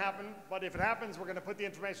it's not going to happen, but if it happens, we're going to put the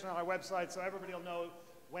information on our website so everybody will know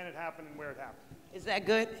when it happened and where it happened. Is that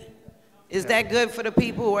good? Is that good for the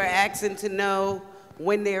people who are asking to know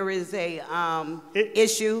when there is a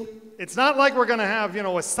issue? It's not like we're going to have,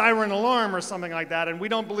 a siren alarm or something like that, and we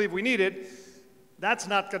don't believe we need it. That's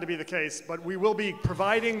not going to be the case, but we will be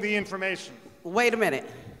providing the information. Wait a minute.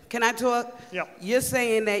 Can I talk? Yeah. You're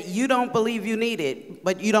saying that you don't believe you need it,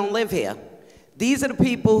 but you don't live here. These are the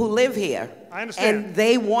people who live here. I understand. And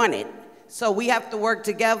they want it. So we have to work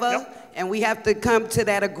together, and we have to come to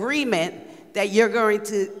that agreement that you're going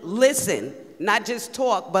to listen, not just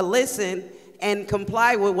talk, but listen and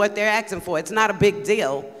comply with what they're asking for. It's not a big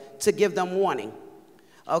deal to give them warning,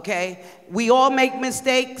 okay? We all make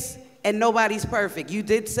mistakes, and nobody's perfect. You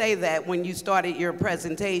did say that when you started your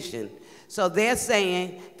presentation. So they're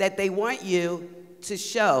saying that they want you to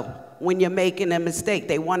show when you're making a mistake.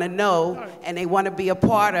 They want to know, and they want to be a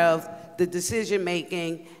part of the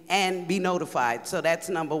decision-making and be notified. So that's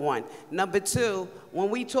number one. Number two, when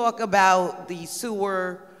we talk about the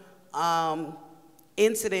sewer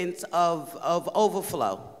incidents of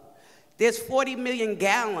overflow, there's 40 million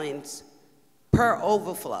gallons per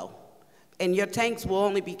overflow, and your tanks will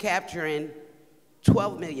only be capturing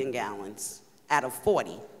 12 million gallons out of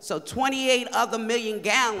 40. So 28 other million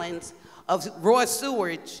gallons of raw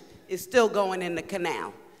sewage is still going in the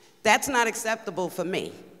canal. That's not acceptable for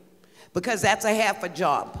me, because that's a half a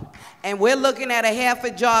job. And we're looking at a half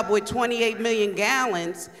a job with 28 million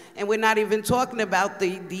gallons, and we're not even talking about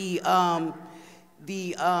the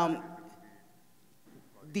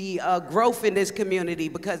growth in this community,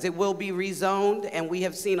 because it will be rezoned, and we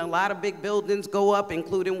have seen a lot of big buildings go up,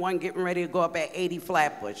 including one getting ready to go up at 80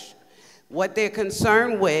 Flatbush. What they're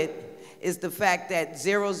concerned with is the fact that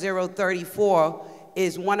 0034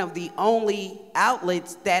 is one of the only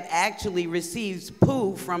outlets that actually receives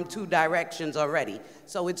poo from 2 directions already.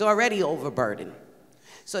 So it's already overburdened.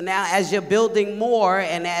 So now as you're building more,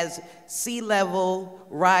 and as sea level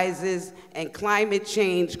rises and climate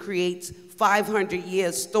change creates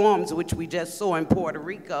 500-year storms, which we just saw in Puerto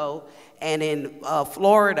Rico and in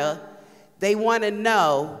Florida, they want to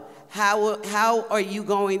know how are you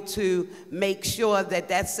going to make sure that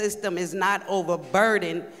that system is not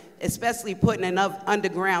overburdened, especially putting an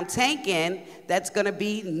underground tank in that's going to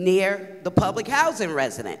be near the public housing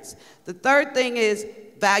residents. The third thing is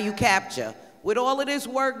value capture. With all of this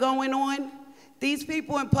work going on, these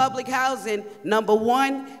people in public housing, number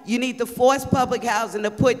one, you need to force public housing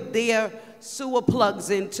to put their sewer plugs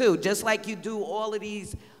in too, just like you do all of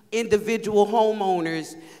these individual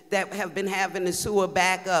homeowners that have been having the sewer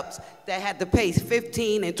backups that had to pay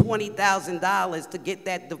 $15,000 and $20,000 to get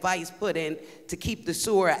that device put in to keep the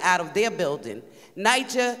sewer out of their building.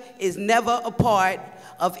 NYCHA is never a part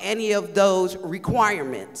of any of those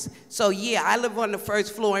requirements. So yeah, I live on the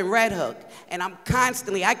first floor in Red Hook, and I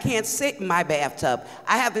can't sit in my bathtub.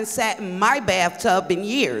 I haven't sat in my bathtub in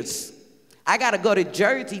years. I gotta go to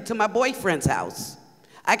Jersey to my boyfriend's house.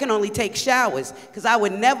 I can only take showers, because I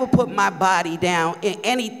would never put my body down in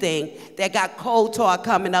anything that got coal tar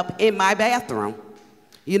coming up in my bathroom.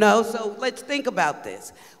 You know, so let's think about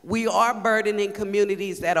this. We are burdening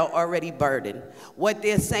communities that are already burdened. What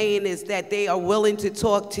they're saying is that they are willing to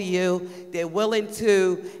talk to you, they're willing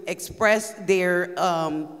to express their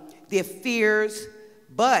fears,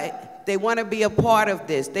 but they want to be a part of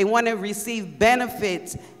this. They want to receive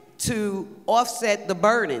benefits to offset the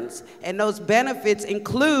burdens. And those benefits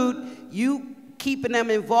include you keeping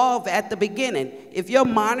them involved at the beginning. If you're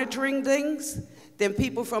monitoring things, then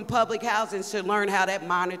people from public housing should learn how that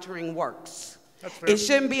monitoring works. It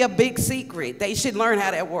shouldn't be a big secret. They should learn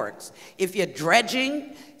how that works. If you're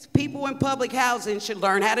dredging, people in public housing should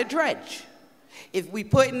learn how to dredge. If we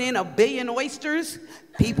putting in 1 billion oysters,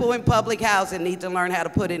 people in public housing need to learn how to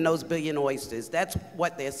put in those 1 billion oysters. That's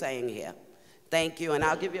what they're saying here. Thank you, and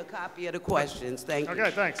I'll give you a copy of the questions. Thank you.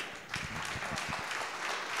 Okay, thanks.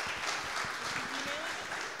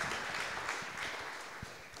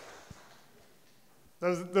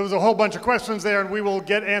 There was a whole bunch of questions there, and we will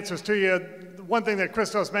get answers to you. One thing that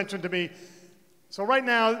Christos mentioned to me, so right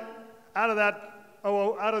now, out of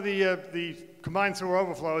the combined sewer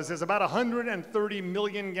overflows, there's about 130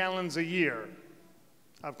 million gallons a year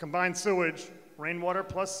of combined sewage, rainwater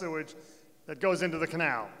plus sewage, that goes into the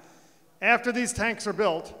canal. After these tanks are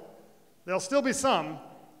built, there'll still be some,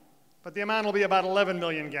 but the amount will be about 11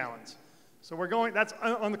 million gallons. So that's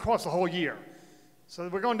on the course of the whole year. So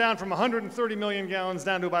we're going down from 130 million gallons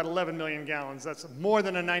down to about 11 million gallons. That's more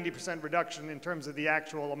than a 90% reduction in terms of the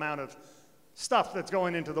actual amount of stuff that's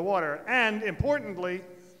going into the water. And importantly,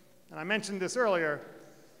 and I mentioned this earlier,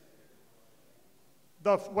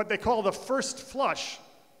 what they call the first flush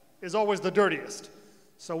is always the dirtiest.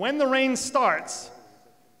 So when the rain starts,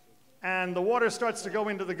 and the water starts to go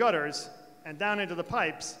into the gutters and down into the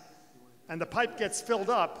pipes, and the pipe gets filled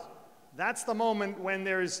up, that's the moment when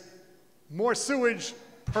there's more sewage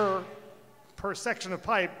per section of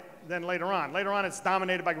pipe than later on. Later on, it's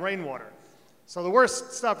dominated by rainwater. So the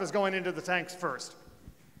worst stuff is going into the tanks first.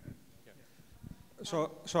 So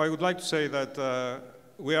I would like to say that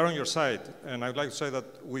we are on your side, and I would like to say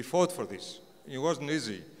that we fought for this. It wasn't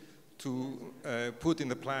easy to put in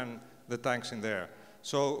the plan the tanks in there.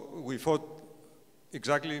 So we fought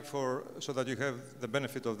exactly so that you have the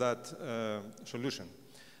benefit of that solution.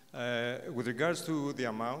 With regards to the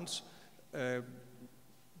amounts,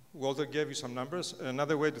 Walter gave you some numbers.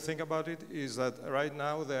 Another way to think about it is that right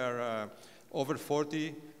now there are over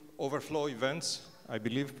 40 overflow events, I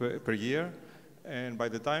believe, per year. And by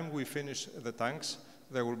the time we finish the tanks,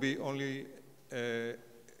 there will be only,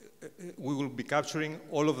 we will be capturing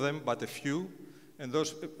all of them but a few. And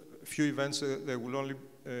those few events, they will only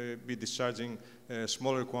be discharging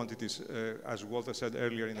smaller quantities, as Walter said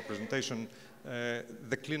earlier in the presentation,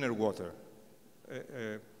 the cleaner water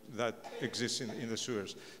that exists in the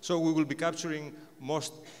sewers. So we will be capturing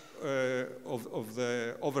most of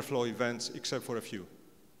the overflow events except for a few.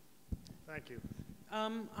 Thank you.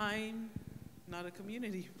 I'm not a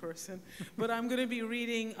community person, but I'm going to be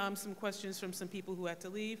reading some questions from some people who had to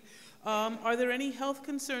leave. Are there any health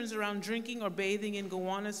concerns around drinking or bathing in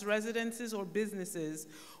Gowanus residences or businesses?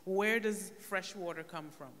 Where does fresh water come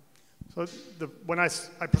from? So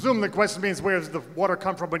I presume the question means where does the water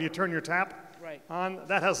come from when you turn your tap on?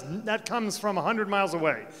 That comes from 100 miles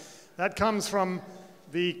away. That comes from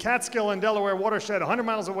the Catskill and Delaware watershed 100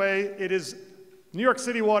 miles away. It is New York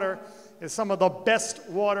City water. Is some of the best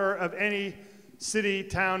water of any city,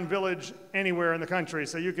 town, village, anywhere in the country.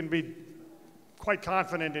 So you can be quite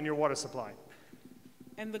confident in your water supply.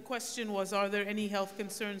 And the question was, are there any health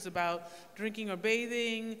concerns about drinking or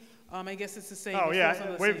bathing? I guess it's the same. Oh,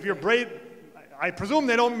 yeah. If you're I presume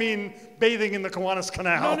they don't mean bathing in the Gowanus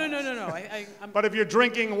Canal. No. But if you're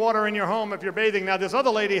drinking water in your home, if you're bathing. Now, this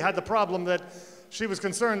other lady had the problem that she was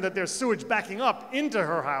concerned that there's sewage backing up into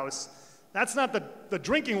her house. That's not the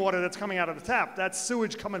drinking water that's coming out of the tap. That's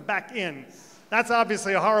sewage coming back in. That's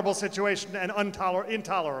obviously a horrible situation and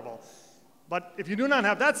intolerable. But if you do not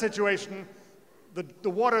have that situation, the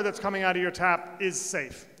water that's coming out of your tap is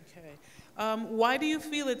safe. Okay. Why do you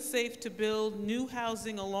feel it's safe to build new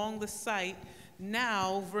housing along the site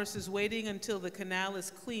now versus waiting until the canal is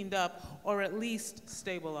cleaned up or at least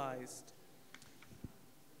stabilized?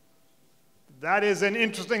 That is an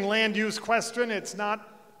interesting land use question. It's not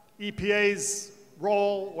EPA's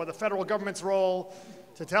role or the federal government's role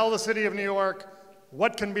to tell the city of New York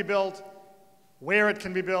what can be built, where it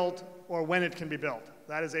can be built, or when it can be built.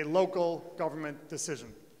 That is a local government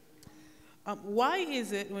decision. Why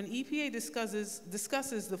is it when EPA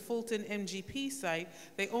discusses the Fulton MGP site,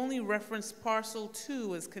 they only reference parcel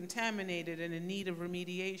 2 as contaminated and in need of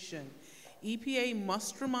remediation? EPA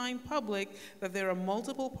must remind public that there are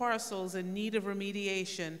multiple parcels in need of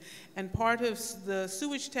remediation, and part of the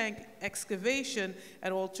sewage tank excavation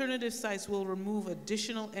at alternative sites will remove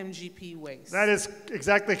additional MGP waste. That is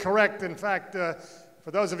exactly correct. In fact, for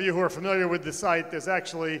those of you who are familiar with the site, there's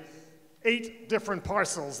actually 8 different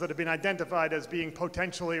parcels that have been identified as being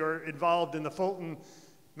potentially or involved in the Fulton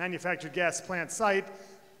manufactured gas plant site.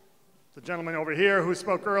 The gentleman over here who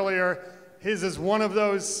spoke earlier, his is one of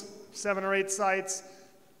those 7 or 8 sites.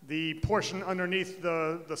 The portion underneath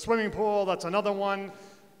the swimming pool, that's another one.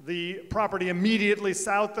 The property immediately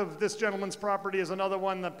south of this gentleman's property is another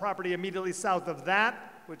one. The property immediately south of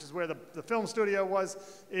that, which is where the film studio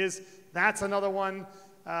that's another one.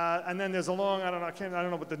 And then there's a long, I don't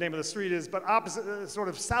know what the name of the street is, but opposite, sort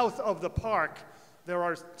of south of the park, there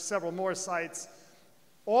are several more sites.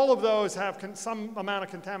 All of those have some amount of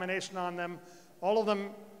contamination on them. All of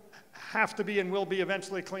them have to be and will be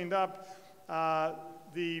eventually cleaned up.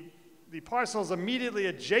 The parcels immediately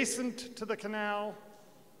adjacent to the canal,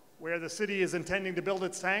 where the city is intending to build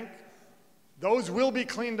its tank, those will be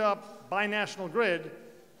cleaned up by National Grid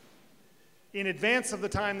in advance of the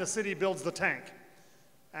time the city builds the tank.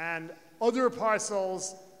 And other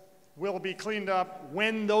parcels will be cleaned up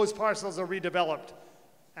when those parcels are redeveloped.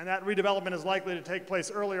 And that redevelopment is likely to take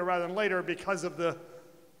place earlier rather than later because of the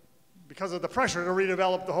pressure to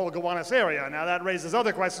redevelop the whole Gowanus area. Now that raises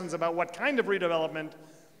other questions about what kind of redevelopment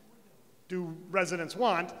do residents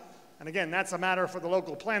want. And again, that's a matter for the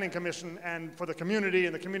local planning commission and for the community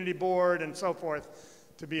and the community board and so forth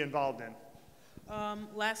to be involved in.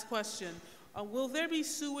 Last question. Will there be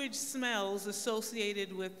sewage smells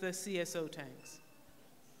associated with the CSO tanks?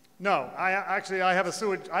 No, I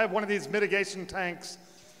have one of these mitigation tanks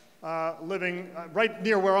living right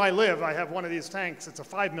near where I live. I have one of these tanks. It's a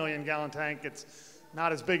 5 million gallon tank. It's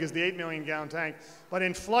not as big as the 8 million gallon tank. But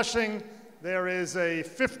in Flushing, there is a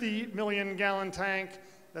 50 million gallon tank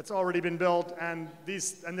that's already been built, and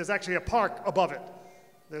there's actually a park above it.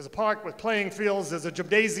 There's a park with playing fields. There's a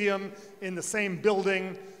gymnasium in the same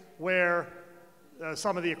building where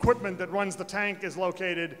some of the equipment that runs the tank is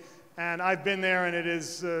located, And I've been there, and it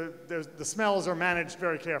is, the smells are managed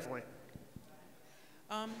very carefully.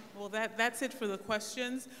 Well, that's it for the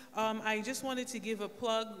questions. I just wanted to give a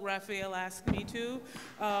plug. Raphael asked me to.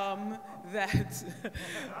 That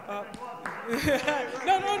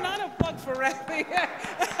no, not a plug for Raphael.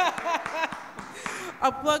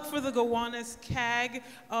 A plug for the Gowanus CAG.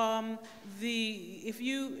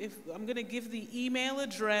 If I'm going to give the email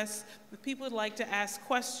address, if people would like to ask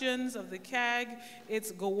questions of the CAG,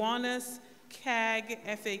 it's Gowanus CAG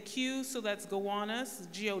FAQ. So that's Gowanus,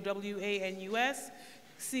 Gowanus.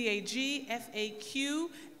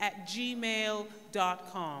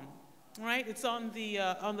 CAGFAQ@gmail.com. All right, it's on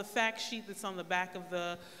the fact sheet that's on the back of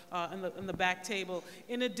on the back table.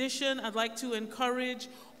 In addition, I'd like to encourage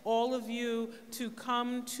all of you to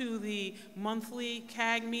come to the monthly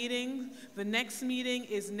CAG meeting. The next meeting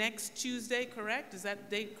is next Tuesday, correct? Is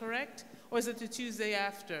that date correct? Or is it the Tuesday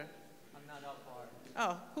after? I'm not that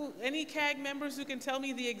far. Oh, any CAG members who can tell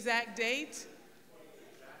me the exact date?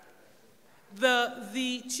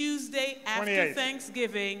 The Tuesday after 28th.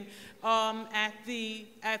 Thanksgiving at the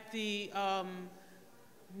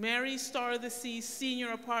Mary Star of the Sea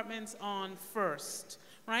Senior Apartments on 1st,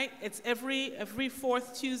 right? It's every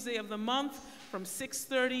fourth Tuesday of the month from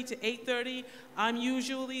 6:30 to 8:30. I'm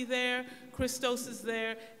usually there. Christos is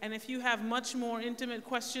there. And if you have much more intimate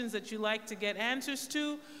questions that you like to get answers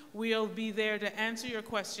to, we'll be there to answer your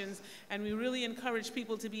questions. And we really encourage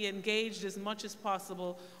people to be engaged as much as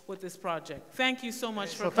possible with this project. Thank you so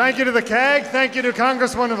much for coming. Thank you to the CAG. Thank you to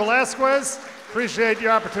Congresswoman Velasquez. Appreciate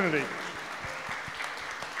your opportunity.